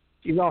there.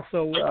 She's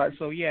also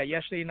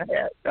Yesterday Night.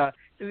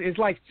 It's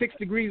like 6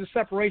 degrees of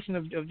separation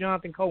of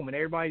Jonathan Coleman.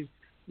 Everybody's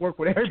work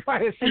with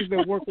everybody that seems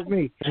to work with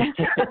me. And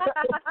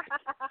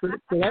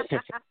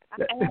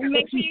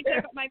make sure you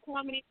check out my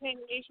comedy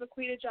page,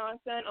 Laquita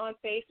Johnson, on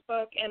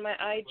Facebook, and my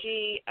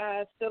IG,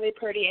 Silly,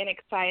 Pretty, and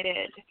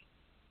Excited.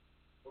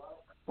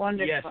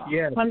 Wonderful.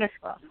 Yes.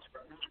 Wonderful.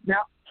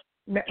 Now,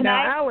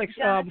 Alyx,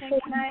 before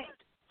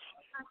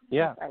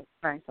yeah.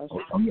 Sorry.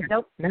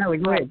 Nope. Natalie,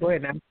 go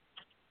ahead now.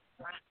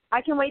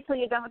 I can wait till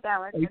you're done with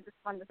Alyx. I just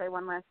wanted to say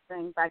one last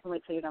thing, but I can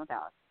wait till you're done with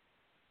Alyx.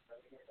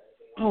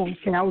 Oh,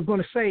 okay. I was going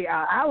to say,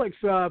 Alyx,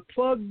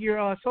 plug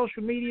your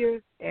social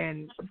media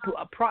and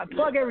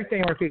plug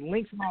everything, or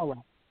links and all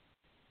that.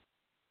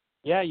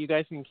 Yeah, you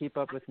guys can keep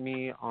up with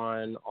me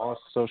on all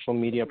social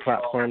media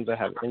platforms. I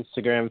have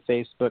Instagram,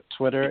 Facebook,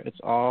 Twitter. It's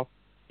all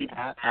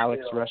at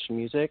Alyx Rush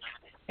Music,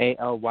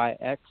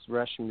 ALYX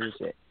Rush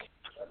Music.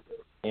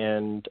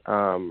 And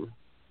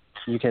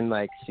you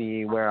can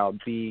see where I'll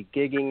be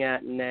gigging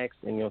at next,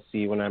 and you'll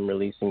see when I'm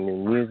releasing new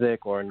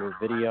music or a new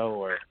video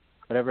or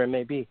whatever it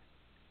may be.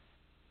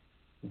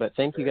 But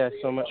thank you guys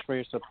so much for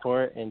your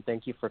support, and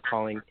thank you for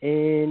calling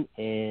in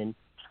and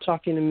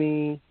talking to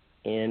me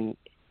and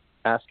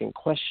asking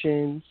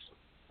questions.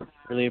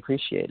 Really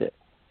appreciate it.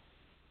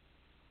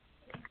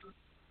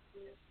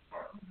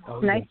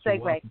 Nice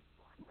segue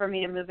for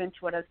me to move into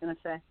what I was going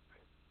to say.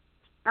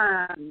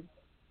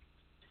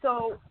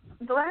 So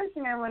the last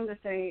thing I wanted to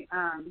say,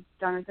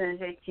 Jonathan and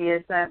JT,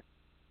 is that,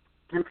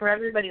 and for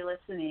everybody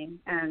listening,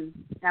 and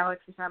Alyx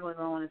is probably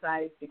rolling his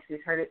eyes because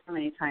he's heard it so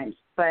many times,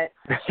 but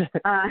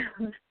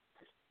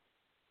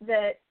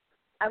that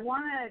I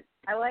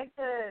like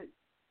to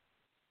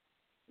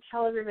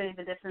tell everybody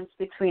the difference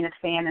between a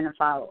fan and a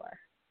follower.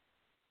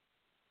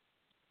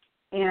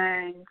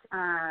 And,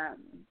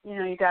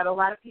 you got a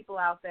lot of people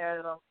out there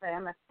that'll say,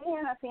 I'm a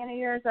fan of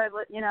yours, I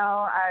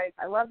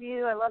love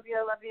you, I love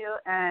you,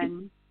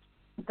 and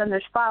then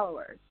there's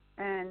followers.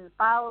 And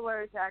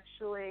followers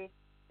actually,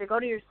 they go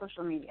to your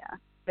social media.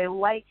 They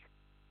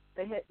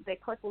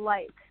click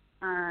like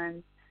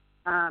on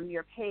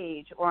your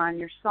page or on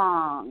your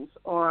songs,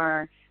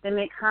 or they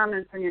make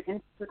comments on your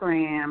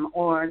Instagram,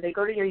 or they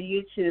go to your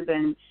YouTube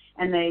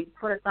and they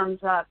put a thumbs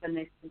up and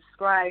they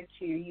subscribe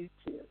to your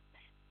YouTube.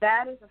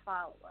 That is a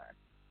follower.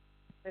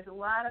 There's a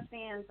lot of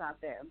fans out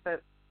there,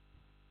 but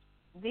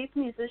these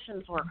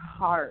musicians work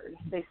hard.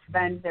 They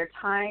spend their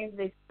time.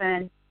 They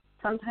spend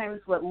sometimes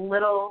what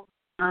little,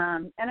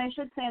 and I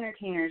should say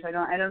entertainers. I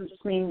don't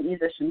just mean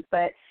musicians,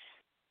 but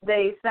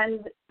they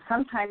spend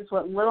sometimes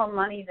what little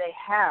money they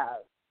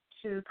have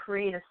to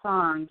create a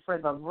song for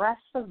the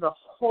rest of the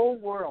whole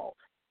world.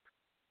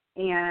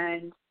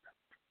 And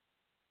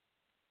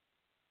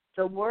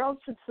the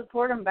world should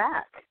support them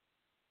back.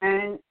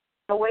 And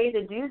the way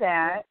to do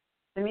that,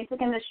 the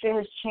music industry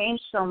has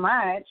changed so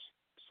much,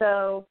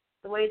 so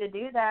the way to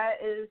do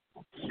that is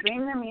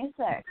stream their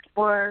music.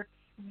 Or,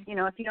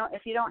 if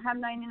you don't have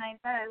 99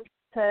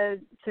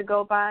 cents to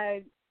go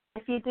buy,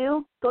 if you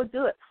do, go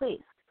do it,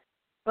 please.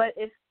 But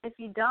if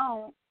you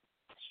don't,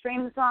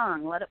 stream the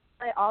song, let it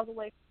play all the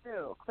way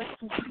through. Click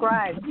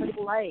subscribe, click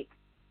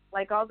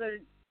like all the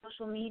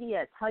social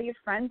media. Tell your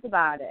friends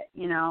about it,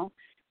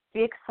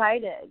 Be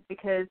excited,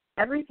 because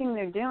everything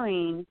they're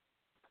doing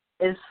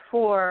is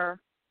for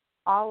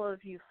all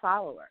of you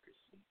followers.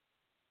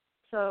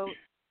 So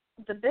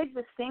the big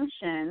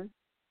distinction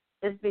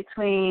is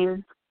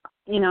between,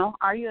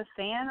 are you a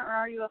fan or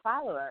are you a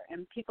follower?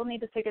 And people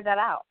need to figure that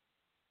out,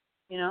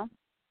 because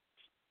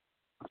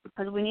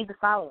we need the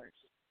followers.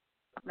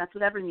 That's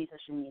what every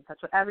musician needs.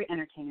 That's what every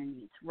entertainer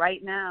needs.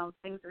 Right now,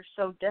 things are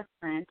so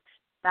different.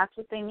 That's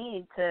what they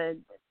need to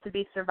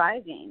be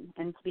surviving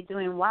and to be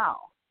doing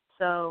well.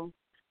 So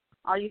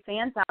all you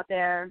fans out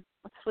there,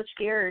 let's switch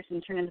gears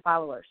and turn into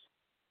followers.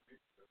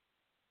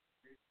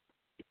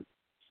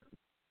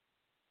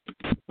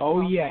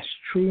 Oh, yes.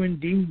 True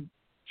indeed.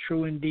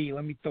 True indeed.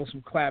 Let me throw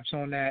some claps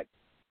on that,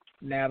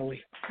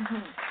 Natalie.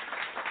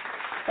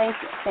 Thank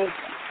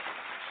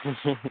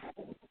you.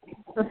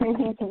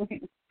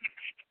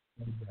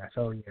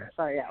 Oh, yeah.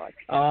 Sorry,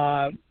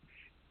 Alyx.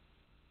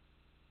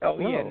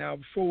 Yeah. Now,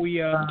 before we...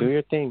 do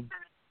your thing.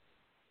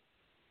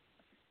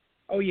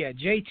 Oh, yeah.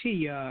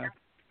 JT,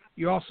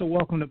 you're also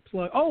welcome to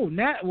plug... Oh,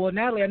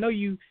 Natalie, I know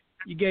you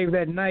gave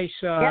that nice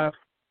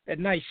that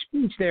nice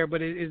speech there,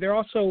 but is there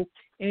also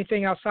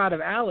anything outside of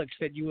Alyx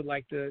that you would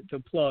like to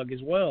plug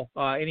as well?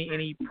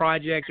 Any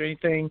projects or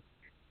anything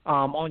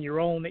on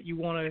your own that you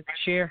want to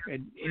share?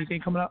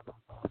 Anything coming up?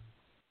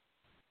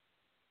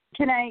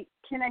 Can I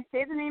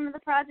say the name of the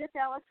project,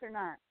 Alyx, or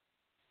not?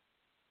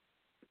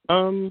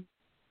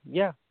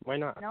 Yeah, why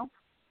not? No,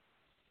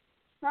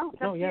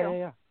 it's up to yeah, you.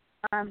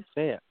 yeah.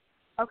 Say it.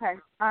 Okay.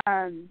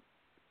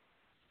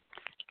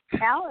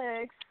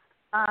 Alyx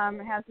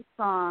has a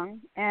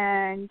song,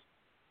 and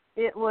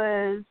it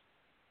was.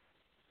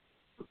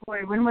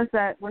 Boy, when was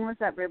that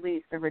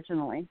released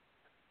originally?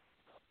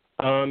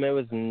 It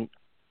was.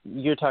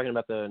 You're talking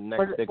about the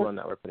next big one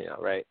that we're putting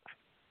out, right?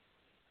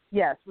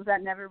 Yes. Was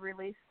that never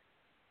released?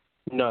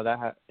 No,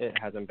 it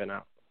hasn't been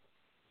out.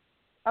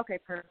 Okay,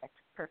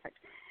 perfect.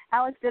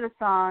 Alyx did a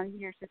song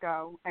years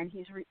ago, and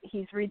he's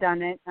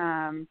redone it.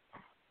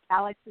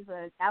 Alyx is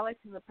a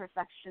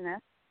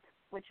perfectionist,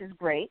 which is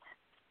great.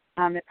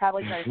 It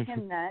probably drives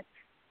him nuts.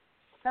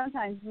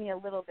 Sometimes me a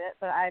little bit,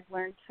 but I have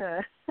learned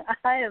to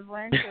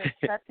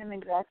accept him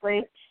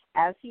exactly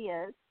as he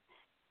is.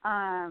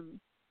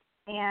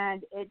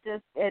 And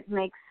it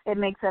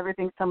makes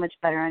everything so much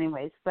better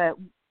anyways. But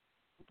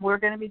we're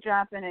going to be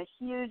dropping a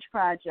huge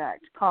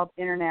project called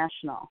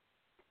International.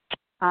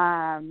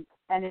 and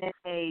it's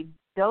a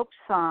dope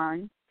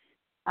song.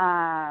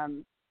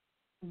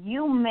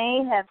 You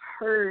may have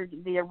heard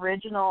the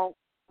original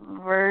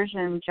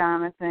version,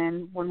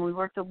 Jonathan, when we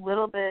worked a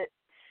little bit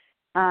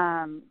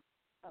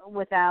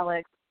with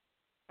Alyx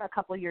a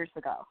couple years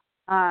ago,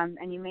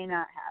 and you may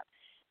not have.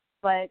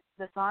 But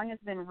the song has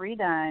been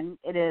redone.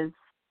 It is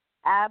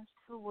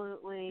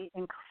absolutely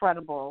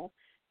incredible.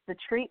 The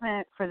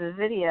treatment for the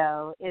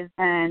video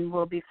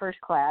will be first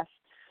class.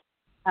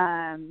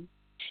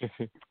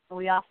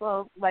 We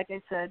also, like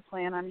I said,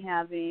 plan on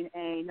having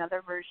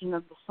another version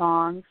of the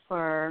song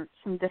for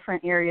some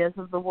different areas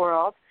of the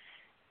world.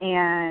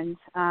 And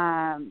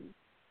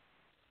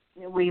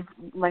we've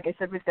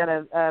got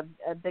a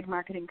big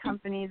marketing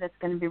company that's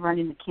going to be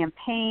running the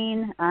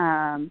campaign,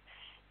 and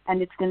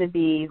it's going to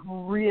be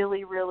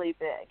really, really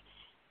big.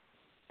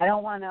 I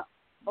don't want to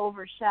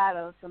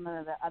overshadow some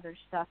of the other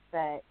stuff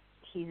that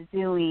he's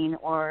doing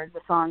or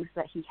the songs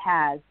that he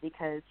has,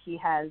 because he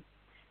has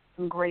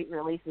some great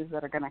releases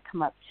that are going to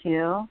come up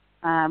too.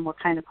 We're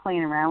kind of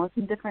playing around with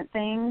some different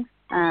things,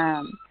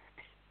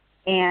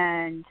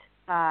 and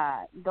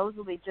those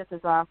will be just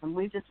as awesome.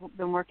 We've just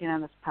been working on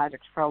this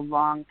project for a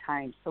long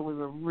time, so we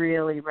were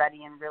really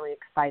ready and really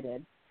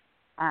excited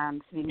to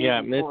be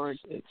moving forward.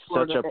 It's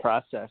such a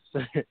process.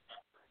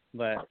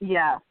 But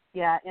yeah,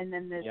 and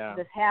then this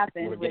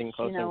happened. We're getting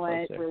closer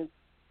and closer.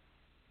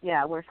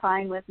 We're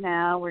fine with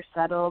now. We're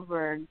settled.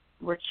 We're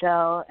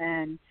chill,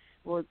 and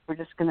we're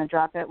just going to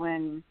drop it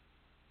when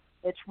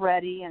it's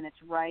ready and it's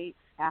right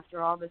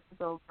after all this is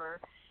over.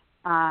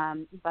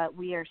 But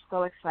we are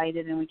so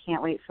excited, and we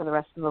can't wait for the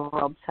rest of the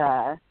world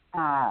to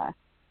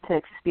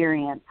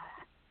experience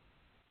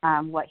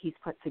what he's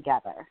put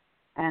together,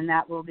 and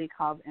that will be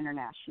called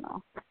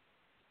International.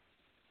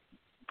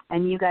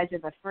 And you guys are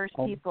the first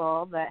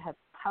people that have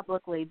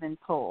publicly been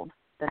told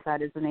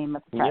that is the name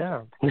of the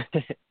project.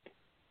 Yeah.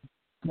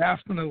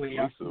 Definitely.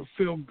 I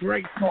feel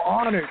great, so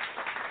honored.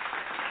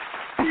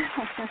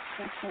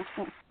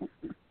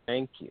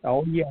 Thank you.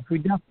 Oh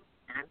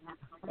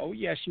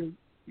yes,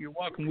 you're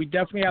welcome. We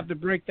definitely have to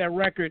break that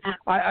record.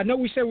 I know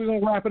we said we are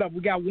gonna wrap it up. We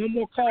got one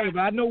more caller,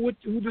 but I know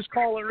who this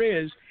caller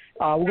is.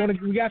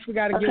 We actually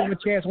got to give him a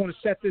chance. I want to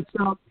set this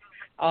up.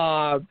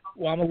 I'm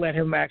gonna let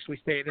him actually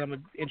stay. I'm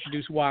gonna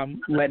introduce why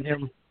I'm letting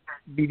him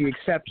be the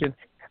exception.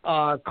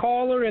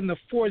 Caller in the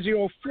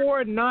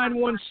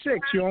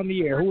 404-916. You're on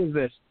the air. Who is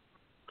this?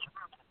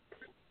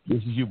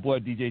 This is your boy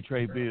DJ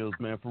Trey Bills,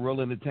 man. For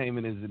Real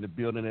Entertainment is in the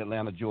building in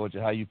Atlanta, Georgia.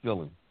 How you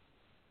feeling?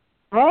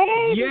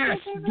 Hey. Yes.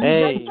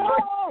 Hey.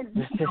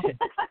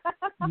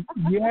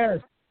 Yes.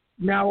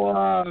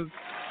 Now,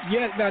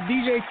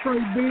 DJ Trey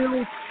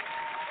Bills,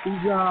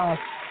 he's a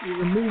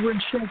mover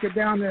and shaker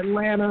down in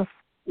Atlanta.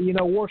 You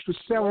know, works with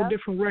several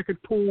different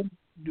record pools.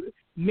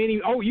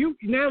 Natalie, you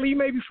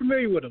may be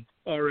familiar with him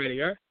already,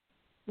 right?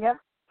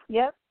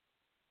 Yep.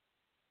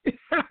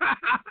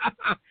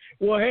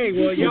 Well, I'm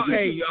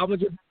gonna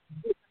just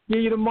give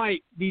you the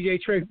mic,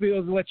 DJ Trey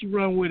Bills, and let you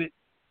run with it.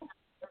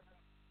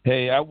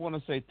 Hey, I want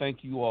to say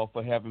thank you all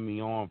for having me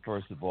on.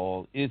 First of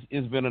all,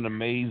 it's been an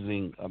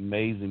amazing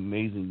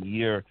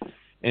year,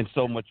 and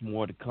so much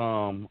more to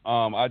come.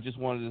 I just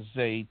wanted to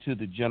say to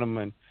the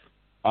gentleman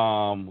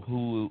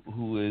who's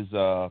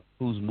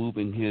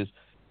moving his,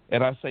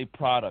 and I say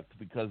product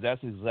because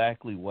that's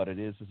exactly what it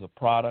is. It's a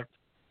product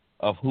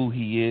of who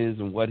he is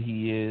and what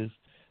he is.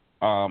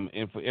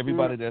 And for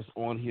everybody that's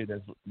on here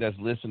that's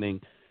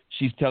listening,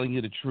 she's telling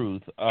you the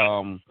truth.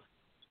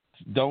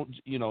 Don't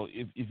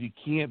if you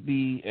can't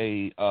be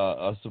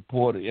a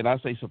supporter, and I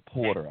say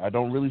supporter, I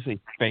don't really say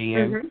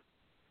fan.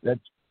 That's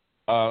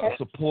a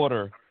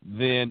supporter.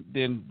 Then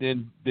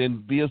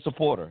be a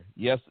supporter.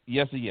 Yes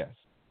or yes.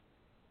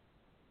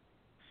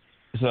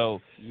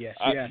 So yes.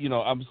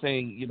 I'm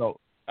saying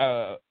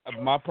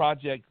my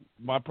project,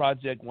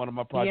 one of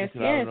my projects.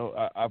 Yes. I don't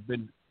know.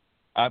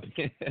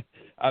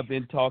 I've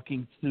been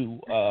talking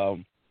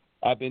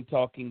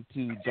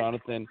to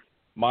Jonathan,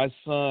 my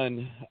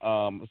son,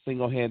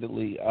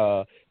 single-handedly,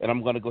 and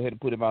I'm going to go ahead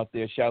and put him out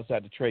there. Shouts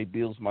out to Trey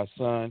Bills, my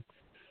son.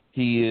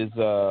 He is.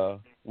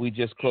 We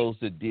just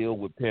closed a deal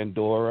with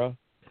Pandora,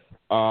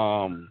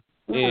 and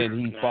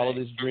he followed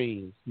his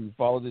dreams.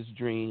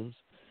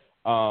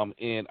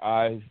 And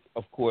I,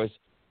 of course,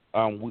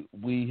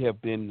 we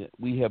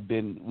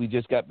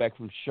just got back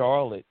from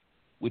Charlotte,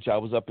 which I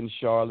was up in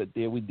Charlotte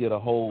there. We did a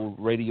whole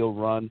radio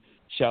run.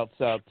 Shouts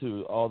out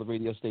to all the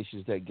radio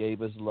stations that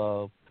gave us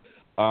love.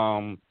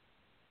 And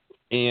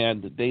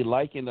they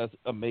likened us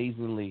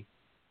amazingly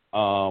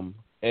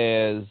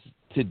as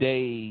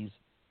today's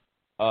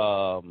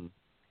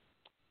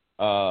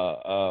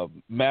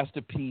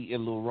Master P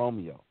and Lil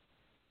Romeo.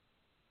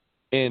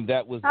 And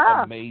that was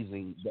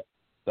amazing.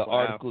 The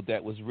article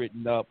that was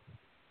written up,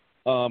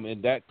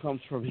 and that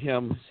comes from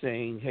him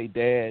saying, "Hey,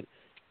 Dad,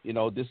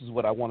 this is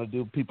what I want to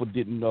do." People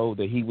didn't know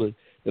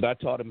that I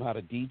taught him how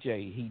to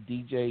DJ. He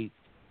DJ'd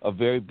a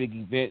very big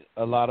event.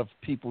 A lot of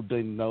people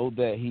didn't know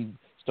that he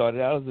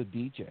started out as a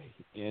DJ,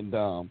 and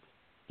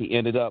he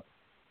ended up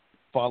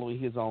following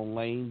his own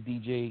lane.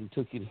 DJing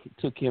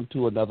took him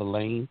to another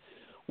lane.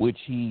 which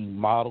he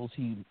models.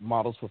 He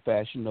models for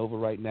Fashion Nova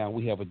right now.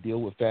 We have a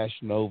deal with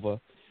Fashion Nova.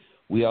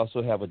 We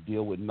also have a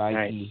deal with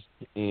Nike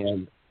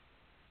and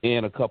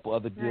a couple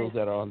other deals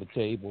that are on the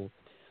table.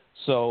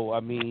 So, I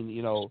mean,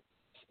 you know,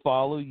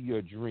 follow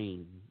your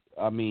dream.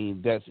 I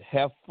mean,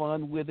 have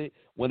fun with it.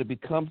 When it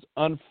becomes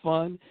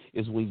unfun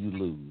is when you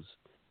lose.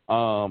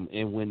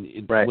 And when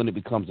it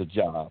becomes a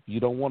job.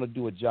 You don't want to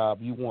do a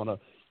job. You want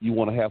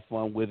to have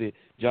fun with it.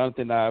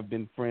 Jonathan and I have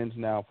been friends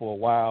now for a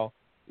while.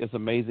 It's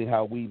amazing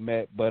how we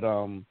met, but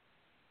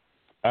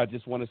I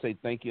just want to say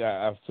thank you.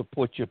 I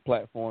support your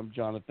platform,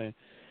 Jonathan.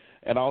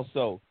 And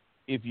also,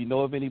 if you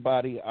know of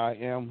anybody, I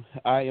am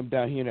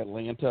down here in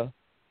Atlanta,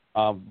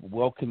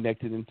 well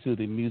connected into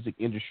the music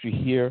industry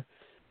here.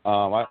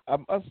 I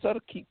sort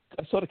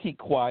of keep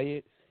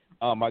quiet.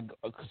 I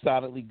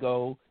silently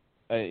go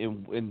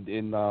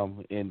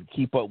and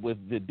keep up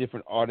with the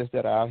different artists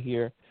that are out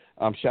here.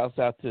 Shouts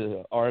out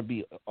to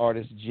R&B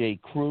artist J.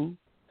 Crew,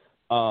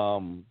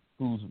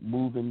 who's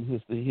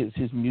moving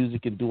his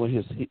music and doing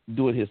his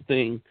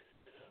thing.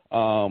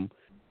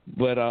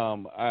 But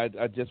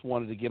I just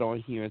wanted to get on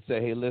here and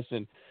say, hey,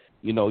 listen,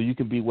 you know, you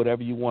can be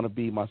whatever you want to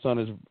be. My son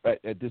is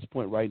at this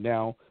point right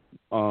now.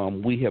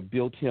 We have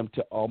built him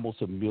to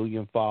almost 1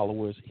 million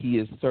followers. He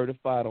is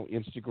certified on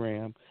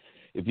Instagram.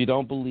 If you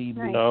don't believe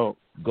me,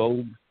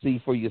 go see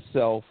for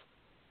yourself.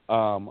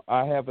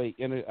 I have an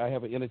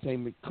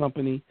entertainment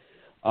company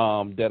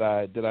that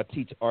I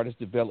teach artist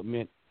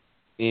development,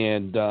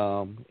 and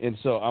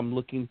so I'm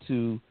looking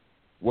to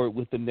work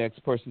with the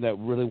next person that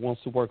really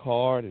wants to work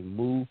hard and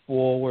move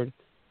forward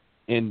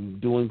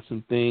and doing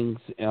some things.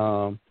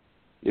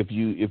 If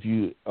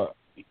you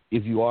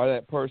are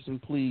that person,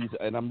 please.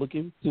 And I'm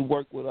looking to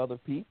work with other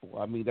people.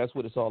 I mean, that's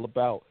what it's all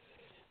about.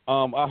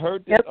 I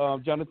heard that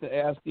Jonathan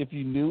asked if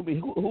you knew me.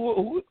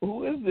 Who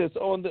is this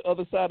on the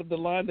other side of the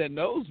line that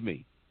knows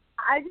me?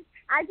 I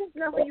just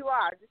know who you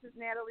are. This is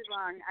Natalie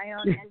Long. I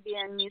own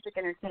NBN Music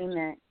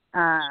Entertainment.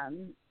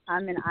 I'm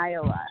in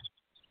Iowa.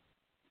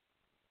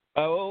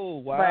 Oh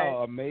wow!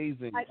 But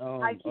amazing,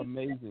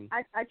 amazing.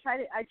 I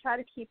try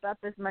to keep up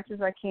as much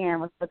as I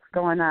can with what's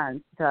going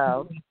on.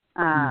 So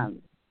I've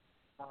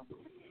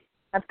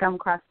come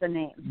across the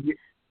name.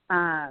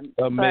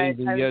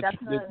 Amazing. But Yes,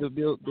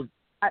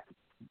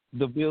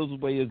 the Bills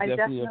Way is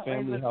definitely a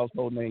family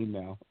household name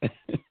now.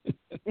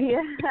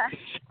 Yeah,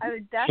 I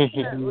would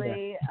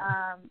definitely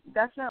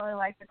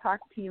like to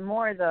talk to you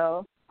more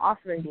though off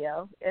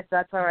radio, if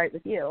that's all right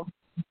with you.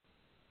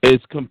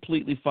 It's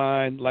completely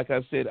fine. Like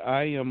I said,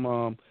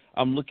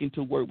 I'm looking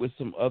to work with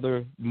some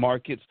other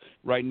markets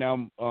right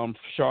now.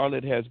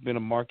 Charlotte has been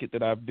a market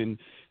that I've been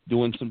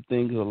doing some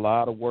things. A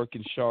lot of work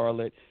in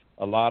Charlotte,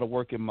 a lot of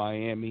work in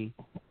Miami,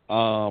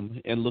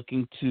 and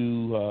looking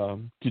to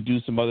do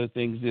some other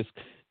things.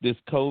 This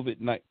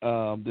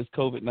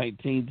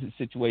COVID-19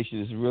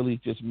 situation is really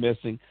just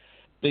messing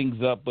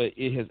things up, but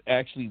it has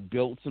actually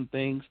built some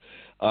things.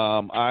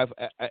 I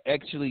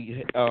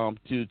actually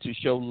to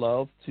show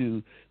love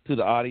to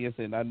the audience,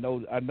 and I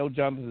know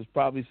Jonathan is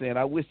probably saying,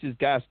 I wish this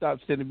guy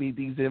stopped sending me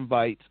these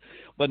invites,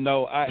 but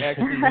no, I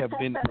actually have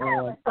been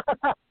on.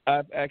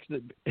 I've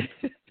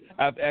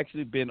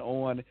actually been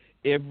on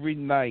every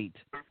night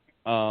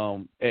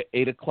at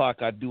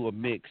 8:00. I do a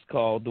mix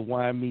called the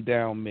Wind Me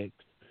Down mix,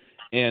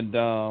 and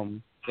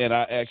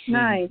I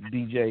actually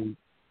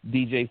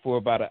DJ for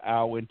about an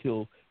hour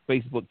until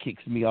Facebook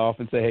kicks me off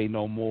and say, hey,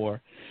 no more.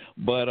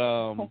 But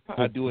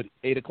I do it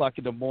 8:00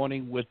 in the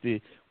morning with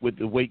the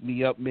Wake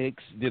Me Up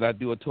mix. Then I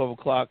do a 12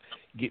 o'clock,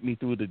 get me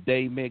through the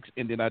day mix,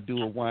 and then I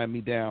do a Wind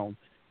Me Down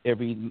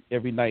every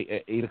night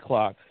at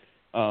 8:00.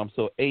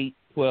 So 8,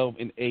 12,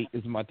 and 8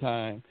 is my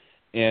time.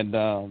 And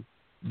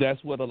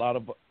that's what a lot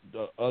of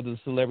other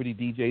celebrity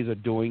DJs are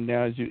doing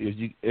now, as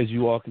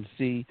you all can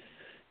see.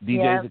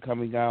 DJs are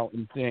coming out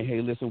and saying,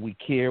 hey, listen, we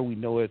care. We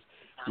know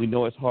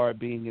it's hard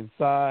being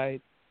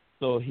inside.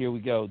 So here we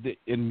go.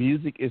 And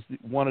music is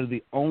one of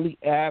the only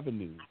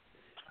avenues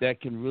that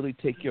can really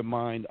take your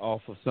mind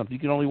off of something. You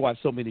can only watch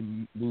so many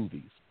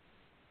movies.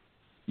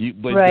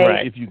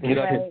 If you get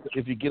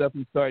up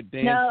and start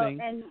dancing,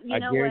 and you I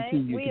know guarantee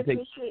what? you We can take.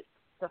 appreciate.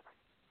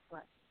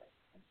 What?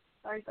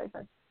 Sorry.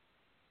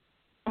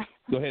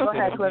 Go ahead. Go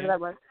ahead, whoever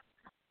that was.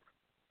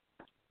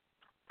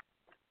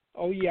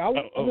 Oh yeah, I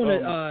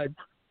want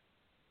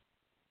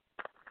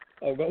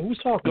to. Who's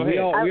talking? We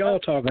all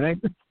talking, eh?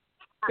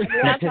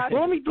 We're all talking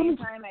at the same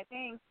time, I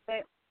think.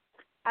 But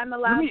I'm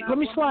allowed. Let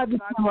me slide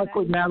this in right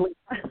quick, Natalie.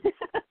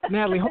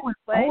 Natalie, hold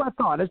that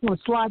thought. I just want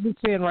to slide this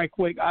in right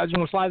quick. I just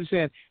want to slide this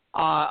in.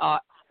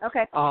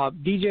 Okay.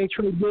 DJ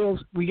Trey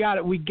Bills, we got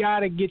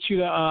to get you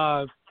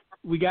the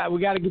we got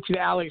to get you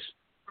the Alyx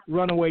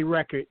Runaway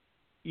record.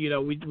 You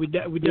know, we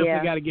definitely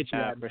got to get you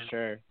that for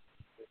sure.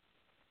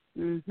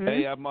 Mm-hmm.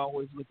 Hey, I'm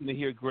always looking to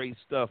hear great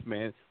stuff,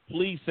 man.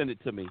 Please send it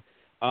to me.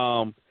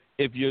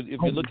 If you're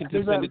looking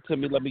to send it to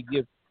me,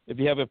 if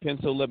you have a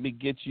pencil, let me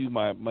get you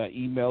my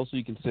email so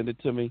you can send it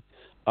to me.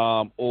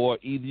 Or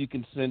either you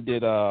can send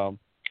it.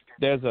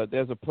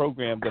 There's a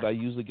program that I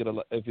usually get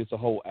if it's a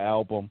whole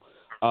album.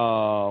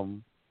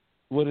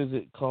 what is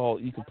it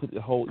called? You can put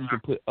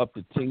up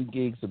to 10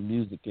 gigs of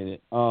music in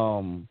it.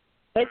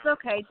 It's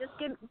okay. Just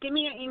give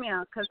me your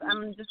email because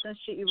I'm just gonna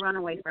shoot you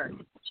Runaway first.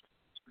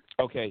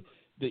 Okay.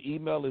 The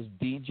email is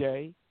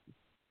DJ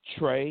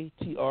Trey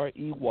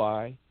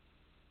TREY,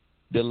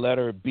 the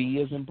letter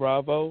B as in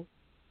Bravo,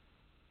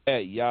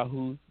 at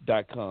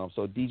yahoo.com.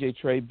 So DJ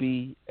Trey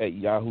B at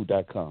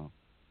yahoo.com.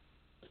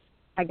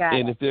 I got it.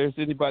 And if there's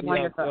anybody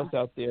Wonderful. else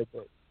out there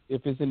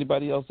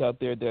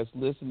that's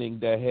listening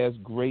that has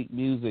great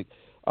music,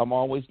 I'm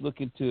always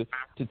looking to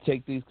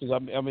take these because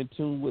I'm in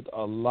tune with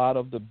a lot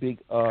of the big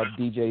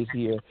DJs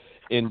here,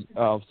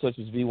 such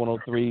as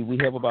V103. We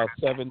have about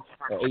 7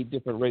 or 8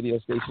 different radio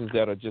stations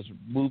that are just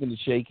moving and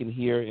shaking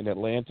here in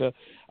Atlanta.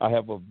 I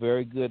have a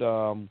very good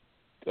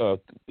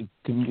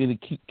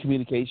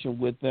communication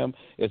with them,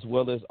 as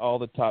well as all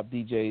the top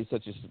DJs,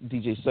 such as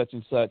DJ such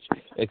and such,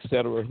 et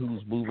cetera,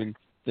 who's moving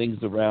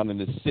things around in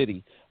the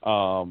city.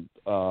 Young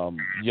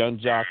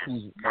Jock,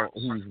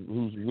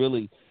 who's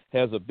really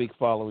has a big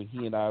following.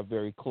 He and I are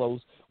very close.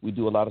 We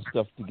do a lot of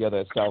stuff together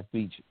at South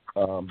Beach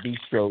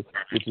Bistro,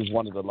 which is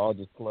one of the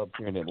largest clubs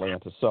here in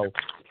Atlanta. So,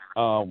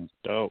 I'm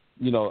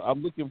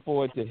looking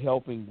forward to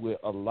helping with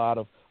a lot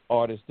of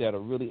artists that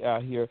are really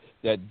out here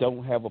that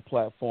don't have a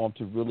platform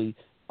to really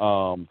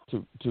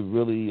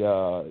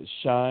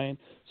shine.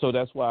 So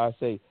that's why I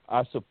say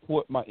I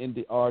support my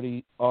indie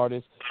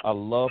artists. I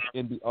love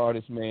indie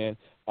artists, man.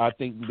 I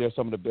think they're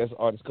some of the best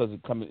artists because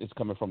it's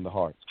coming from the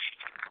heart.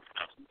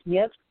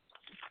 Yep.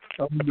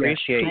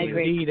 Appreciate you.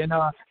 Indeed, and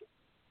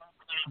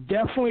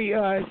definitely,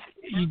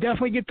 you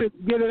definitely get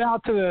it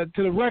out to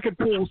the record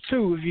pools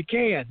too, if you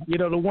can.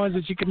 The ones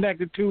that you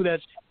connected to.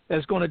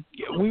 That's going to.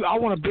 I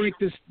want to break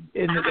this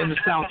in the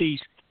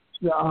Southeast.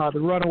 The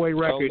Runaway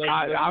record.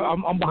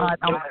 I'm behind.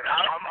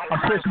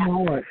 I'm pushing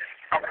hard.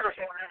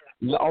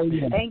 Oh,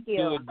 yeah. Thank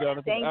you.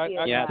 Good, thank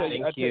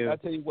you. I'll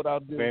tell you what I'll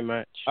do. Very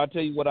much. I'll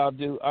tell you what I'll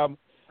do.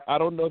 I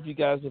don't know if you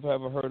guys have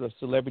ever heard of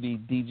celebrity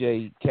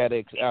DJ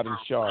Alyx out in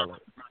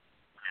Charlotte.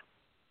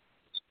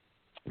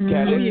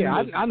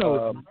 I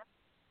know.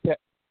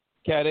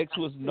 Alyx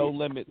was No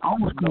Limit.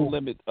 No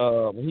Limit.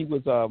 He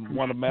was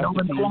one of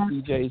Master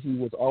P's DJs. He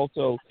was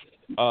also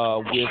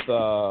with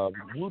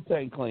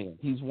Wu-Tang Clan.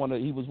 He was one of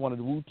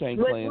the Wu-Tang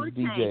Clan's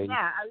DJs.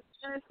 Yeah, I was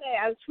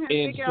trying to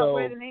figure out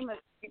where the name of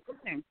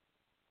Wu-Tang.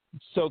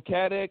 So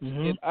Alyx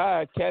and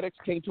Alyx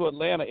came to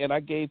Atlanta, and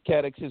I gave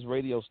Alyx his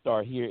radio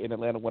star here in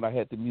Atlanta when I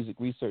had the Music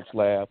Research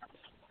Lab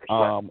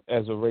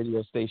as a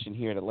radio station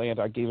here in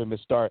Atlanta. I gave him his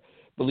start.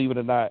 Believe it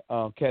or not,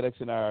 Alyx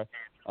and I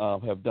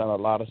have done a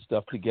lot of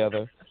stuff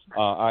together.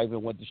 I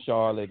even went to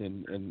Charlotte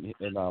and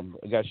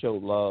got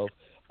showed love.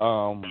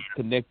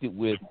 Connected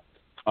with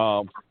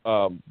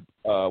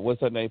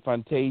what's her name?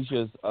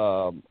 Fantasia's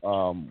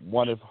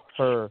one of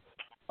her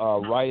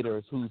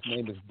writers, whose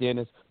name is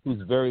Dennis, who's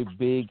very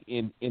big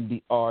in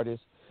indie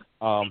artists.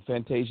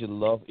 Fantasia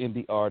love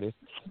indie artists.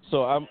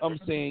 So I'm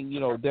saying,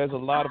 there's a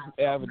lot of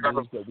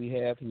avenues that we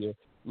have here.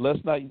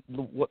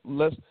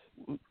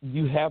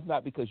 You have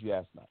not because you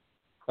ask not.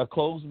 A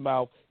closed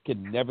mouth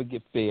can never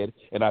get fed,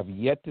 and I've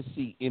yet to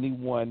see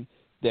anyone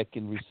that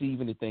can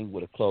receive anything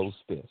with a closed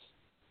fist.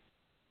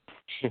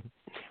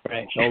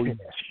 Right. Oh, yeah.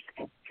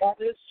 That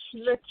is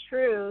the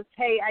truth.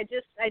 Hey, I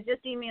just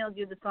emailed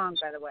you the song,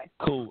 by the way.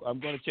 Cool. I'm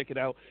going to check it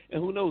out,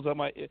 and who knows? I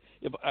might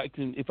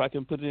if I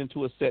can put it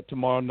into a set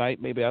tomorrow night.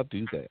 Maybe I'll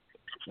do that.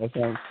 That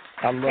sounds.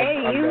 I love.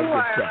 Hey, I you love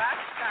are this a rock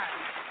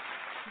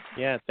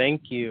Yeah.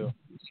 Thank you.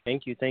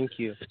 Thank you.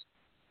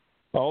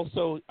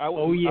 Also, I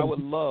would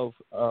love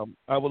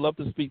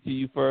to speak to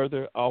you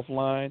further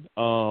offline.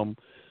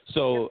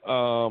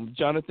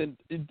 Jonathan,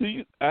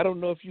 I don't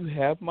know if you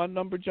have my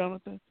number,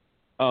 Jonathan.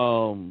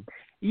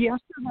 Yeah,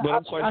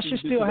 I should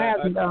still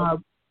have it.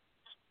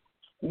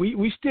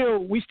 We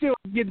still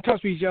get in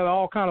touch with each other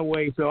all kind of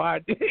ways. So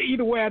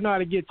either way, I know how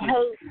to get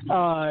you.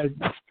 I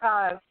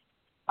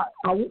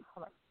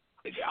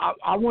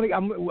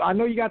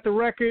know you got the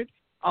record.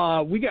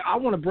 I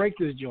want to break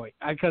this joint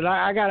because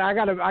I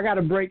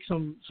gotta break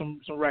some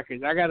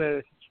records. I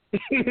gotta,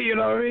 you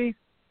know what I mean?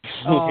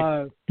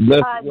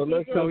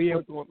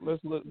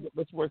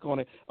 Let's work on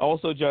it.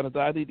 Also,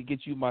 Jonathan, I need to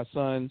get you my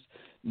son's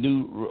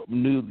new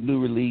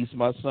release.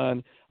 My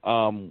son,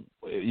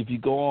 if you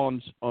go on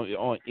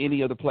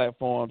any of the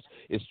platforms,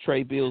 it's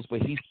Trey Bills,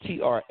 but he's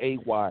TRAY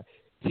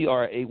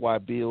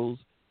Bills.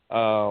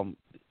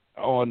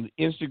 On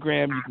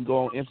Instagram, you can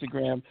go on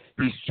Instagram.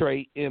 He's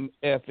Trey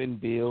MF and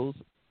Bills,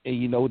 and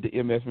you know what the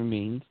MF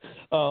means.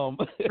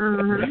 But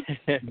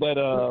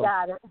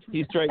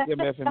he's Trey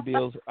MF and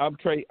Bills. I'm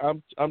Trey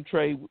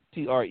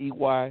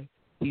TREY.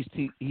 He's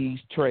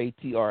Trey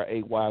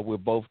TRAY. We're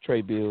both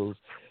Trey Bills,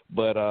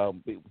 but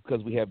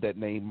because we have that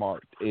name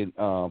marked in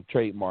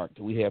trademarked,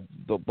 we have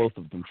both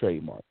of them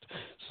trademarked.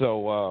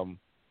 So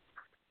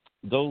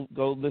go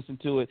listen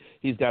to it.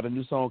 He's got a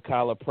new song,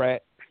 Kyla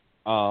Pratt.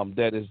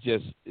 That is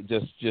just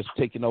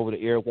taking over the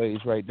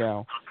airwaves right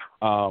now.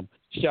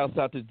 Shouts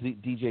out to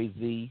DJ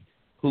Z,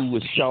 who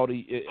was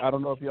Shawty. I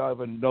don't know if y'all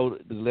ever know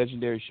the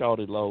legendary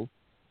Shawty Low.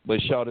 but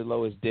Shawty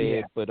Low is dead.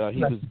 Yeah. But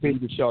he was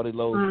Shawty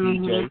Low's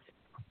DJ.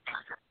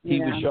 He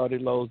was Shawty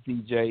Lowe's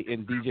DJ,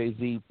 and DJ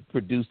Z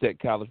produced that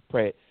Kyla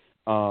Pratt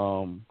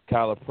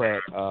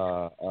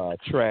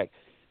track,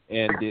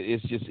 and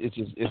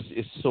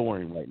it's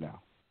soaring right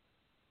now.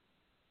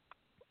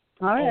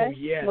 All right. Oh,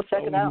 yes. We'll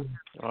check it out.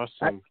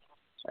 Awesome.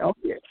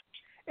 Yeah.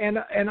 And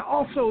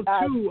also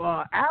too,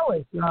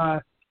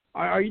 Alyx,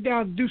 are you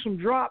down to do some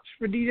drops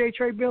for DJ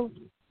Trey Bill?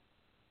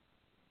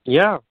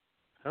 Yeah.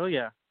 Hell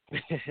yeah.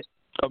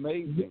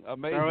 Amazing.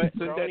 Send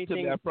that to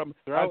me.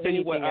 I'll tell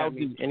you what I'll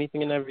do.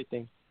 Anything and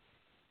everything.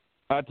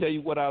 I'll tell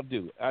you what I'll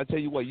do. I'll tell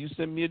you what. You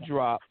send me a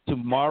drop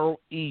tomorrow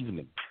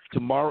evening.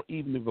 Before I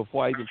even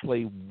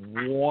play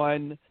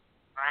one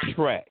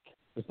track.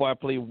 Before I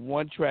play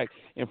one track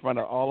in front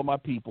of all of my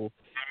people.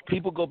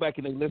 People go back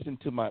and they listen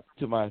to my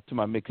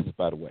mixes.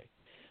 By the way,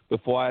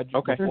 before I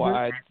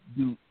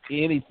do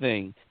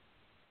anything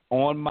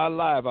on my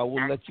live, I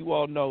will let you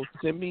all know.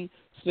 Send me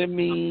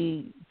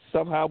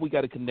somehow. We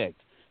got to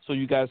connect so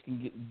you guys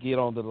can get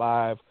on the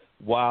live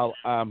while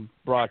I'm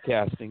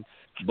broadcasting.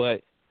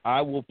 But I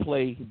will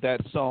play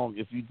that song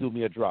if you do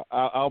me a drop.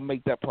 I'll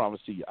make that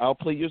promise to you. I'll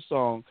play your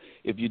song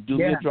if you do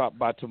me a drop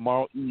by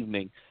tomorrow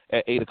evening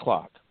at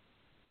 8:00.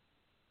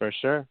 For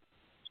sure.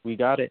 We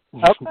got it.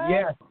 Okay.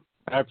 Yeah.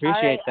 I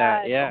appreciate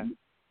that. Yeah.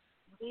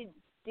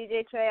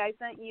 DJ Trey, I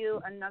sent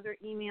you another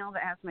email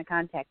that has my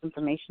contact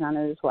information on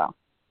it as well.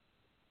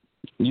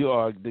 You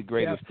are the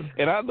greatest,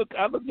 and I look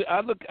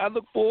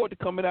forward to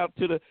coming out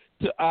to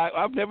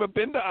I've never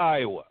been to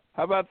Iowa.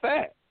 How about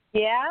that?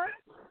 Yeah.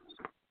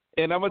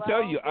 And I'm gonna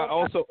tell you, I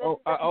also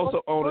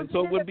own it,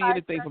 so it wouldn't be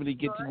anything for me to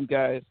get to you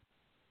guys.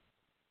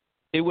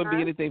 It wouldn't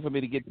be anything for me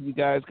to get to you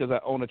guys because I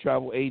own a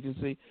travel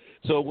agency,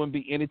 so it wouldn't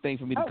be anything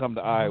for me to come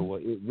to Iowa.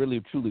 It really,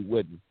 truly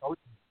wouldn't.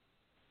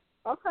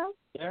 Okay.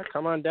 Yeah,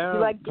 come on down.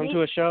 You like come beef?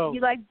 to a show. You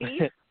like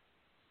beef?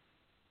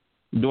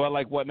 Do I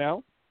like what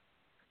now?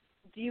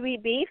 Do you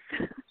eat beef?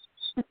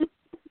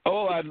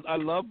 Oh, I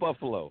love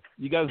buffalo.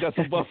 You guys got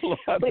some buffalo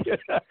out there?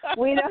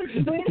 We don't.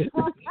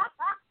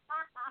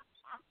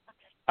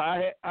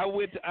 I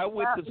went to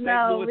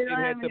St. Louis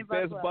and had the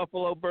best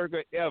buffalo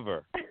burger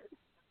ever.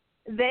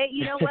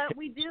 You know what?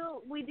 We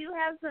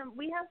have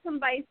some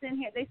bison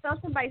here. They sell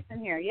some bison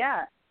here.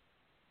 Yeah.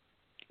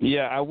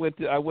 Yeah, I went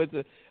to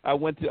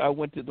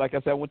like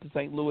I said, I went to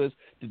St. Louis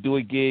to do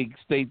a gig,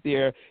 stayed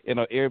there in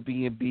an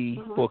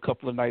Airbnb for a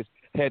couple of nights,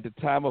 had the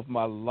time of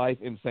my life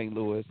in St.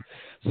 Louis.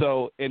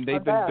 So, and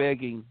they've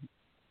been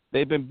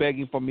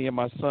begging for me and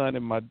my son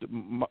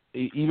and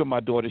even my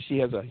daughter. She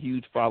has a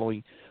huge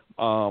following.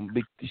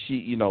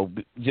 She,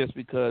 just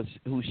because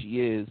who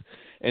she is,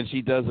 and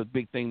she does a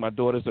big thing. My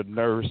daughter's a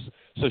nurse,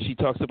 so she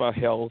talks about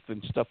health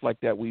and stuff like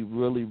that. We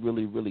really,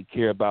 really, really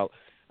care about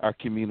our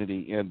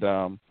community, and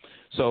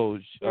so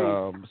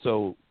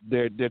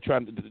they've been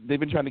trying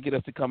to get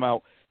us to come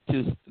out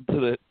to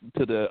the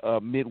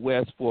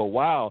Midwest for a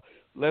while.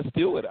 Let's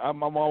do it.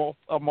 I'm all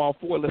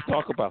for it. Let's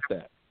talk about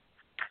that.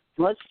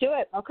 Let's do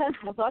it. Okay,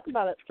 we'll talk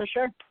about it for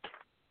sure.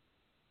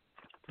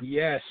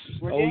 Yes.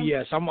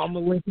 Yes. I'm gonna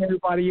link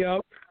everybody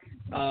up.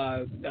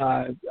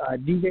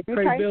 DJ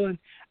Trey Billin.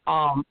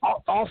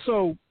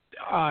 Also,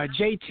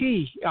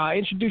 JT.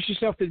 Introduce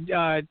yourself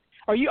to.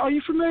 Are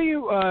you familiar?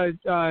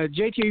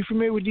 JT, are you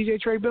familiar with DJ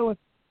Trey Billin?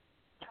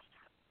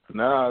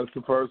 Nah, it's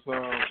the first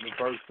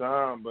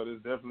time, but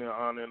it's definitely an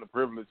honor and a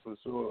privilege for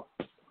sure.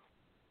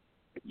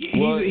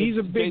 He's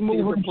a big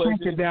mover and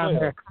shaker down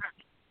there.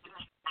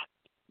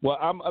 Well,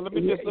 let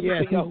me tell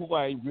y'all who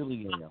I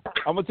really am.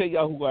 I'm gonna tell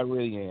y'all who I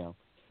really am.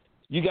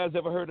 You guys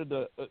ever heard of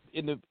the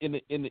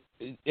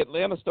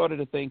Atlanta started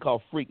a thing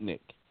called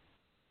Freaknik?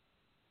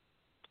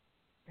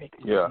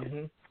 Yeah.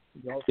 Mm-hmm.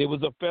 It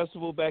was a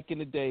festival back in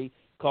the day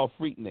called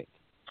Freaknik.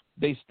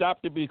 They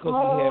stopped it because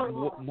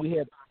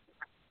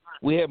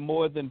we had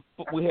more than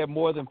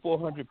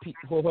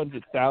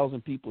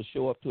 400,000 people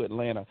show up to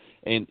Atlanta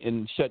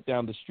and shut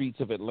down the streets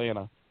of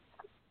Atlanta.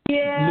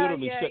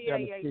 Literally shut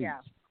down the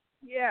streets.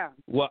 Yeah.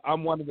 Well,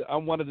 I'm one of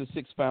the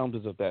 6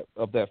 founders of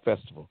that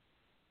festival.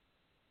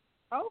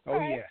 Okay. Oh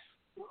yes.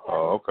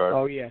 Oh okay.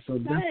 Oh yeah. So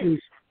definitely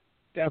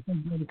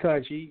been in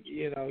touch.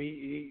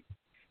 He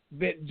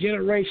been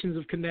generations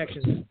of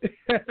connections.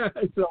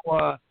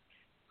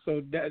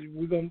 So that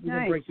we're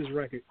gonna break this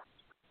record.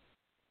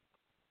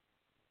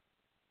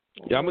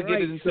 Yeah, I'm gonna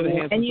get it into the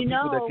hands of some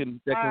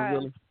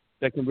people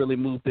that can really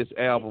move this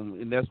album,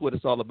 and that's what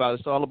it's all about.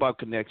 It's all about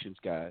connections,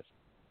 guys.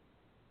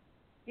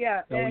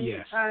 Yeah. And,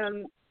 yes.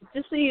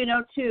 Just so you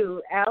know,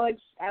 too, Alyx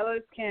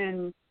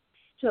can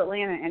to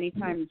Atlanta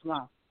anytime as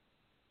well.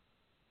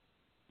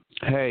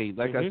 Hey,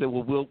 like I said,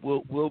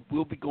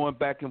 we'll be going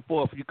back and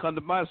forth. If you come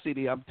to my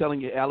city, I'm telling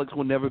you, Alyx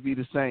will never be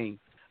the same.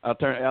 I'll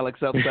turn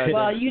Alyx upside down.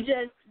 Well, you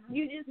just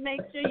make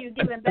sure you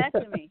give it back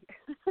to me.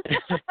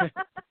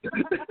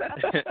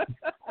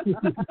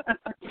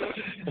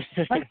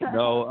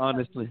 No,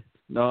 honestly,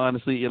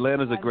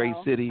 Atlanta's a great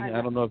city.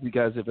 I don't know if you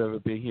guys have ever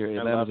been here.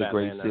 Atlanta's a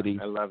great city.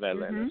 I love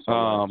Atlanta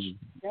so much.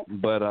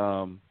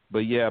 But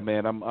yeah,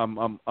 man,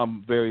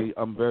 I'm very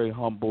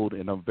humbled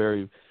and I'm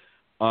very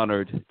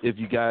honored. If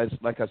you guys,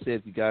 like I said,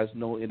 if you guys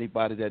know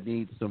anybody that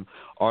needs some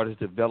artist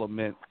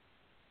development,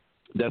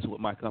 that's what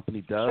my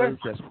company does. Sure.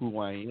 That's who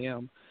I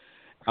am.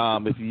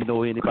 If you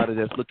know anybody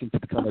that's looking to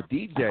become a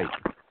DJ,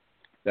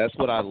 that's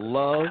what I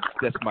love.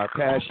 That's my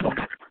passion.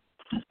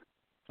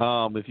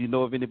 If you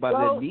know of anybody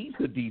that needs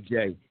a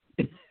DJ,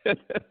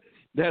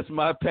 that's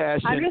my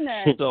passion.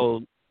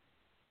 So,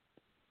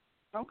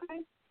 okay.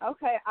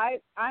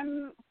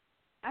 I'm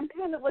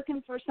kind of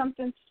looking for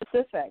something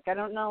specific. I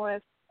don't know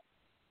if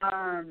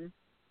I'm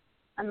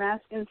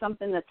asking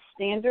something that's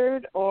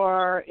standard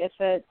or if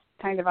it's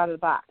kind of out of the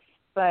box.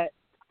 But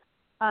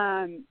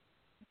I'm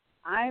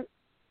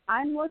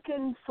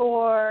looking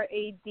for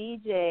a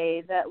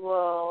DJ that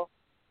will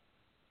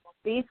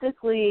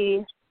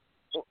basically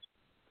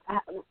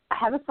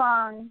have a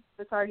song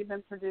that's already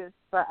been produced,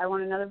 but I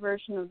want another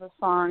version of the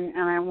song,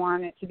 and I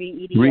want it to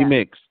be EDM.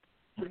 Remixed.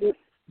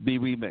 Be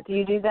remixed. Do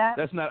you do that?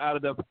 That's not out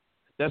of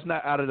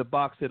the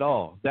box at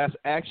all. That's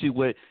actually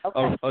what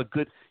a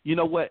good. You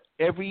know what?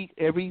 Every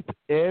producer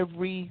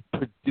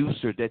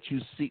that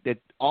you see, that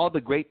all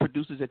the great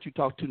producers that you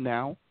talk to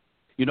now,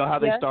 you know how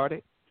they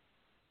started?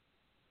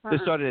 They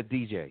started as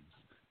DJs.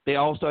 They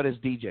all start as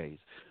DJs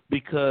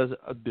because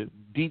the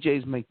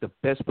DJs make the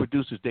best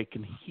producers. They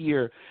can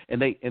hear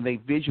and they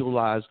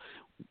visualize.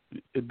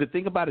 The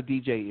thing about a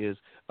DJ is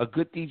a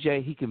good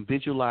DJ, he can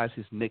visualize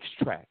his next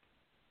track.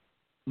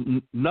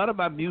 None of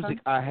my music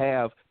I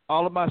have,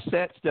 all of my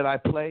sets that I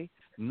play,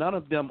 none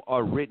of them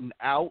are written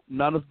out.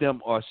 None of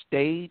them are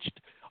staged.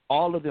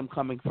 All of them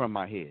coming from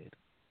my head.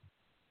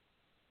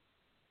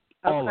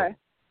 All of them.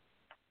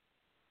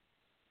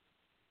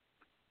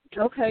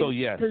 Okay. So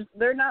yes. Because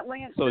they're not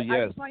land. So I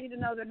yes. just want you to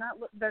know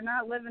they're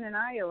not living in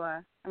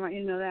Iowa. I want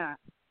you to know that.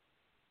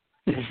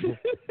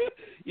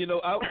 You know,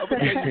 I'm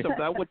gonna tell you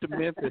something. I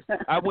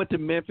went to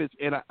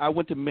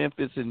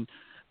Memphis, and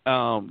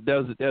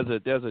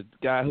there's a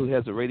guy who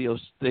has a radio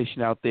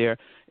station out there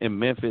in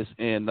Memphis,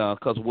 and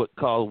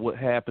what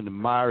happened to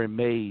Myron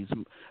Mays.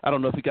 I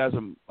don't know if you guys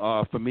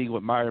are familiar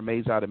with Myron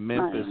Mays out of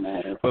Memphis,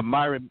 but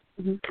Myron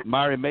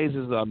Mays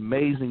is an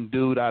amazing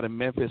dude out of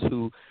Memphis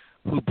who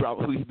he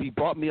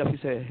brought me up. He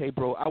said, "Hey,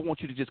 bro, I want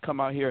you to just come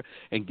out here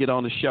and get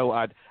on the show."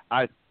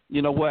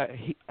 You know what?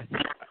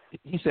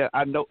 He said,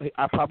 "I know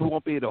I probably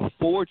won't be able to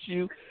afford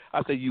you."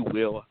 I said, "You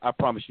will. I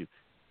promise you."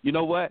 You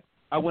know what?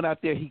 I went out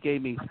there. He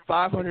gave me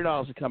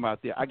 $500 to come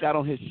out there. I got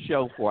on his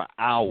show for an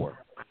hour,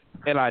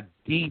 and I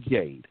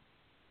DJ'd.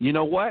 You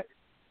know what?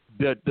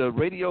 The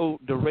radio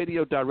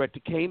director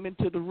came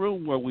into the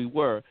room where we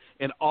were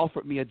and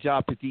offered me a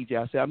job to DJ.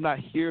 I said, "I'm not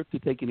here to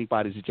take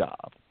anybody's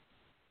job.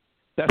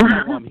 That's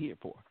not what I'm here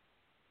for."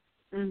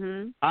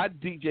 I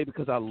DJ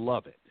because I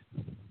love it.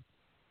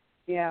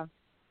 Yeah.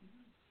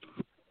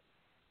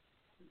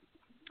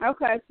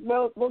 Okay,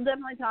 well, we'll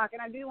definitely talk,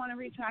 and I do want to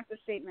retract the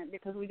statement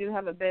because we do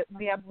have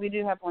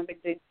one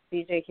big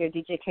DJ here,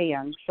 DJ K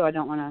Young. So I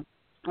didn't want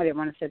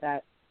to say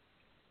that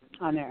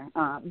on there,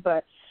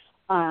 but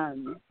I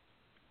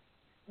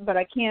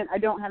can't. I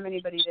don't have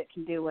anybody that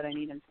can do what I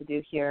need them to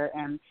do here,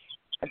 and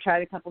I've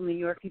tried a couple New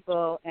York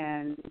people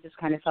and it just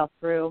kind of fell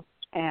through,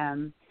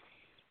 and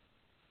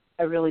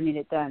I really need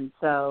it done.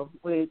 So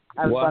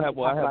I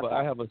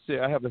have a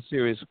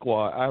serious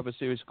squad. I have a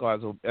serious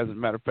squad. As a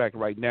matter of fact,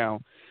 right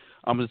now,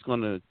 I'm just going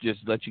to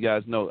let you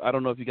guys know. I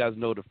don't know if you guys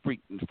know the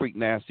Freak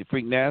Nasty.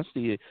 Freak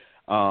Nasty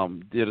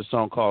did a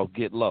song called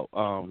Get Low.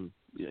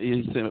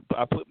 He said,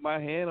 "I put my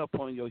hand up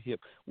on your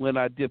hip. When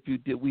I dip, we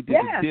did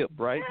the dip,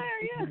 right?"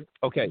 Yeah.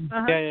 Okay.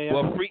 Yeah.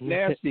 Well, Freak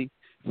Nasty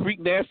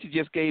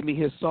just gave me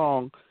his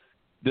song.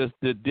 The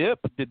dip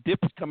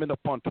is coming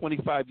up on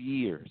 25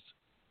 years.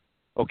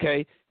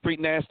 Okay? Freak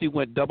Nasty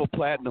went double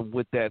platinum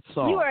with that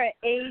song. You are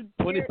you're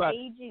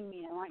aging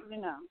me. I want you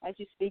to know. As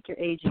you speak, you're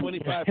aging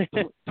 25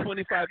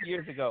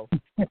 years ago.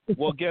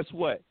 Well, guess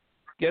what?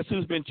 Guess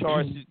who's been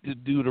charged to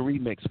do the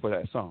remix for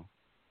that song?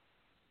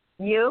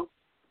 You?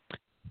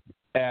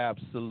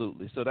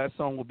 Absolutely. So that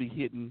song will be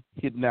hitting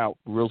out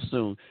real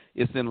soon.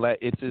 It's in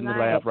the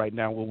lab right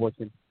now. We're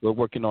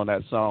working on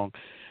that song,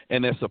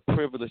 and it's a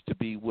privilege to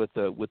be with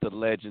a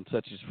legend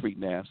such as Freak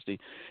Nasty.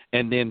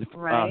 And then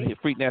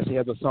Freak Nasty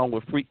has a song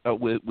with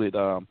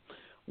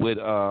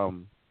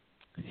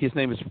his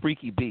name is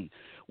Freaky B.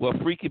 Well,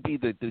 Freaky B,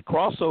 the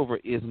crossover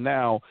is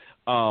now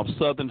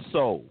Southern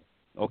Soul.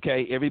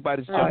 Okay,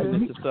 everybody's jumping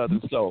into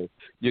Southern Soul.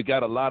 You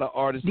got a lot of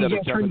artists that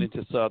are jumping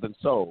into Southern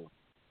Soul.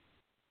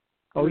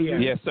 Oh yeah.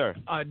 Yes, sir.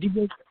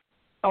 DJ,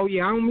 I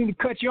don't mean to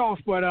cut you off,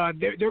 but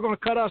they're going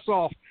to cut us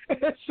off.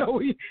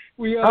 So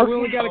we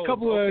only got a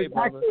couple of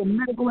actual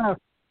minutes left.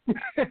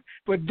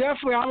 But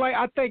definitely,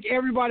 I thank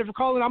everybody for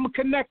calling. I'm gonna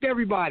connect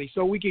everybody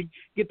so we can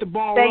get the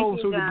ball rolling,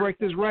 so we can break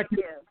this record.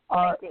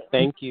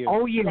 Thank you.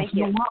 Oh yes,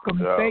 you're welcome.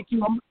 Yeah. Thank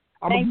you. I'm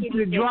gonna get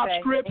you the drop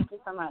script. Thank you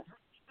so much.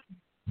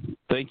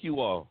 Thank you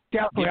all.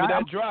 Definitely. Give me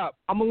that drop.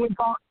 I'm gonna link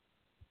on.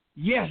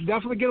 Yes,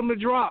 definitely get him the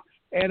drop.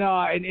 And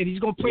he's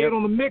gonna play it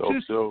on the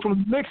mixes.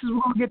 From the mixes, we're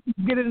gonna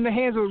get it in the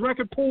hands of the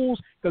record pools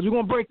because we're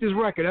gonna break this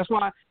record. That's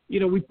why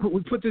we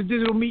put this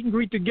digital meet and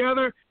greet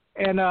together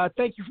And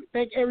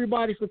thank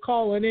everybody for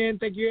calling in.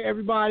 Thank you,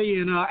 everybody.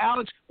 And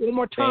Alyx, one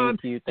more time,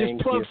 Thank just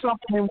plug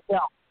something in with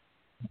out.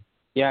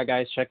 Yeah,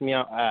 guys, check me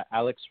out at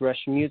Alyx Rush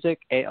Music,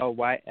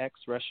 ALYX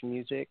Rush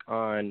Music,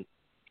 on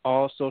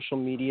all social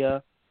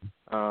media,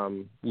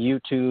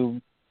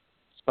 YouTube,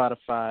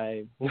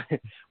 Spotify,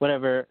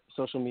 whatever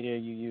social media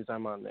you use,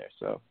 I'm on there.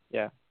 So,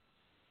 yeah.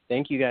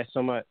 Thank you guys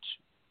so much.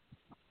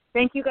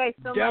 Thank you guys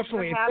so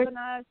Definitely. much for having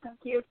us.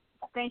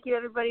 Thank you,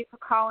 everybody, for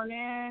calling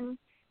in.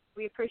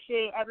 We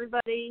appreciate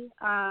everybody,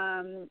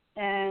 and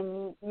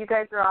you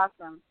guys are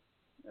awesome.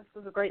 This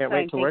was a great Can't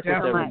time. wait to work with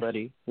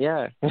everybody.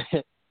 Yeah.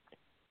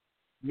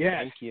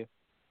 Yes. Thank you.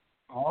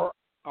 All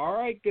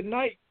right. Good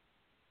night.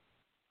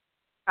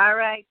 All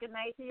right. Good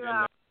night to you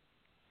all.